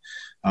money.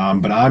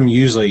 But I'm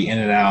usually in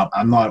and out.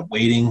 I'm not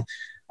waiting.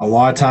 A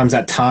lot of times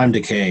that time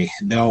decay,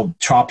 they'll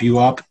chop you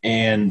up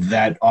and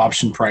that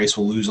option price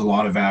will lose a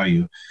lot of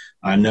value.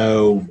 I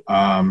know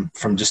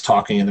from just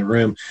talking in the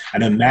room, I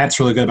know Matt's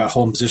really good about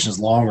holding positions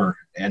longer,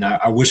 and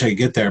I wish I could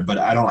get there, but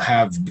I don't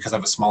have, because I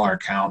have a smaller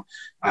account,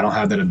 I don't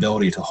have that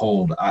ability to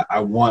hold. I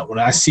want, when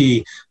I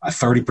see a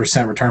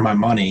 30% return on my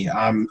money,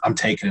 I'm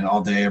taking it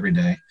all day, every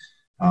day.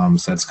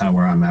 So that's kind of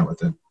where I'm at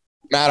with it.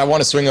 Matt, I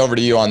want to swing over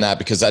to you on that,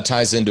 because that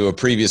ties into a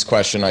previous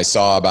question I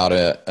saw about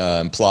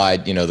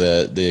implied,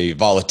 the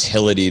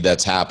volatility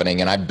that's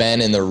happening. And I've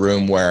been in the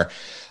room where,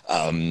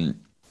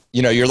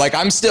 you're like,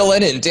 I'm still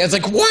in it. And Dan's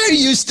like, why are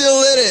you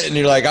still in it? And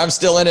you're like, I'm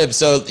still in it.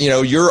 So,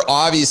 you're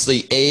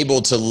obviously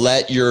able to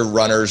let your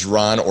runners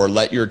run or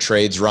let your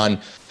trades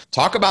run.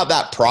 Talk about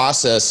that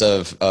process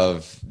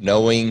of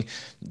knowing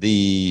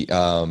the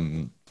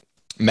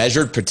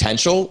measured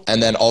potential,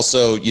 and then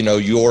also,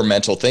 your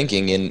mental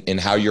thinking in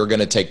how you're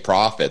going to take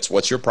profits.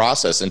 What's your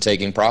process in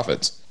taking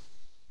profits?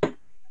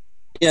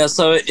 Yeah,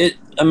 so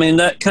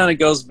that kind of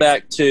goes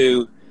back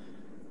to,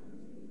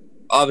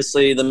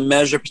 obviously, the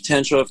measured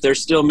potential. If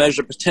there's still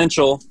measured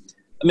potential,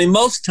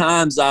 most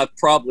times I've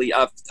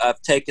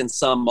taken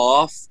some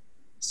off.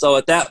 So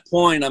at that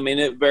point,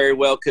 it very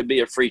well could be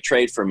a free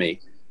trade for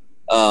me.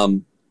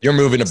 You're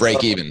moving to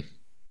break even.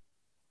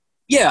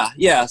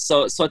 Yeah.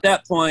 So at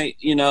that point,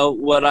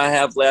 what I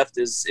have left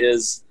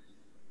is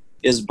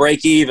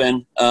break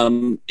even.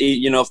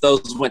 If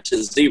those went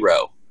to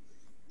zero.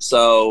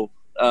 So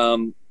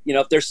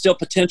if there's still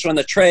potential in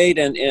the trade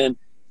and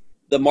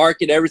the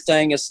market,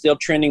 everything is still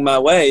trending my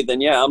way,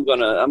 then yeah, I'm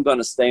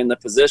gonna stay in the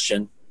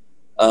position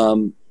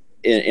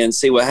and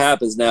see what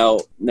happens. Now,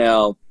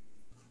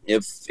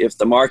 if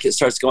the market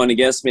starts going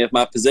against me, if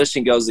my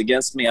position goes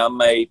against me, I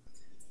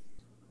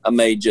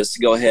may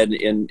just go ahead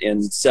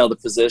and sell the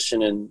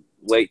position and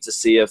wait to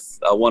see if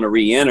I want to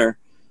re-enter.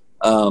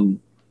 But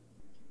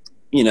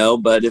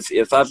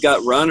if I've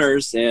got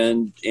runners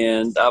and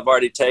I've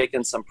already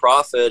taken some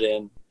profit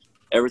and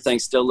everything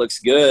still looks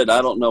good,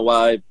 I don't know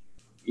why,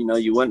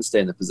 you wouldn't stay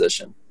in the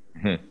position.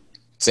 Mm-hmm.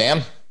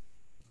 Sam?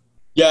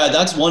 Yeah,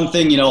 that's one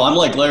thing, I'm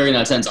like Larry in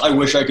that sense. I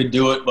wish I could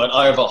do it, but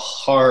I have a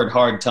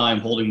hard time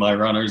holding my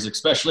runners,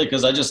 especially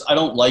because I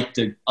like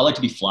to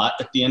be flat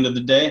at the end of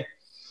the day.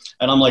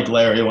 And I'm like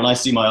Larry, when I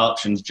see my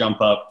options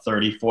jump up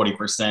 30,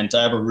 40%,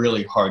 I have a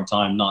really hard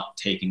time not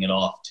taking it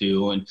off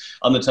too. And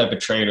I'm the type of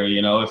trader,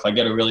 if I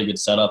get a really good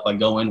setup, I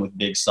go in with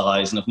big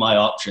size. And if my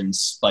options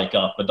spike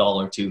up $1,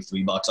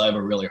 $2, $3, I have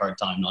a really hard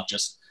time not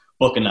just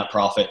booking that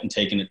profit and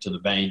taking it to the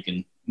bank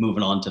and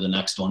moving on to the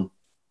next one.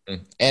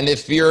 And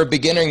if you're a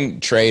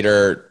beginning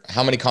trader,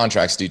 how many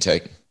contracts do you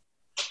take?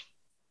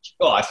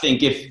 Well, I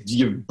think if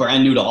you're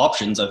brand new to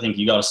options, I think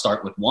you got to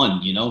start with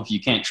one. If you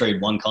can't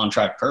trade one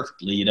contract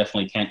perfectly, you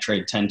definitely can't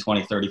trade 10,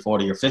 20, 30,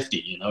 40, or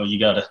 50. You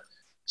got to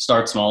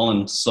start small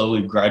and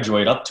slowly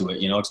graduate up to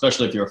it,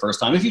 especially if you're a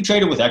first time. If you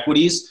traded with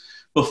equities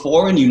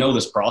before and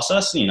this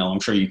process, I'm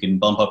sure you can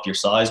bump up your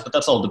size, but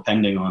that's all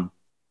depending on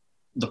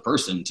the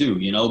person too,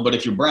 But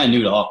if you're brand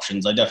new to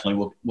options, I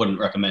definitely wouldn't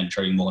recommend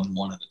trading more than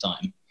one at a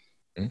time.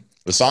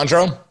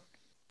 Lisandro?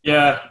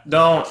 Yeah,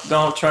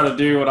 don't try to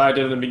do what I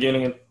did in the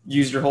beginning and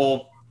use your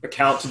whole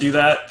account to do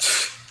that.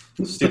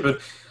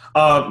 Stupid.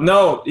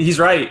 No, he's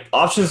right.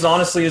 Options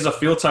honestly is a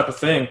feel type of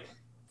thing.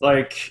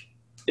 Like,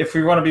 if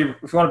we want to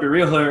be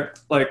real here,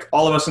 like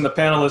all of us in the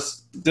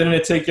panelists, didn't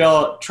it take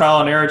y'all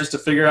trial and error just to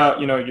figure out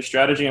your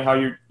strategy and how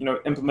you're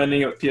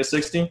implementing it with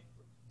PS60?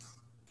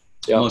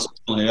 Yeah, most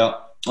definitely. Yeah.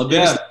 The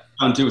biggest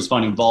one too is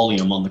finding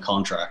volume on the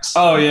contracts.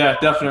 Oh yeah,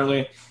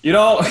 definitely.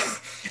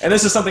 And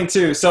this is something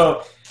too.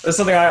 So this is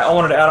something I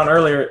wanted to add on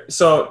earlier.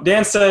 So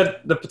Dan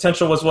said the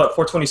potential was what,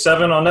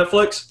 427 on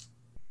Netflix?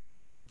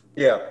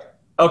 Yeah.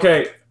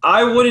 Okay,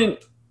 I wouldn't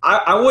do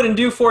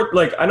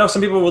I know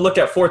some people would look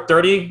at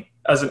 430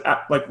 as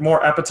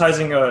more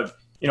appetizing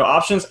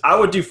options. I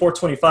would do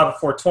 425 or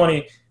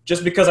 420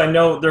 just because I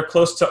know they're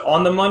close to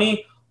on the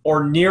money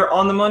or near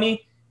on the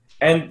money,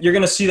 and you're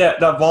going to see that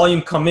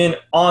volume come in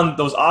on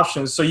those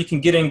options, so you can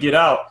get in, get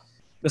out.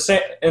 The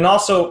same, and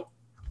also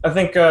I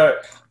think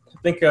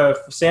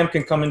Sam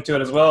can come into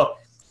it as well.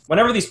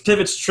 whenever these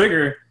pivots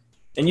trigger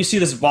and you see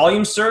this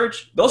volume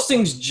surge, those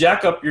things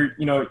jack up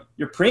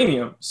your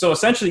premium. So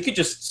essentially you could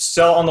just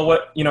sell on the way,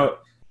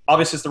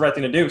 obviously it's the right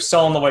thing to do,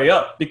 sell on the way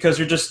up, because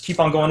you're just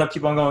keep on going up,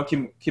 keep on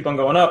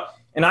going up.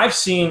 And I've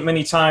seen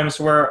many times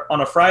where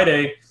on a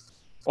Friday,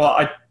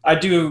 well, I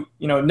do,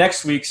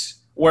 next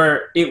week's,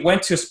 where it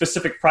went to a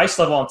specific price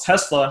level on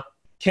Tesla,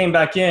 came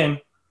back in,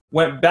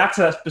 went back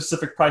to that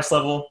specific price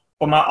level,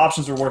 but my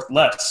options were worth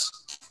less.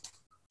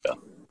 Yeah.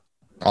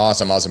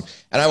 Awesome.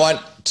 And I want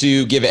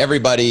to give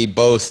everybody,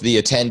 both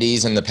the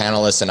attendees and the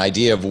panelists, an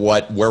idea of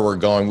where we're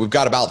going. We've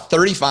got about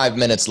 35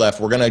 minutes left.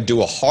 We're going to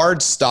do a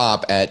hard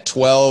stop at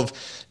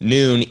 12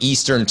 noon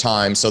Eastern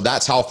time. So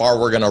that's how far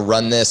we're going to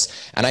run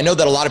this. And I know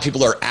that a lot of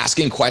people are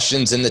asking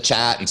questions in the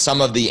chat, and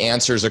some of the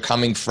answers are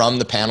coming from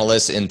the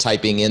panelists and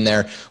typing in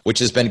there, which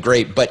has been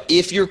great. But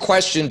if your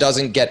question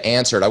doesn't get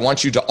answered, I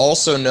want you to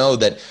also know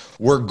that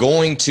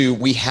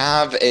we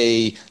have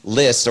a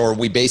list, or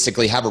we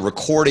basically have a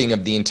recording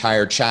of the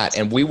entire chat,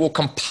 and we will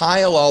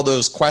compile all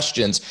those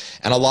questions.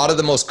 And a lot of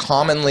the most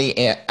commonly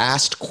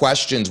asked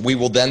questions, we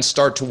will then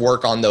start to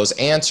work on those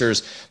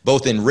answers,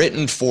 both in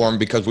written form,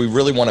 because we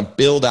really want to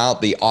build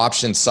out the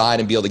option side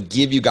and be able to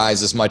give you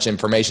guys as much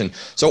information.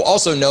 So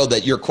also know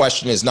that your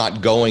question is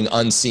not going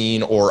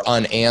unseen or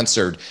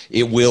unanswered.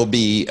 It will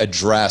be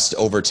addressed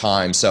over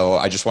time. So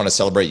I just want to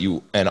celebrate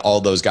you and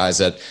all those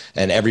guys and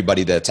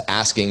everybody that's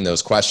asking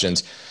those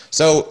questions.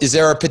 So is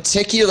there a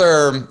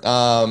particular,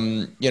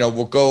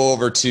 we'll go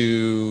over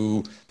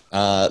to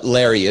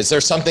Larry. Is there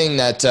something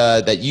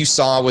that you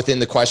saw within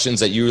the questions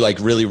that you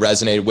really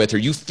resonated with, or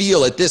you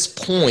feel at this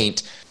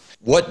point,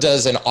 what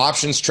does an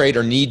options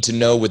trader need to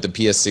know with the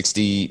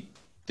PS60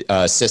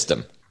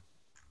 system?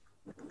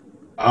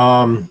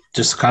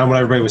 Just kind of what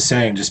everybody was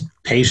saying, just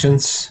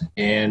patience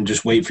and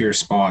just wait for your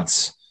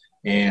spots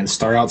and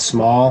start out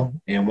small.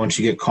 And once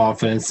you get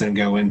confidence, then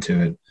go into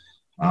it.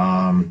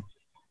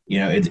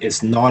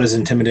 It's not as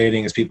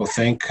intimidating as people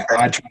think.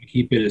 I try to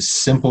keep it as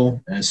simple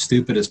and as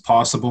stupid as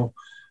possible.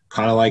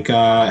 Kind of like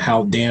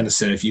how Dan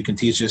said, if you can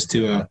teach this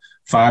to a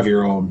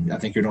 5-year-old, I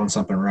think you're doing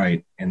something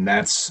right. And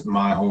that's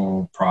my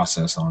whole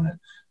process on it.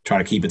 Try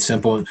to keep it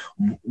simple. And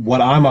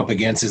what I'm up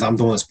against is I'm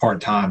doing this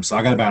part-time. So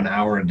I got about an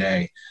hour a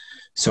day.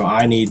 So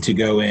I need to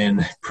go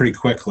in pretty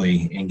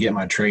quickly and get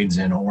my trades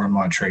in, or I'm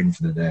not trading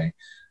for the day.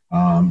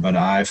 But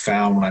I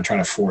found when I try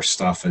to force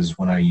stuff is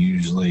when I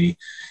usually,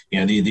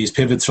 these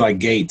pivots are like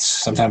gates.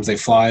 Sometimes they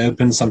fly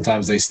open,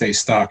 sometimes they stay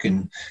stuck,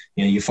 and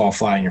you fall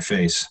flat in your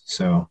face.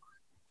 So,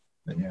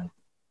 but yeah.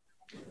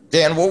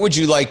 Dan, what would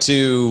you like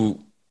to,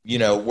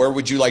 where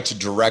would you like to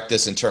direct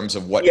this in terms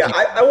of what? Yeah,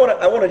 I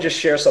want to just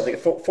share something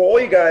for all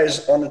you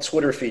guys on the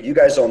Twitter feed. You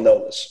guys don't know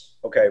this,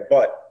 okay?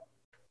 But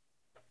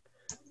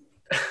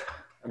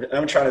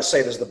I'm trying to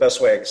say this the best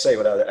way I can say it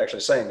without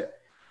actually saying it.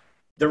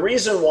 The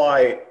reason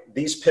why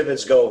these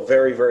pivots go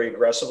very, very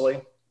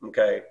aggressively,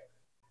 okay?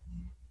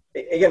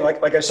 Again,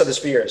 like I've said this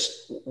for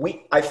years,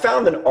 I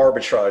found an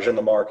arbitrage in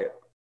the market,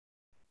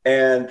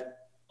 and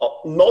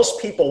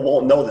most people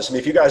won't know this. I mean,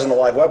 if you guys in the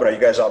live webinar, you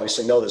guys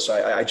obviously know this.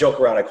 I joke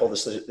around. I call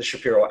this the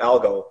Shapiro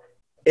algo.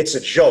 It's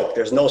a joke.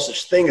 There's no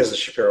such thing as the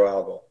Shapiro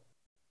algo,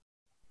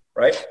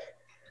 right?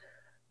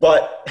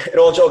 But it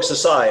all jokes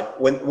aside,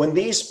 when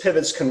these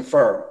pivots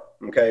confirm,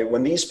 okay,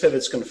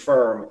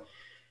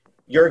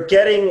 you're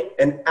getting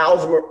an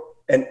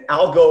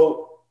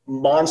algo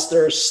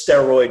monster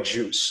steroid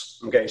juice,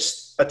 okay?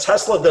 A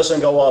Tesla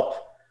doesn't go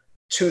up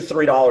 $2,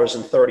 $3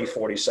 in 30,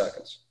 40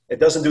 seconds. It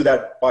doesn't do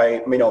that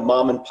by,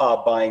 mom and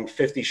pop buying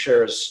 50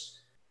 shares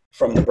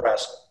from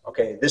Nebraska,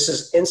 okay? This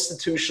is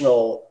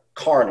institutional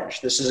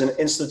carnage. This is an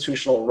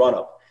institutional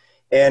run-up.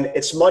 And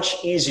it's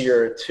much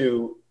easier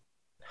to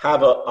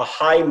have a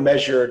high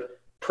measured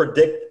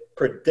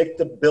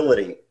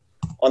predictability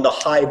on the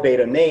high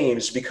beta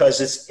names because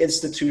it's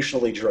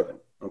institutionally driven.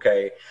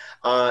 Okay.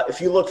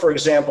 If you look, for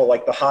example,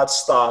 like the hot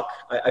stock,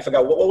 I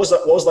forgot what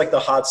was like the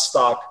hot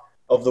stock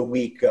of the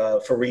week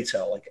for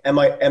retail, like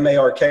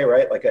MARK,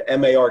 right? Like a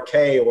MARK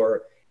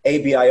or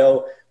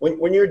ABIO.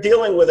 When you're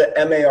dealing with a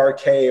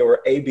MARK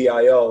or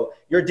ABIO,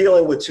 you're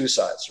dealing with two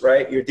sides,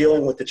 right? You're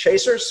dealing with the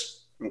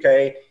chasers,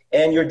 okay,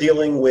 and you're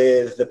dealing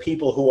with the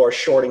people who are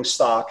shorting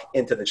stock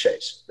into the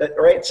chase,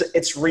 right?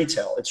 It's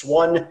retail. It's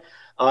one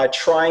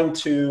trying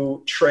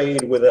to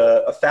trade with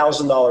a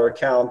 $1,000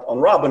 account on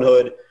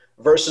Robinhood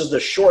versus the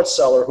short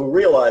seller who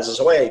realizes,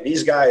 oh, hey,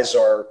 these guys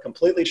are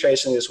completely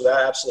chasing this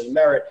without absolute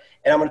merit,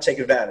 and I'm going to take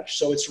advantage.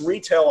 So it's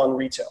retail on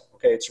retail,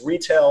 okay? It's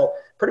retail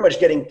pretty much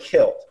getting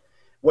killed.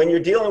 When you're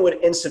dealing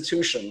with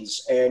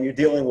institutions and you're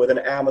dealing with an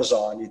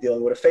Amazon, you're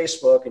dealing with a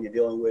Facebook, and you're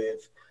dealing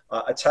with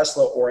a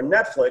Tesla or a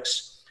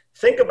Netflix,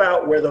 think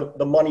about where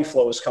the money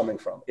flow is coming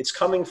from. It's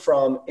coming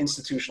from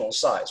institutional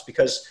size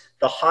because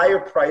the higher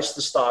price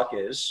the stock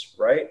is,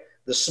 right,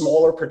 the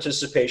smaller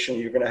participation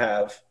you're going to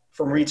have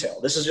from retail.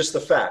 This is just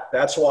the fact.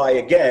 That's why,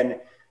 again,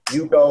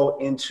 you go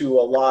into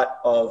a lot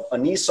of a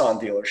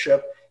Nissan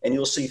dealership and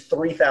you'll see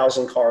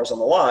 3,000 cars on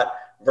the lot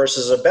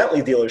versus a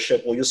Bentley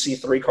dealership where you'll see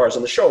 3 cars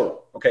in the showroom.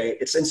 Okay,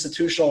 it's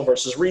institutional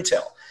versus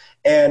retail.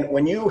 And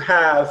when you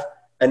have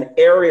an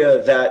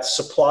area that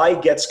supply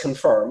gets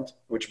confirmed,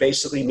 which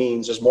basically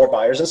means there's more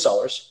buyers and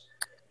sellers,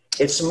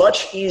 it's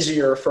much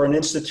easier for an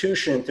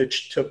institution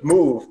to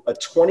move a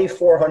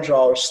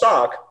 $2,400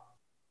 stock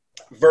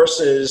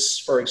versus,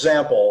 for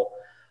example,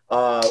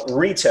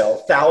 retail,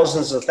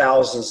 thousands and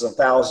thousands and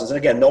thousands. And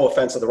again, no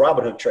offense to the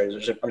Robinhood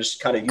traders. I'm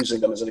just kind of using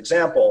them as an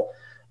example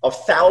of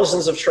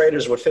thousands of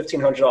traders with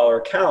 $1,500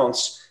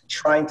 accounts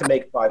trying to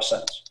make 5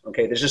 cents.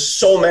 Okay. There's just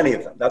so many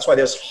of them. That's why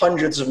there's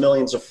hundreds of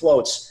millions of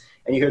floats.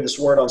 And you hear this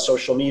word on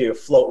social media,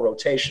 float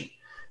rotation.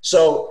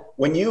 So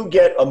when you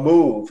get a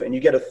move and you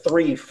get a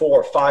 $3,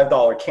 $4,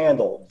 $5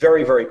 candle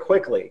very, very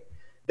quickly,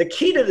 the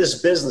key to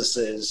this business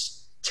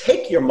is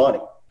take your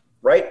money.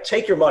 Right?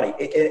 Take your money.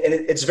 And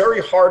it's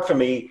very hard for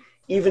me,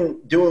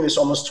 even doing this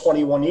almost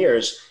 21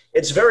 years,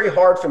 it's very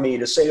hard for me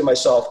to say to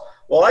myself,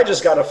 well, I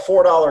just got a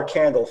 $4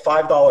 candle,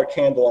 $5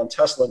 candle on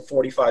Tesla in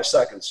 45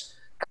 seconds.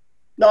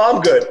 No,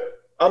 I'm good.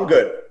 I'm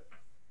good.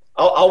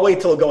 I'll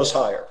wait till it goes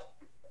higher.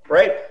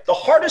 Right? The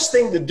hardest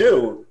thing to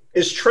do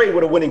is trade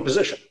with a winning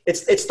position.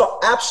 It's the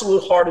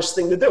absolute hardest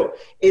thing to do.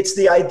 It's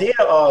the idea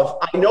of,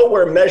 I know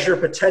where measure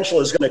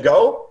potential is going to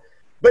go,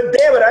 but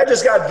damn it, I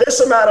just got this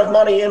amount of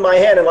money in my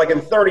hand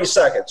in 30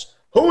 seconds.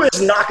 Who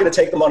is not going to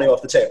take the money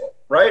off the table,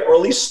 right? Or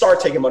at least start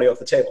taking money off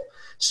the table.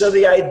 So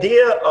the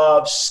idea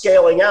of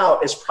scaling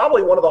out is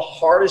probably one of the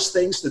hardest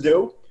things to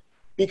do,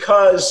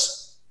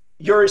 because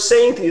you're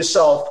saying to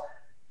yourself,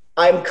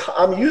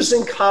 I'm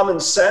using common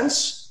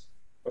sense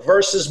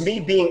versus me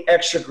being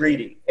extra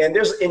greedy. And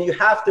you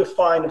have to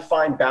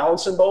find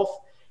balance in both.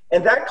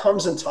 And that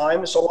comes in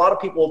time. So a lot of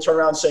people will turn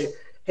around and say,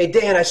 hey,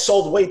 Dan, I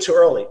sold way too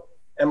early.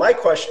 And my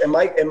question,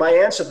 and my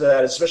answer to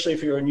that, especially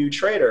if you're a new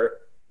trader,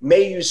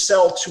 may you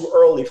sell too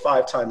early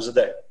 5 times a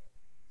day,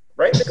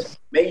 right?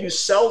 May you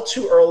sell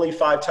too early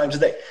 5 times a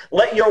day.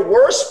 Let your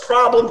worst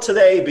problem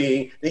today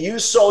be that you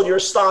sold your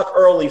stock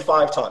early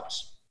 5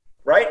 times,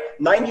 right?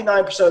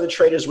 99% of the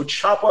traders would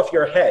chop off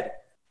your head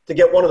to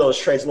get one of those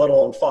trades, let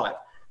alone 5.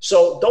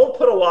 So don't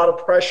put a lot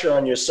of pressure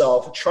on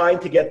yourself trying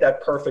to get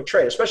that perfect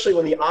trade, especially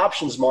when the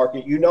options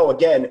market,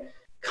 again,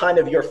 kind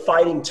of you're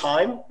fighting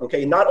time,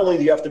 okay? Not only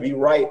do you have to be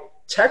right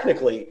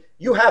technically,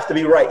 you have to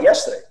be right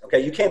yesterday, okay?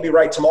 You can't be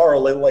right tomorrow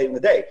late in the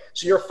day.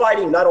 So you're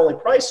fighting not only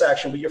price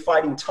action, but you're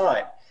fighting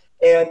time.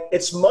 And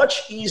it's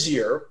much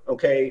easier,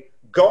 okay,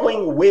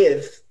 going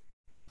with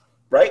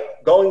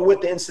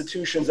the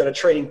institutions that are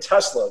trading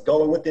Tesla,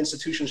 going with the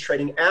institutions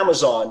trading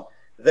Amazon,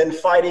 than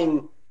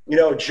fighting,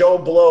 Joe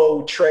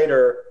Blow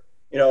trader,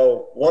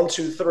 1,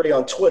 2, 3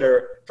 on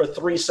Twitter for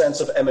 3 cents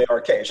of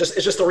MARK. It's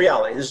just the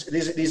reality.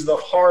 These are the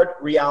hard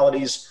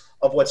realities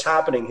of what's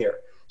happening here.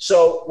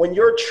 So when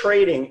you're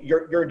trading,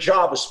 your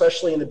job,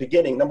 especially in the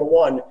beginning, number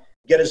one,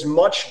 get as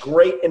much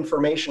great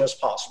information as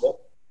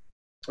possible.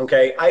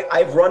 Okay,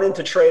 I've run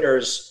into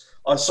traders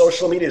on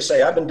social media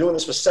say, I've been doing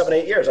this for 7,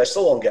 8 years. I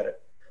still don't get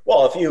it.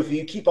 Well, if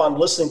you keep on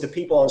listening to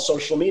people on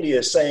social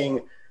media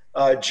saying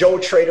Joe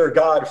Trader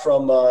God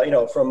from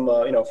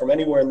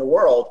anywhere in the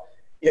world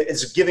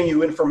is giving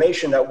you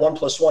information that 1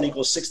 +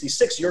 1 =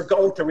 66, you're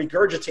going to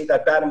regurgitate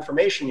that bad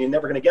information. You're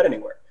never going to get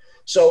anywhere.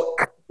 So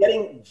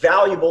getting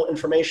valuable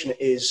information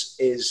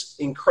is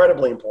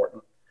incredibly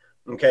important.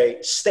 Okay,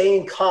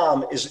 staying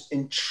calm is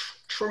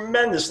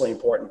tremendously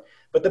important.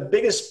 But the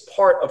biggest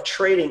part of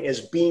trading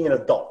is being an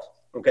adult.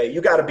 Okay, you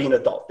got to be an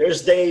adult.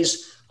 There's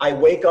days I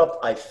wake up,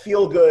 I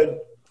feel good,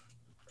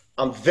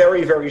 I'm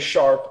very, very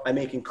sharp, I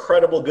make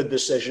incredible good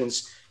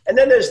decisions. And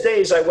then there's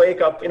days I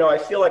wake up, I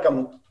feel like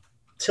I'm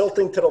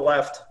tilting to the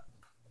left.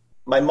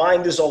 My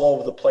mind is all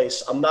over the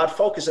place. I'm not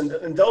focused. And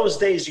in those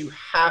days, you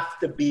have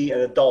to be an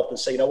adult and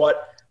say, you know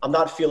what? I'm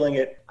not feeling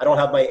it. I don't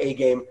have my A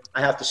game.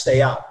 I have to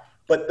stay out.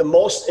 But the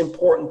most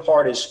important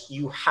part is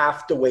you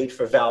have to wait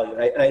for value.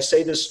 And I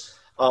say this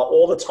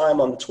all the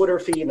time on the Twitter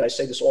feed, and I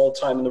say this all the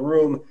time in the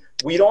room.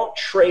 We don't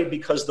trade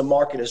because the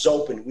market is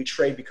open. We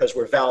trade because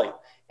we're value.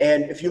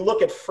 And if you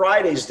look at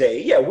Friday's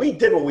day, yeah, we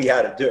did what we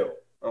had to do.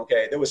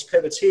 Okay, there was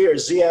pivots here,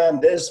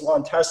 ZM, this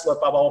one, Tesla,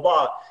 blah, blah,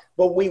 blah.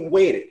 But we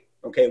waited.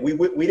 Okay,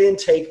 we didn't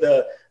take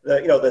the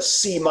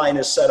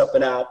C- setup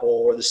in Apple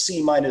or the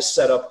C-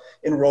 setup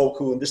in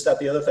Roku and this, that,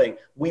 the other thing.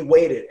 We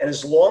waited. And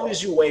as long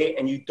as you wait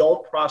and you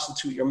don't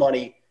prostitute your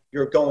money,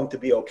 you're going to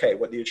be okay,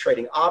 whether you're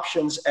trading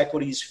options,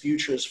 equities,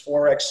 futures,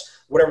 Forex,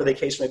 whatever the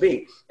case may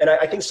be. And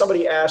I think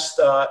somebody asked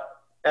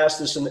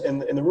this in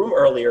the room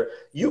earlier.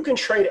 You can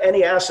trade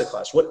any asset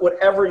class,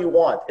 whatever you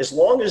want, as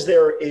long as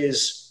there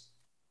is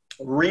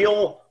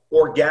real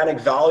organic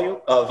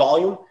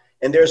volume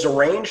and there's a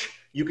range.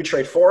 You could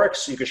trade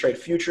Forex, you could trade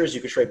futures,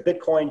 you could trade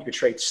Bitcoin, you could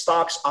trade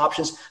stocks,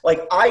 options.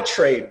 Like I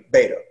trade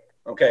beta,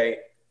 okay?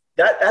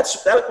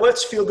 That's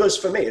feel goods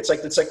for me. It's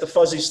like the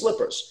fuzzy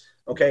slippers,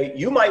 okay?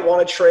 You might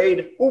want to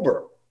trade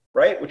Uber,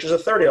 right? Which is a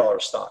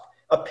 $30 stock.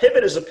 A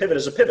pivot is a pivot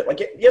is a pivot.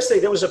 Like yesterday,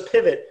 there was a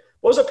pivot.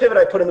 What was a pivot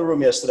I put in the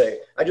room yesterday?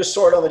 I just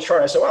saw it on the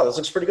chart. And I said, wow, this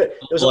looks pretty good.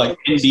 There was like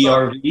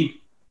NDRV?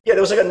 Yeah,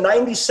 there was like a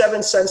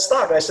 97-cent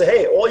stock. And I said,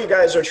 hey, all you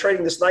guys are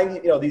trading this 90,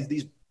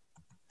 these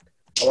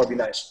I want to be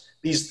nice.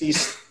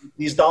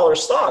 these dollar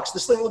stocks.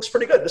 This thing looks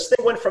pretty good. This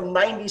thing went from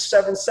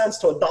 97 cents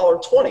to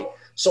 $1.20.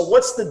 So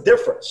what's the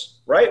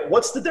difference, right?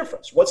 What's the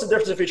difference? What's the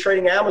difference if you're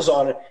trading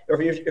Amazon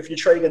or if you're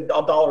trading a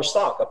dollar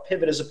stock? A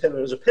pivot is a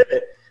pivot is a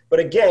pivot. But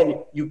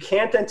again, you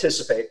can't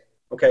anticipate,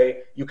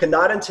 okay? You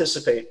cannot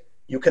anticipate.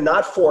 You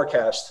cannot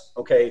forecast,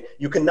 okay?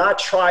 You cannot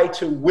try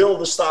to will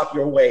the stock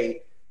your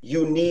way.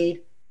 You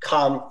need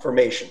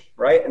confirmation,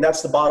 right? And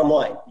that's the bottom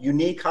line. You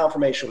need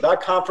confirmation.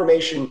 Without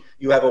confirmation,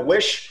 you have a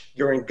wish.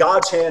 You're in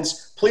God's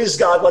hands. Please,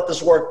 God, let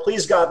this work.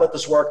 Please, God, let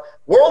this work.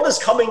 World is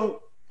coming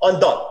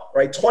undone,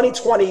 right?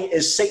 2020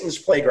 is Satan's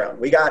playground.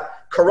 We got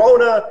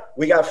Corona.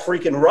 We got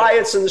freaking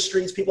riots in the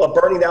streets. People are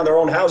burning down their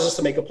own houses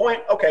to make a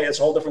point. Okay, it's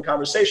a whole different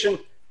conversation.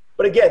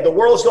 But again, the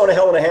world's going to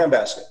hell in a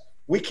handbasket.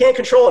 We can't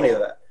control any of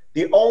that.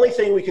 The only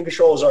thing we can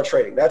control is our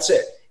trading. That's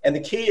it. And the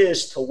key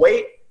is to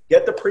wait,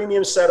 get the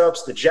premium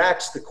setups, the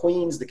jacks, the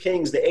queens, the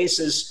kings, the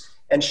aces,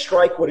 and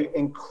strike with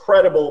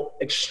incredible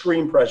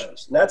extreme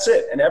prejudice. And that's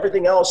it. And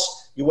everything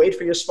else, you wait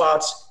for your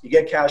spots, you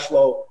get cash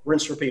flow,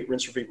 rinse, repeat,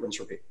 rinse, repeat, rinse,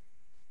 repeat.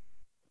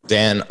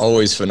 Dan,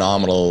 always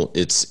phenomenal.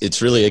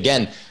 It's really,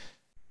 again,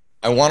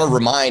 I want to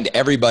remind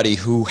everybody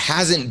who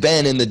hasn't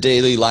been in the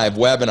daily live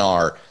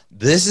webinar,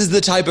 this is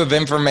the type of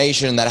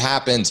information that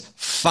happens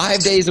 5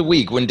 days a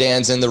week when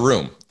Dan's in the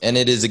room. And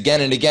it is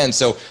again and again.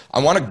 So I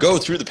want to go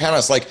through the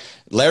panelists. Like,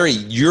 Larry,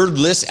 you're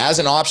as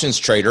an options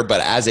trader, but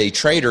as a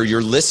trader,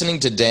 you're listening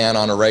to Dan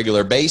on a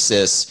regular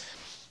basis.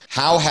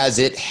 How has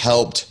it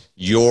helped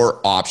your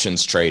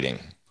options trading?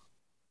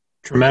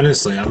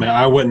 Tremendously. I mean,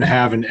 I wouldn't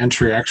have an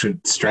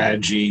entry-exit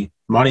strategy,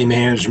 money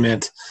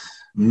management,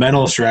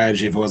 mental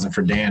strategy if it wasn't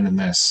for Dan in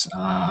this.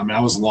 I mean, I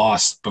was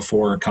lost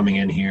before coming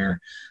in here.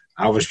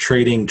 I was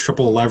trading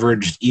triple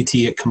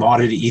leveraged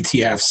commodity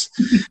ETFs.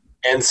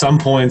 And some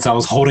points I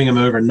was holding them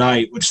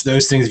overnight, which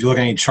those things, if you look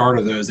at any chart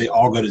of those, they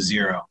all go to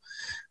zero.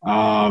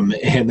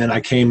 And then I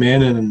came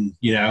in and,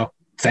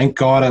 thank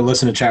God I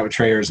listened to Chat with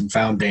Traders and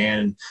found Dan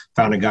and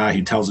found a guy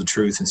who tells the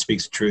truth and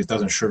speaks the truth,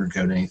 doesn't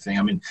sugarcoat anything.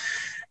 I mean,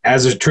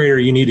 as a trader,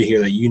 you need to hear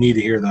that. You need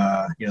to hear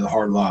the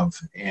hard love.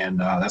 And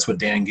that's what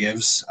Dan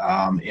gives.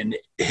 In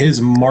his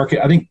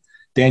market, I think,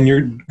 Dan,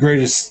 your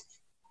greatest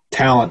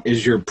talent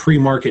is your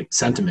pre-market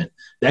sentiment.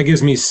 That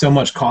gives me so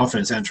much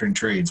confidence entering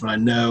trades when I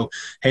know,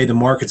 hey, the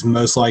market's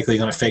most likely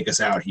going to fake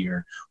us out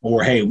here,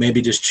 or hey,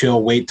 maybe just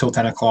chill, wait till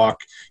 10 o'clock.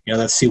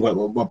 Let's see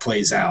what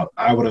plays out.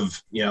 I would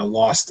have,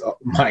 lost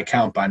my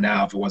account by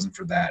now if it wasn't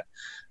for that.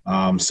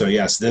 So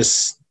yes,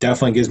 this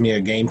definitely gives me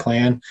a game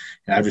plan,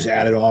 and I've just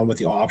added on with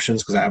the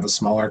options because I have a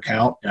smaller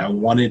account, and I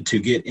wanted to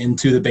get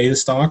into the beta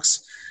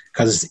stocks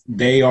because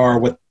they are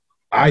what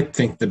I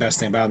think the best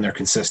thing about them. They're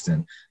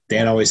consistent.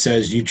 Dan always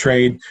says you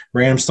trade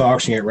random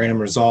stocks, you get random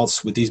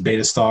results. With these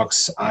beta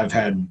stocks, I've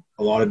had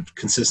a lot of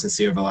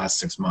consistency over the last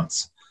 6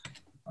 months.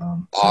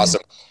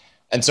 Awesome.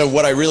 And so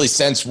what I really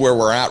sense where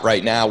we're at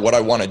right now, what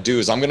I want to do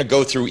is I'm going to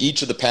go through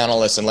each of the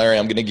panelists, and Larry,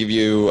 I'm going to give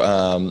you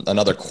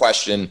another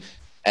question,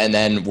 and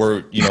then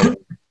we're,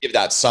 give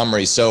that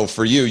summary. So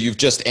for you, you've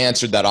just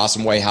answered that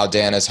awesome way how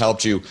Dan has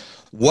helped you.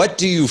 What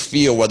do you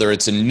feel, whether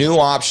it's a new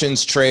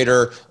options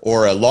trader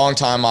or a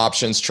longtime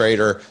options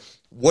trader,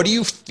 what do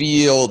you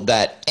feel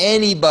that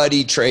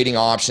anybody trading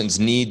options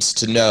needs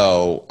to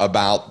know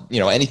about,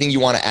 anything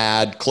you want to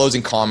add,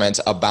 closing comments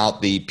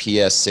about the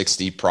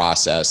PS60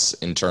 process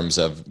in terms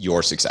of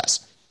your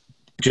success?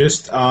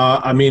 Just,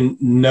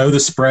 know the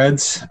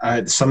spreads.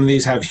 Some of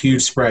these have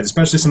huge spreads,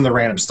 especially some of the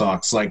random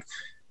stocks. Like,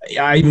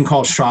 I even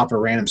call shop a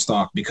random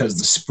stock because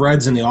the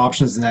spreads and the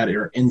options in that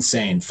are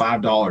insane,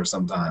 $5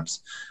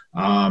 sometimes.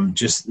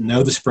 Just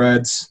know the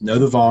spreads, know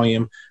the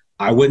volume.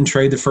 I wouldn't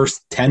trade the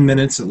first 10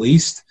 minutes at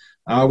least.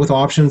 With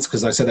options,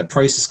 because I said that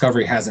price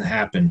discovery hasn't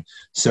happened.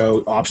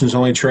 So options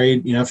only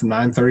trade, from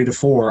 9:30 to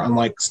 4,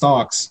 unlike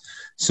stocks.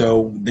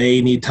 So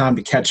they need time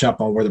to catch up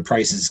on where the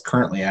price is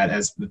currently at,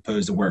 as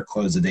opposed to where it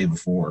closed the day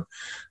before.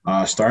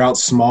 Start out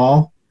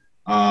small.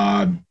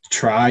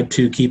 Try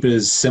to keep it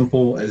as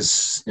simple and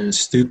as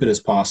stupid as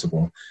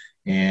possible.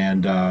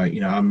 And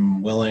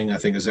I'm willing, I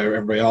think, as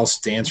everybody else,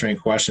 to answer any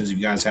questions you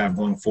guys have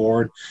going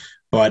forward.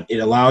 But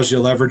it allows you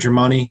to leverage your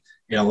money.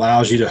 It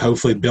allows you to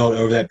hopefully build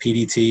over that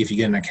PDT if you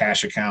get in a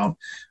cash account.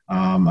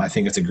 I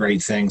think it's a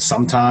great thing.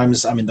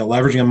 Sometimes, the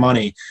leveraging of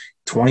money,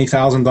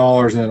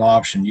 $20,000 in an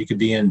option, you could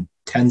be in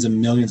tens of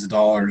millions of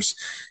dollars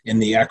in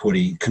the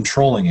equity,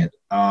 controlling it,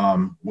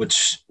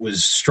 which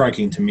was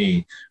striking to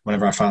me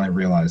whenever I finally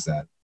realized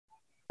that.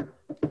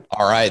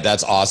 All right.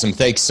 That's awesome.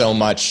 Thanks so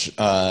much,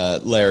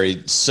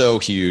 Larry. So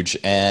huge.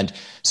 And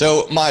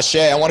so,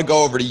 Maciej, I want to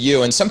go over to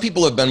you. And some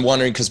people have been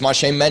wondering, because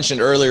Maciej mentioned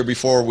earlier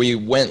before we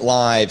went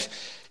live,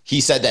 he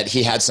said that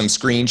he had some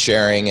screen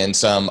sharing and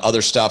some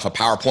other stuff, a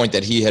PowerPoint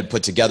that he had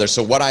put together.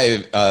 So what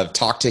I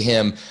talked to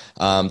him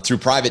through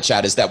private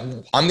chat is that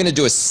I'm going to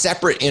do a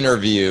separate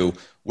interview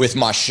with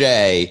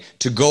Maciej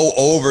to go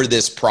over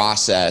this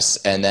process,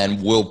 and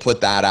then we'll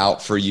put that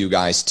out for you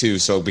guys too.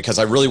 So because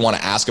I really want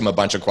to ask him a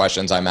bunch of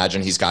questions. I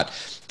imagine he's got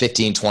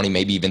 15, 20,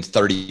 maybe even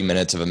 30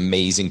 minutes of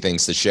amazing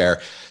things to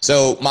share.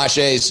 So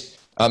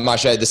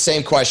Maciej, the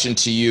same question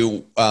to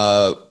you.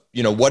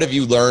 what have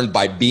you learned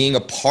by being a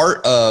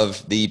part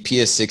of the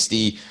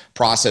PS60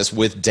 process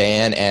with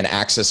Dan and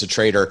Access a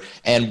Trader?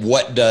 And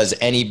what does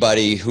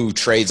anybody who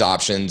trades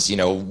options,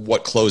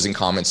 what closing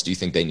comments do you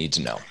think they need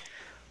to know?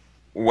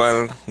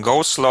 Well,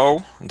 go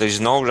slow. There is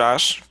no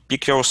rush.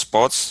 Pick your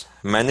spots,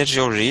 manage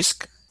your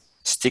risk,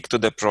 stick to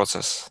the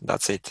process.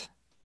 That's it.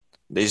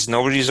 There is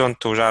no reason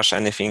to rush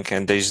anything,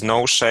 and there is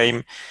no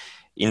shame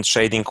in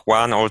trading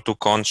 1 or 2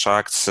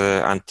 contracts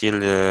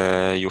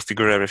until you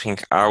figure everything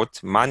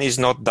out. Money is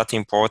not that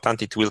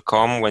important. It will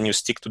come when you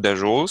stick to the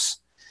rules.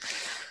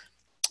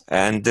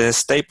 And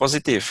stay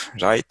positive,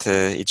 right?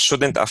 It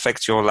shouldn't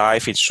affect your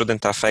life. It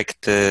shouldn't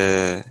affect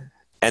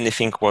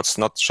anything what's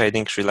not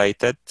trading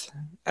related.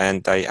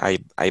 And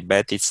I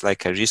bet it's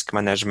like a risk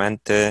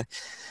management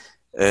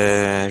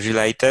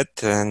related.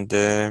 And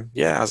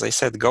as I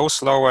said, go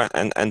slower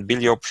and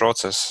build your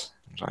process,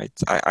 right?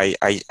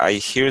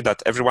 I hear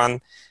that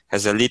everyone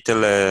has a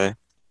little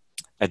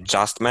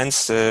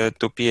adjustments to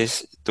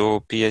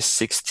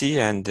PS60,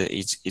 and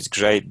it's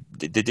great.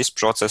 This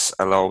process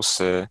allows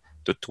to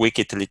tweak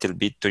it a little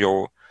bit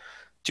to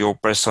your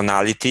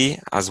personality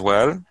as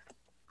well,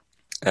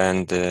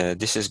 and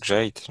this is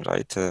great,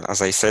 right?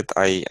 As I said,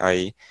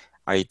 I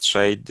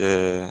trade.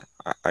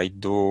 I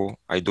do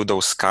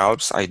those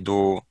scalps. I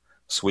do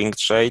swing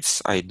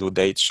trades. I do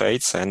day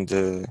trades, and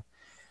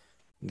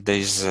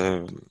there's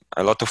a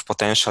lot of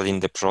potential in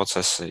the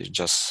process. It's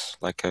just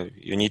like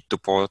you need to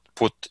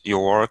put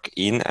your work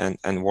in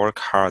and work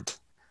hard.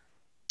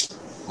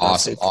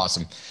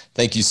 Awesome.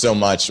 Thank you so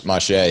much,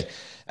 Maciej.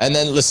 And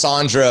then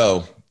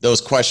Lisandro, those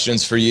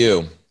questions for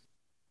you.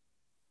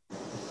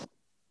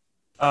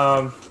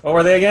 What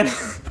were they again?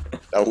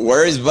 No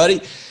worries,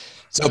 buddy.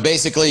 So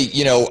basically,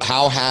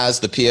 how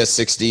has the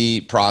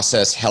PS60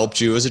 process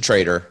helped you as a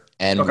trader?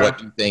 And what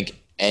do you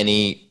think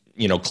any,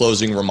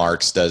 closing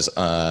remarks does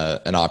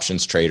an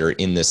options trader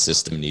in this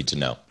system need to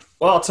know?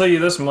 Well, I'll tell you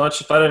this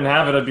much. If I didn't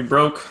have it, I'd be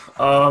broke.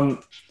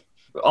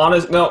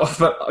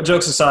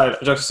 Jokes aside,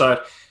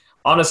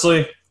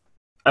 honestly,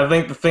 I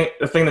think the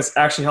thing that's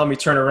actually helped me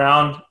turn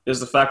around is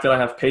the fact that I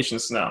have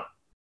patience now.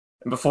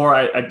 And before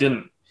I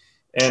didn't.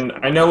 And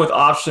I know with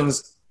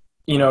options,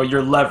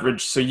 you're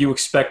leveraged, so you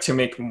expect to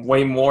make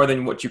way more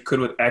than what you could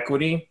with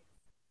equity.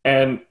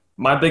 And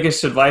my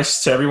biggest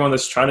advice to everyone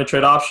that's trying to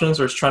trade options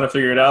or is trying to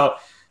figure it out,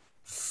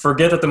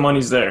 forget that the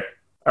money's there.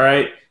 All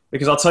right?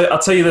 Because I'll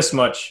tell you this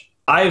much.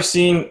 I have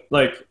seen,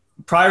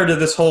 prior to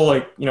this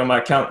whole, my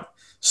account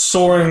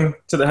soaring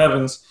to the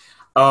heavens,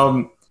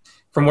 from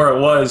where it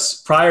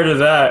was. Prior to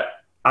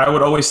that, I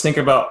would always think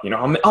about,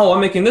 I'm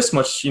making this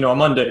much, on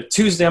Monday.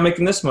 Tuesday, I'm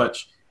making this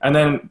much. And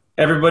then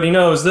everybody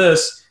knows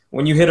this,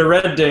 when you hit a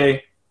red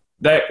day,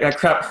 that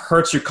crap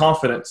hurts your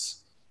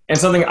confidence. And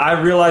something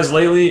I've realized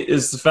lately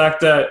is the fact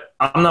that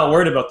I'm not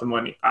worried about the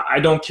money. I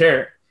don't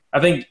care.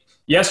 I think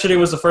yesterday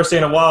was the first day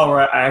in a while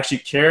where I actually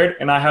cared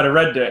and I had a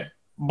red day.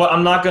 But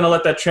I'm not going to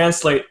let that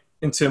translate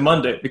into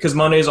Monday, because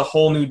Monday is a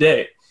whole new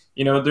day.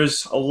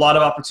 There's a lot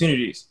of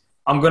opportunities.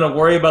 I'm going to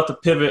worry about the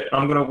pivot.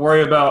 And I'm going to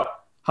worry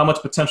about how much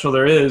potential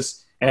there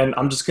is. And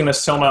I'm just going to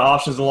sell my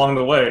options along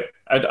the way.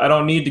 I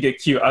don't need to get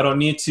cute. I don't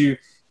need to,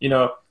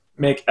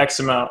 make X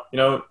amount.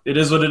 It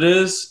is what it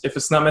is. If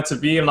it's not meant to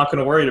be, I'm not going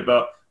to worry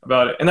about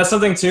it. And that's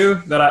something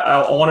too that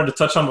I wanted to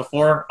touch on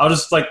before. I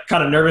was just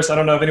kind of nervous. I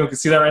don't know if anyone can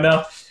see that right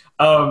now.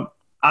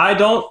 I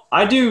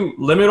do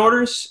limit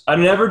orders. I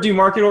never do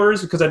market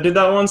orders because I did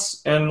that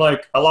once and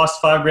I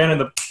lost $5,000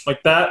 in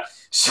that.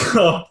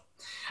 So,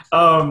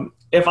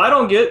 if I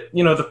don't get,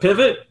 the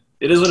pivot,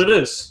 it is what it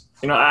is.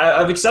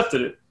 I've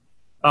accepted it.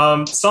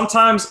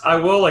 Sometimes I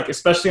will,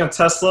 especially on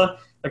Tesla,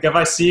 if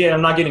I see it and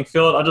I'm not getting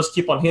filled, I'll just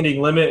keep on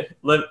hitting limit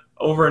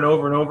over and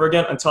over and over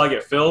again until I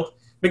get filled.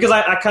 Because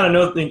I kind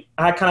of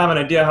have an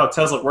idea how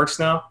Tesla works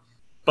now.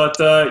 But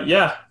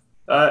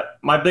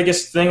my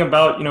biggest thing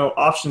about,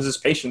 options is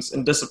patience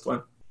and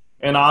discipline.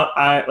 And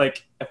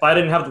if I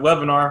didn't have the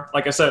webinar,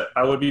 like I said,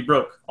 I would be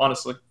broke,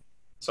 honestly.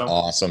 So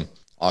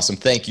Awesome.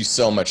 Thank you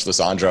so much,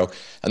 Lisandro.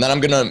 And then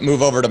I'm going to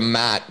move over to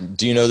Matt.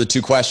 Do you know the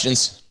 2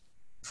 questions?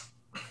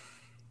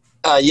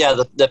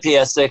 The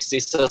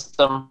PS60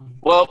 system.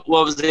 What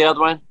was the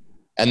other one?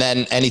 And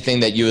then anything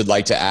that you would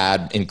like to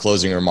add in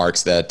closing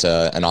remarks that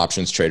an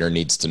options trader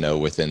needs to know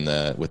within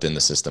the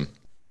system.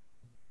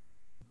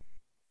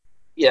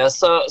 Yeah,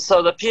 so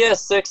the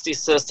PS60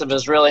 system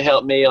has really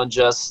helped me on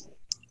just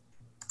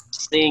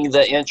seeing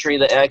the entry,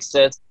 the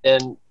exits,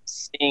 and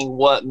seeing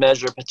what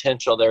measure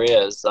potential there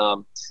is.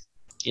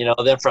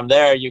 Then from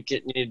there you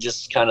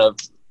just kind of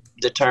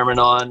determine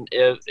on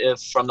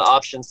if from the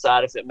option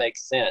side if it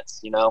makes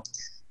sense.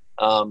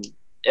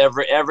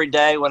 Every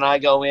day when I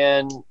go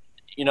in,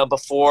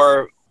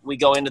 before we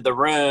go into the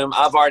room,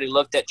 I've already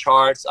looked at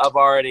charts. I've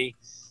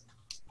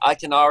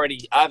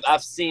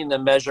seen the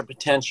measure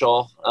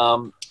potential.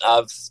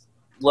 I've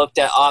looked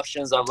at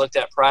options. I've looked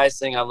at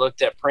pricing. I've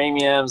looked at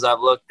premiums. I've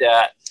looked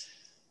at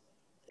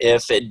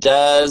if it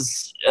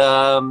does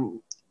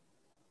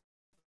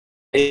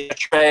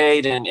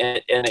trade and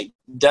it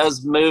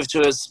does move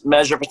to its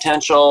measure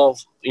potential,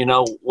 you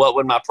know, what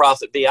would my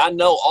profit be? I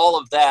know all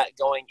of that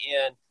going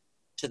in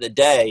to the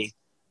day.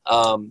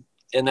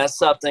 And that's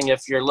something,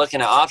 if you're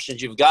looking at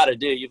options, you've got to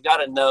do. You've got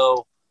to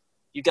know,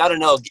 you got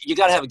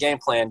to have a game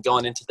plan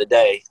going into the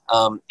day.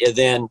 And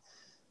then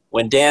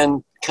when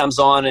Dan comes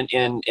on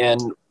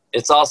and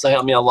it's also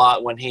helped me a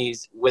lot when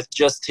he's with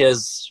just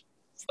his,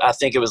 I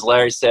think it was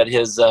Larry said,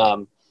 his,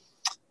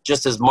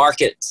 just his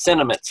market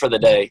sentiment for the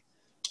day.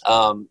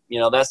 You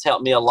know, that's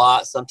helped me a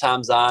lot.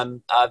 Sometimes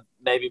I've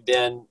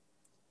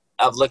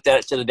looked at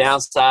it to the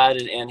downside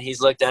and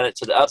he's looked at it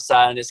to the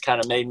upside, and it's kind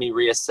of made me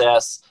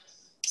reassess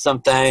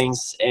some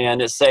things,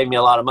 and it saved me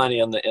a lot of money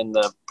in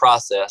the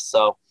process.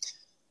 So,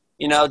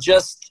 you know,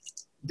 just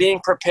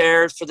being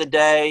prepared for the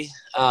day,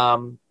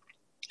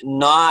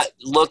 not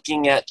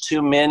looking at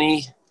too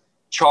many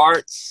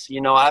charts.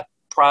 You know,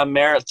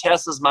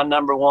 Tesla's my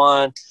number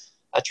one.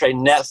 I trade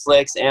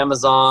Netflix,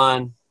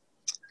 Amazon,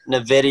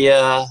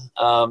 NVIDIA,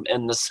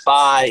 and the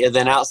SPY. And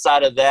then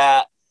outside of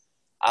that,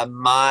 I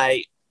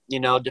might,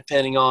 you know,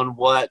 depending on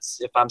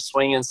if I'm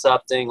swinging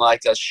something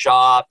like a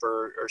shop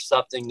or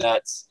something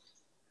that's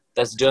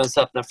doing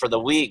something for the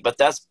week, but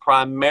that's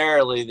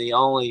primarily the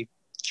only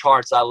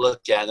charts I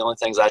look at, the only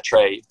things I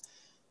trade.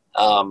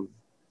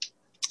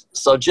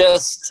 So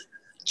just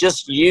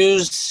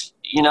use,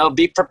 you know,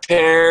 be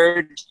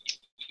prepared,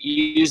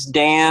 use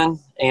Dan,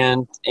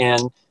 and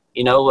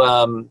you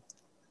know,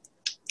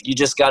 you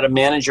just got to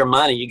manage your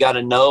money. You got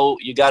to know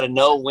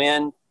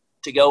when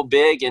to go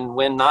big and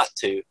when not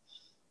to,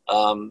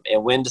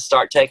 and when to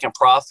start taking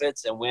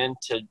profits and when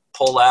to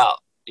pull out.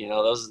 You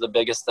know, those are the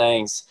biggest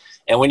things.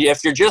 And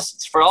if you're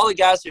just, for all the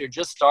guys who are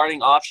just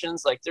starting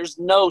options, like, there's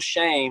no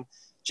shame.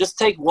 Just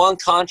take one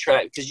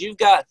contract, because you've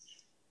got,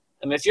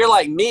 I mean, if you're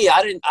like me,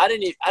 I didn't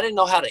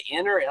know how to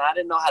enter and I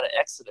didn't know how to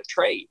exit a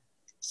trade.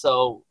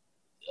 So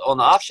on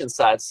the option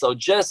side, so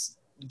just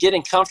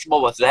getting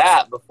comfortable with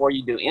that before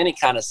you do any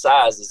kind of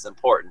size is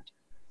important.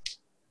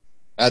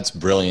 That's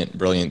brilliant.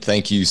 Brilliant.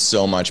 Thank you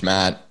so much,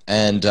 Matt.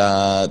 And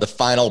the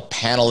final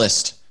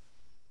panelist,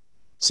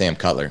 Sam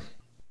Cutler.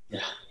 Yeah.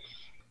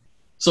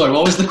 Sorry,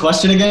 what was the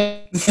question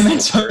again?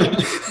 Sorry.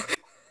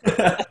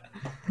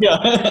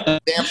 Yeah.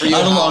 Dan, for you,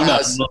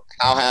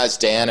 how has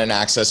Dan and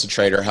Access to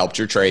Trader helped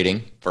your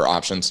trading for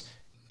options?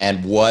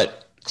 And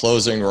what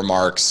closing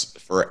remarks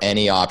for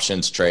any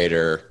options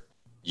trader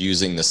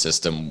using the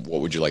system,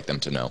 what would you like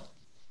them to know?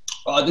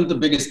 Well, I think the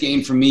biggest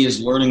gain for me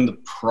is learning the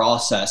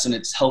process, and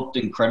it's helped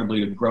incredibly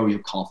to grow your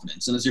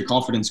confidence. And as your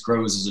confidence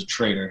grows as a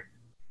trader,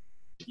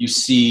 you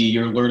see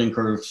your learning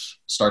curve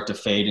start to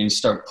fade and you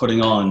start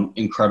putting on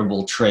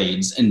incredible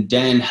trades. And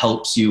Dan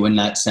helps you in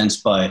that sense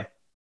by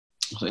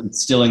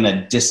instilling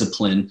that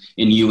discipline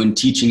in you and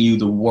teaching you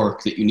the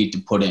work that you need to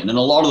put in. And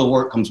a lot of the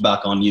work comes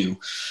back on you.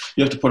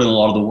 You have to put in a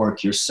lot of the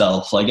work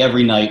yourself. Like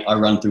every night I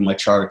run through my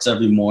charts.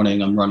 Every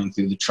morning I'm running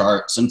through the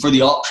charts. And for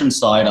the option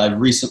side, I've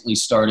recently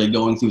started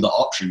going through the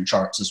option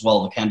charts as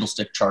well, the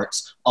candlestick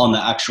charts on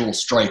the actual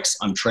strikes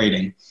I'm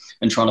trading,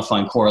 and trying to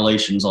find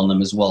correlations on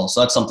them as well. So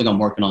that's something I'm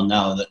working on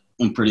now that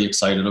I'm pretty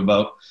excited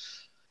about.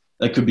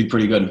 That could be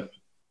pretty good.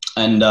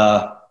 And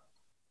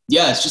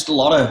yeah, it's just a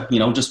lot of, you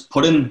know, just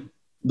put in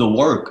the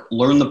work,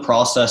 learn the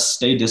process,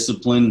 stay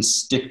disciplined,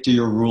 stick to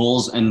your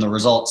rules, and the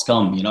results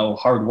come. You know,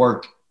 hard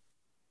work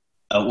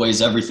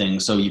outweighs everything.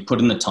 So you put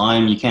in the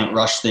time, you can't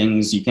rush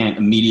things. You can't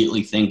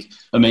immediately think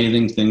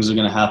amazing things are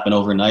going to happen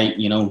overnight.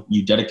 You know,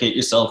 you dedicate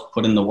yourself,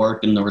 put in the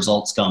work, and the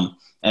results come.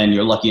 And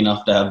you're lucky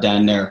enough to have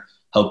Dan there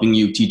helping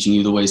you, teaching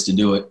you the ways to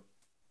do it.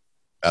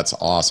 That's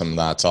awesome.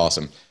 That's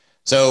awesome.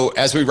 So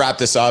as we wrap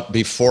this up,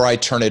 before I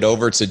turn it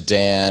over to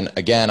Dan,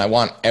 again, I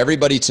want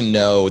everybody to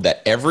know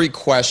that every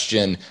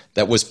question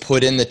that was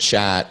put in the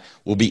chat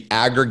will be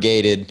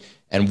aggregated,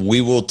 and we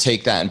will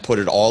take that and put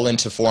it all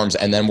into forms.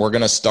 And then we're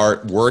going to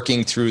start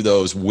working through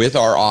those with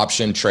our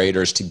option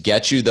traders to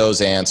get you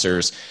those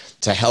answers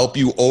to help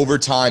you over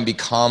time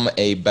become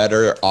a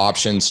better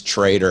options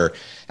trader.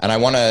 And I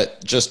want to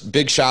just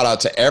big shout out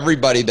to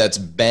everybody that's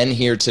been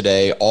here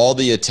today, all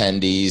the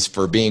attendees,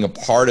 for being a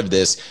part of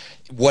this.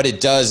 What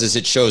it does is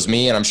it shows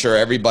me, and I'm sure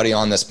everybody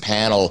on this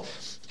panel,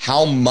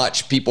 how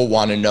much people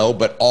want to know,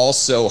 but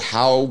also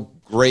how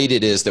great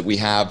it is that we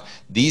have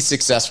these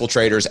successful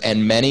traders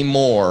and many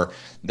more,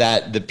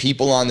 that the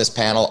people on this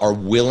panel are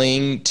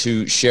willing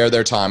to share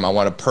their time. I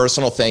want a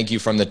personal thank you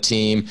from the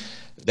team,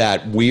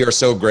 that we are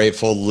so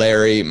grateful.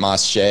 Larry,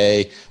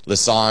 Maciej,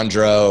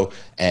 Lisandro,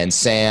 and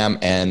Sam,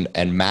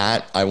 and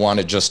Matt, I want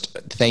to just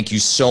thank you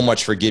so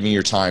much for giving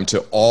your time to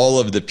all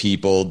of the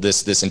people,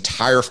 this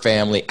entire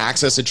family.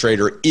 Access to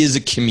Trader is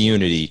a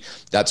community.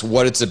 That's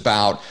what it's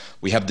about.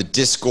 We have the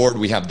Discord,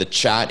 we have the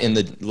chat in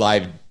the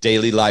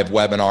daily live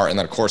webinar, and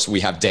then of course we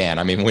have Dan.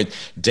 I mean,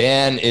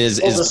 Dan is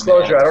full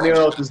disclosure. I don't even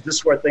know what this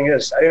Discord thing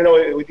is. I didn't know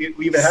we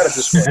even had a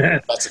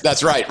Discord.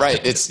 That's right.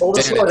 It's full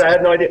disclosure. I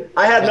had no idea.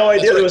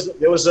 Right.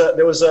 There was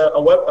a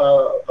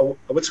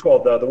what's it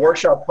called, the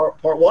workshop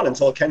part one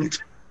until Kenyon.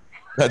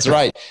 That's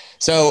right.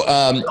 So,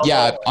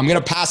 yeah, I'm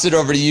going to pass it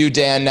over to you,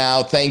 Dan,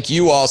 now. Thank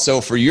you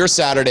also for your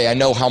Saturday. I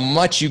know how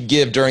much you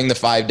give during the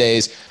 5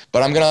 days,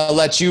 but I'm going to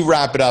let you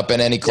wrap it up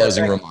and any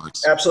closing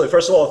remarks. Absolutely.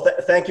 First of all,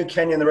 thank you,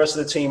 Kenyon, and the rest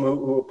of the team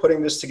who are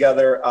putting this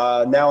together.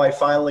 Now I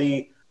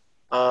finally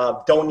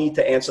don't need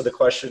to answer the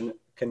question,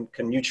 can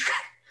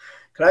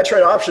I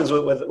trade options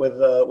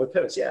with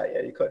pivots? Yeah,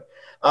 you could.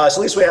 So at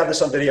least we have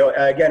this on video.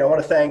 Again, I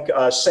want to thank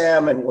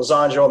Sam and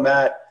Lisandro,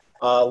 Matt,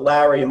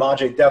 Larry,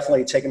 Maciej,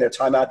 definitely taking their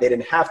time out. They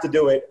didn't have to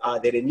do it.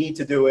 They didn't need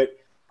to do it.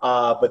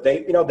 But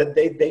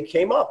they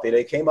came up.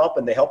 They came up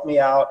and they helped me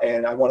out.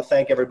 And I want to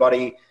thank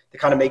everybody to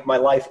kind of make my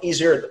life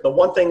easier. The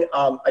one thing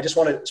I just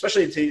want to,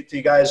 especially to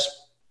you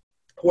guys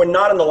who are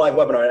not in the live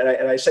webinar,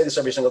 and I say this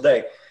every single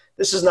day,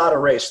 this is not a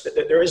race.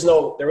 There is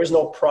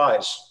no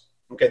prize.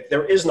 Okay,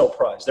 there is no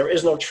prize. There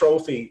is no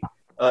trophy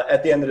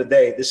at the end of the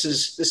day. This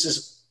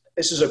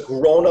is a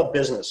grown-up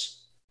business.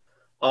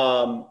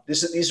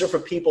 These are for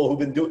people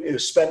who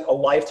spent a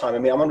lifetime. I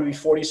mean, I'm going to be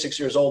 46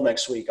 years old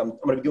next week. I'm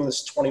going to be doing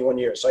this 21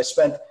 years. So I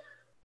spent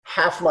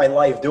half my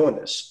life doing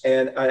this.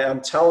 And I'm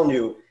telling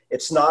you,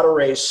 it's not a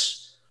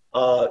race.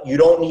 You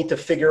don't need to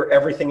figure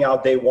everything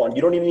out day one.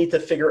 You don't even need to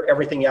figure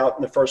everything out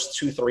in the first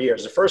 2-3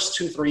 years. The first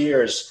 2-3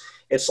 years,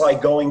 it's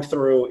like going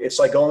through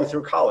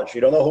college.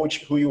 You don't know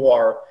who you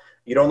are.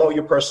 You don't know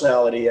your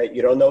personality yet.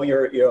 You don't know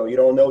your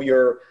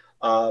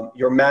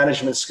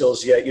management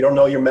skills yet. You don't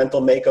know your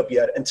mental makeup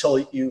yet until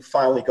you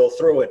finally go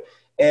through it.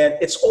 And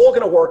it's all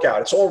going to work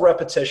out. It's all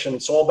repetition.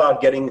 It's all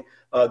about getting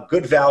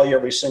good value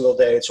every single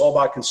day. It's all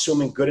about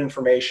consuming good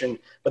information.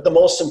 But the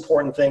most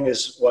important thing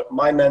is what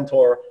my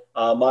mentor,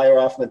 Meyer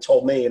Hoffman,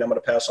 told me, and I'm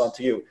going to pass on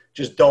to you.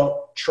 Just don't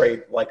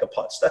trade like a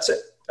putz. That's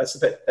it. That's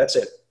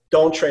it.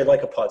 Don't trade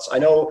like a putz. I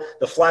know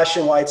the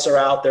flashing lights are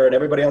out there and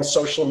everybody on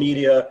social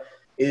media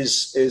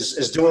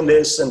is doing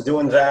this and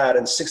doing that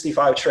and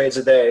 65 trades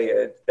a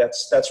day.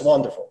 That's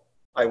wonderful.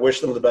 I wish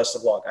them the best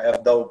of luck.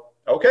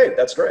 Okay,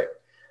 that's great.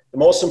 The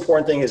most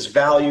important thing is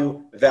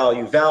value,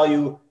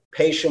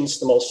 patience,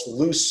 the most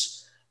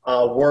loose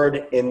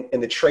word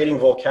in the trading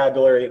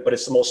vocabulary, but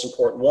it's the most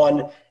important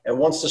one. And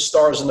once the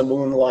stars and the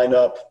moon line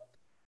up,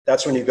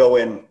 that's when you go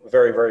in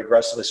very, very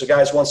aggressively. So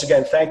guys, once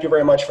again, thank you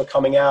very much for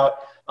coming out.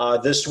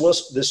 This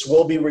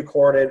will be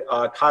recorded.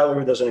 Kyler,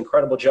 who does an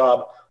incredible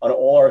job on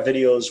all our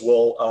videos,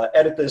 will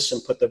edit this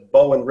and put the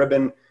bow and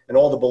ribbon and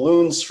all the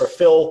balloons for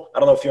Phil. I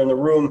don't know if you're in the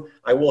room.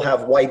 I will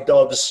have white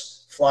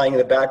doves flying in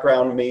the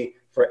background of me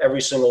for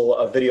every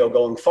single video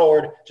going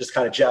forward, just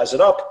kind of jazz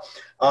it up.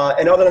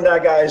 And other than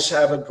that, guys,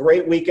 have a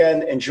great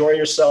weekend. Enjoy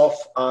yourself.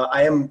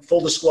 I am,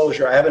 full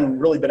disclosure, I haven't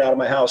really been out of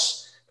my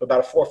house for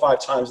about 4 or 5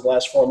 times in the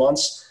last 4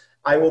 months.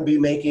 I will be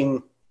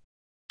making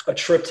a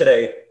trip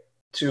today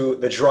to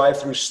the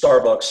drive-through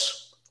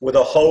Starbucks with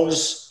a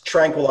hose,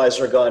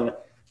 tranquilizer gun,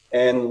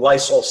 and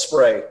Lysol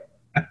spray.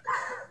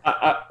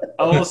 I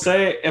will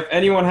say, if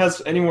anyone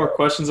has any more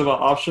questions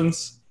about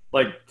options,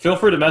 feel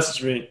free to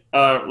message me.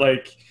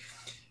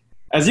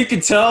 As you can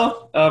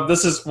tell,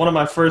 this is one of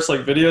my first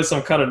videos, so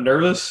I'm kind of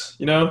nervous,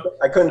 I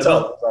couldn't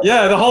tell.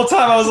 Yeah, the whole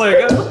time I was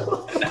like,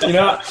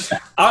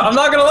 I'm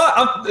not gonna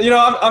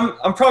lie,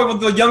 I'm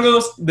probably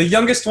the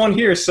youngest one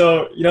here,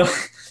 so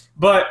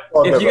but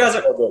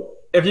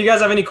if you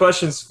guys have any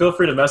questions, feel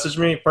free to message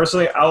me.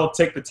 Personally, I will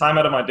take the time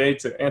out of my day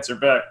to answer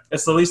back.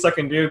 It's the least I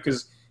can do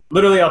because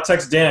literally I'll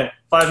text Dan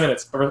 5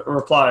 minutes a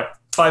reply,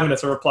 5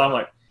 minutes a reply. I'm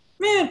like,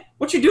 man,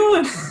 what you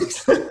doing?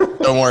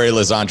 Don't worry,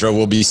 Lisandro.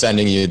 We'll be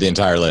sending you the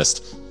entire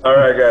list. All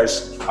right,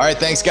 guys. All right,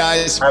 thanks,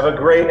 guys. Have a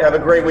great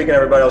weekend,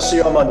 everybody. I'll see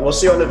you on Monday. We'll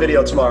see you on the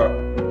video tomorrow.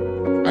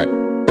 All right.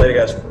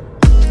 Later, guys.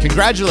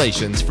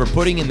 Congratulations for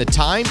putting in the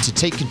time to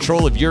take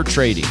control of your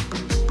trading.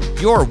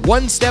 You're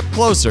one step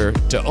closer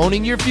to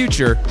owning your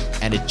future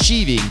and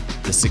achieving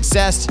the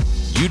success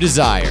you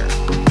desire.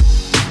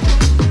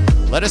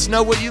 Let us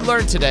know what you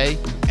learned today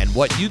and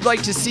what you'd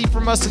like to see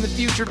from us in the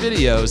future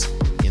videos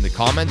in the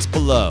comments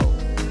below.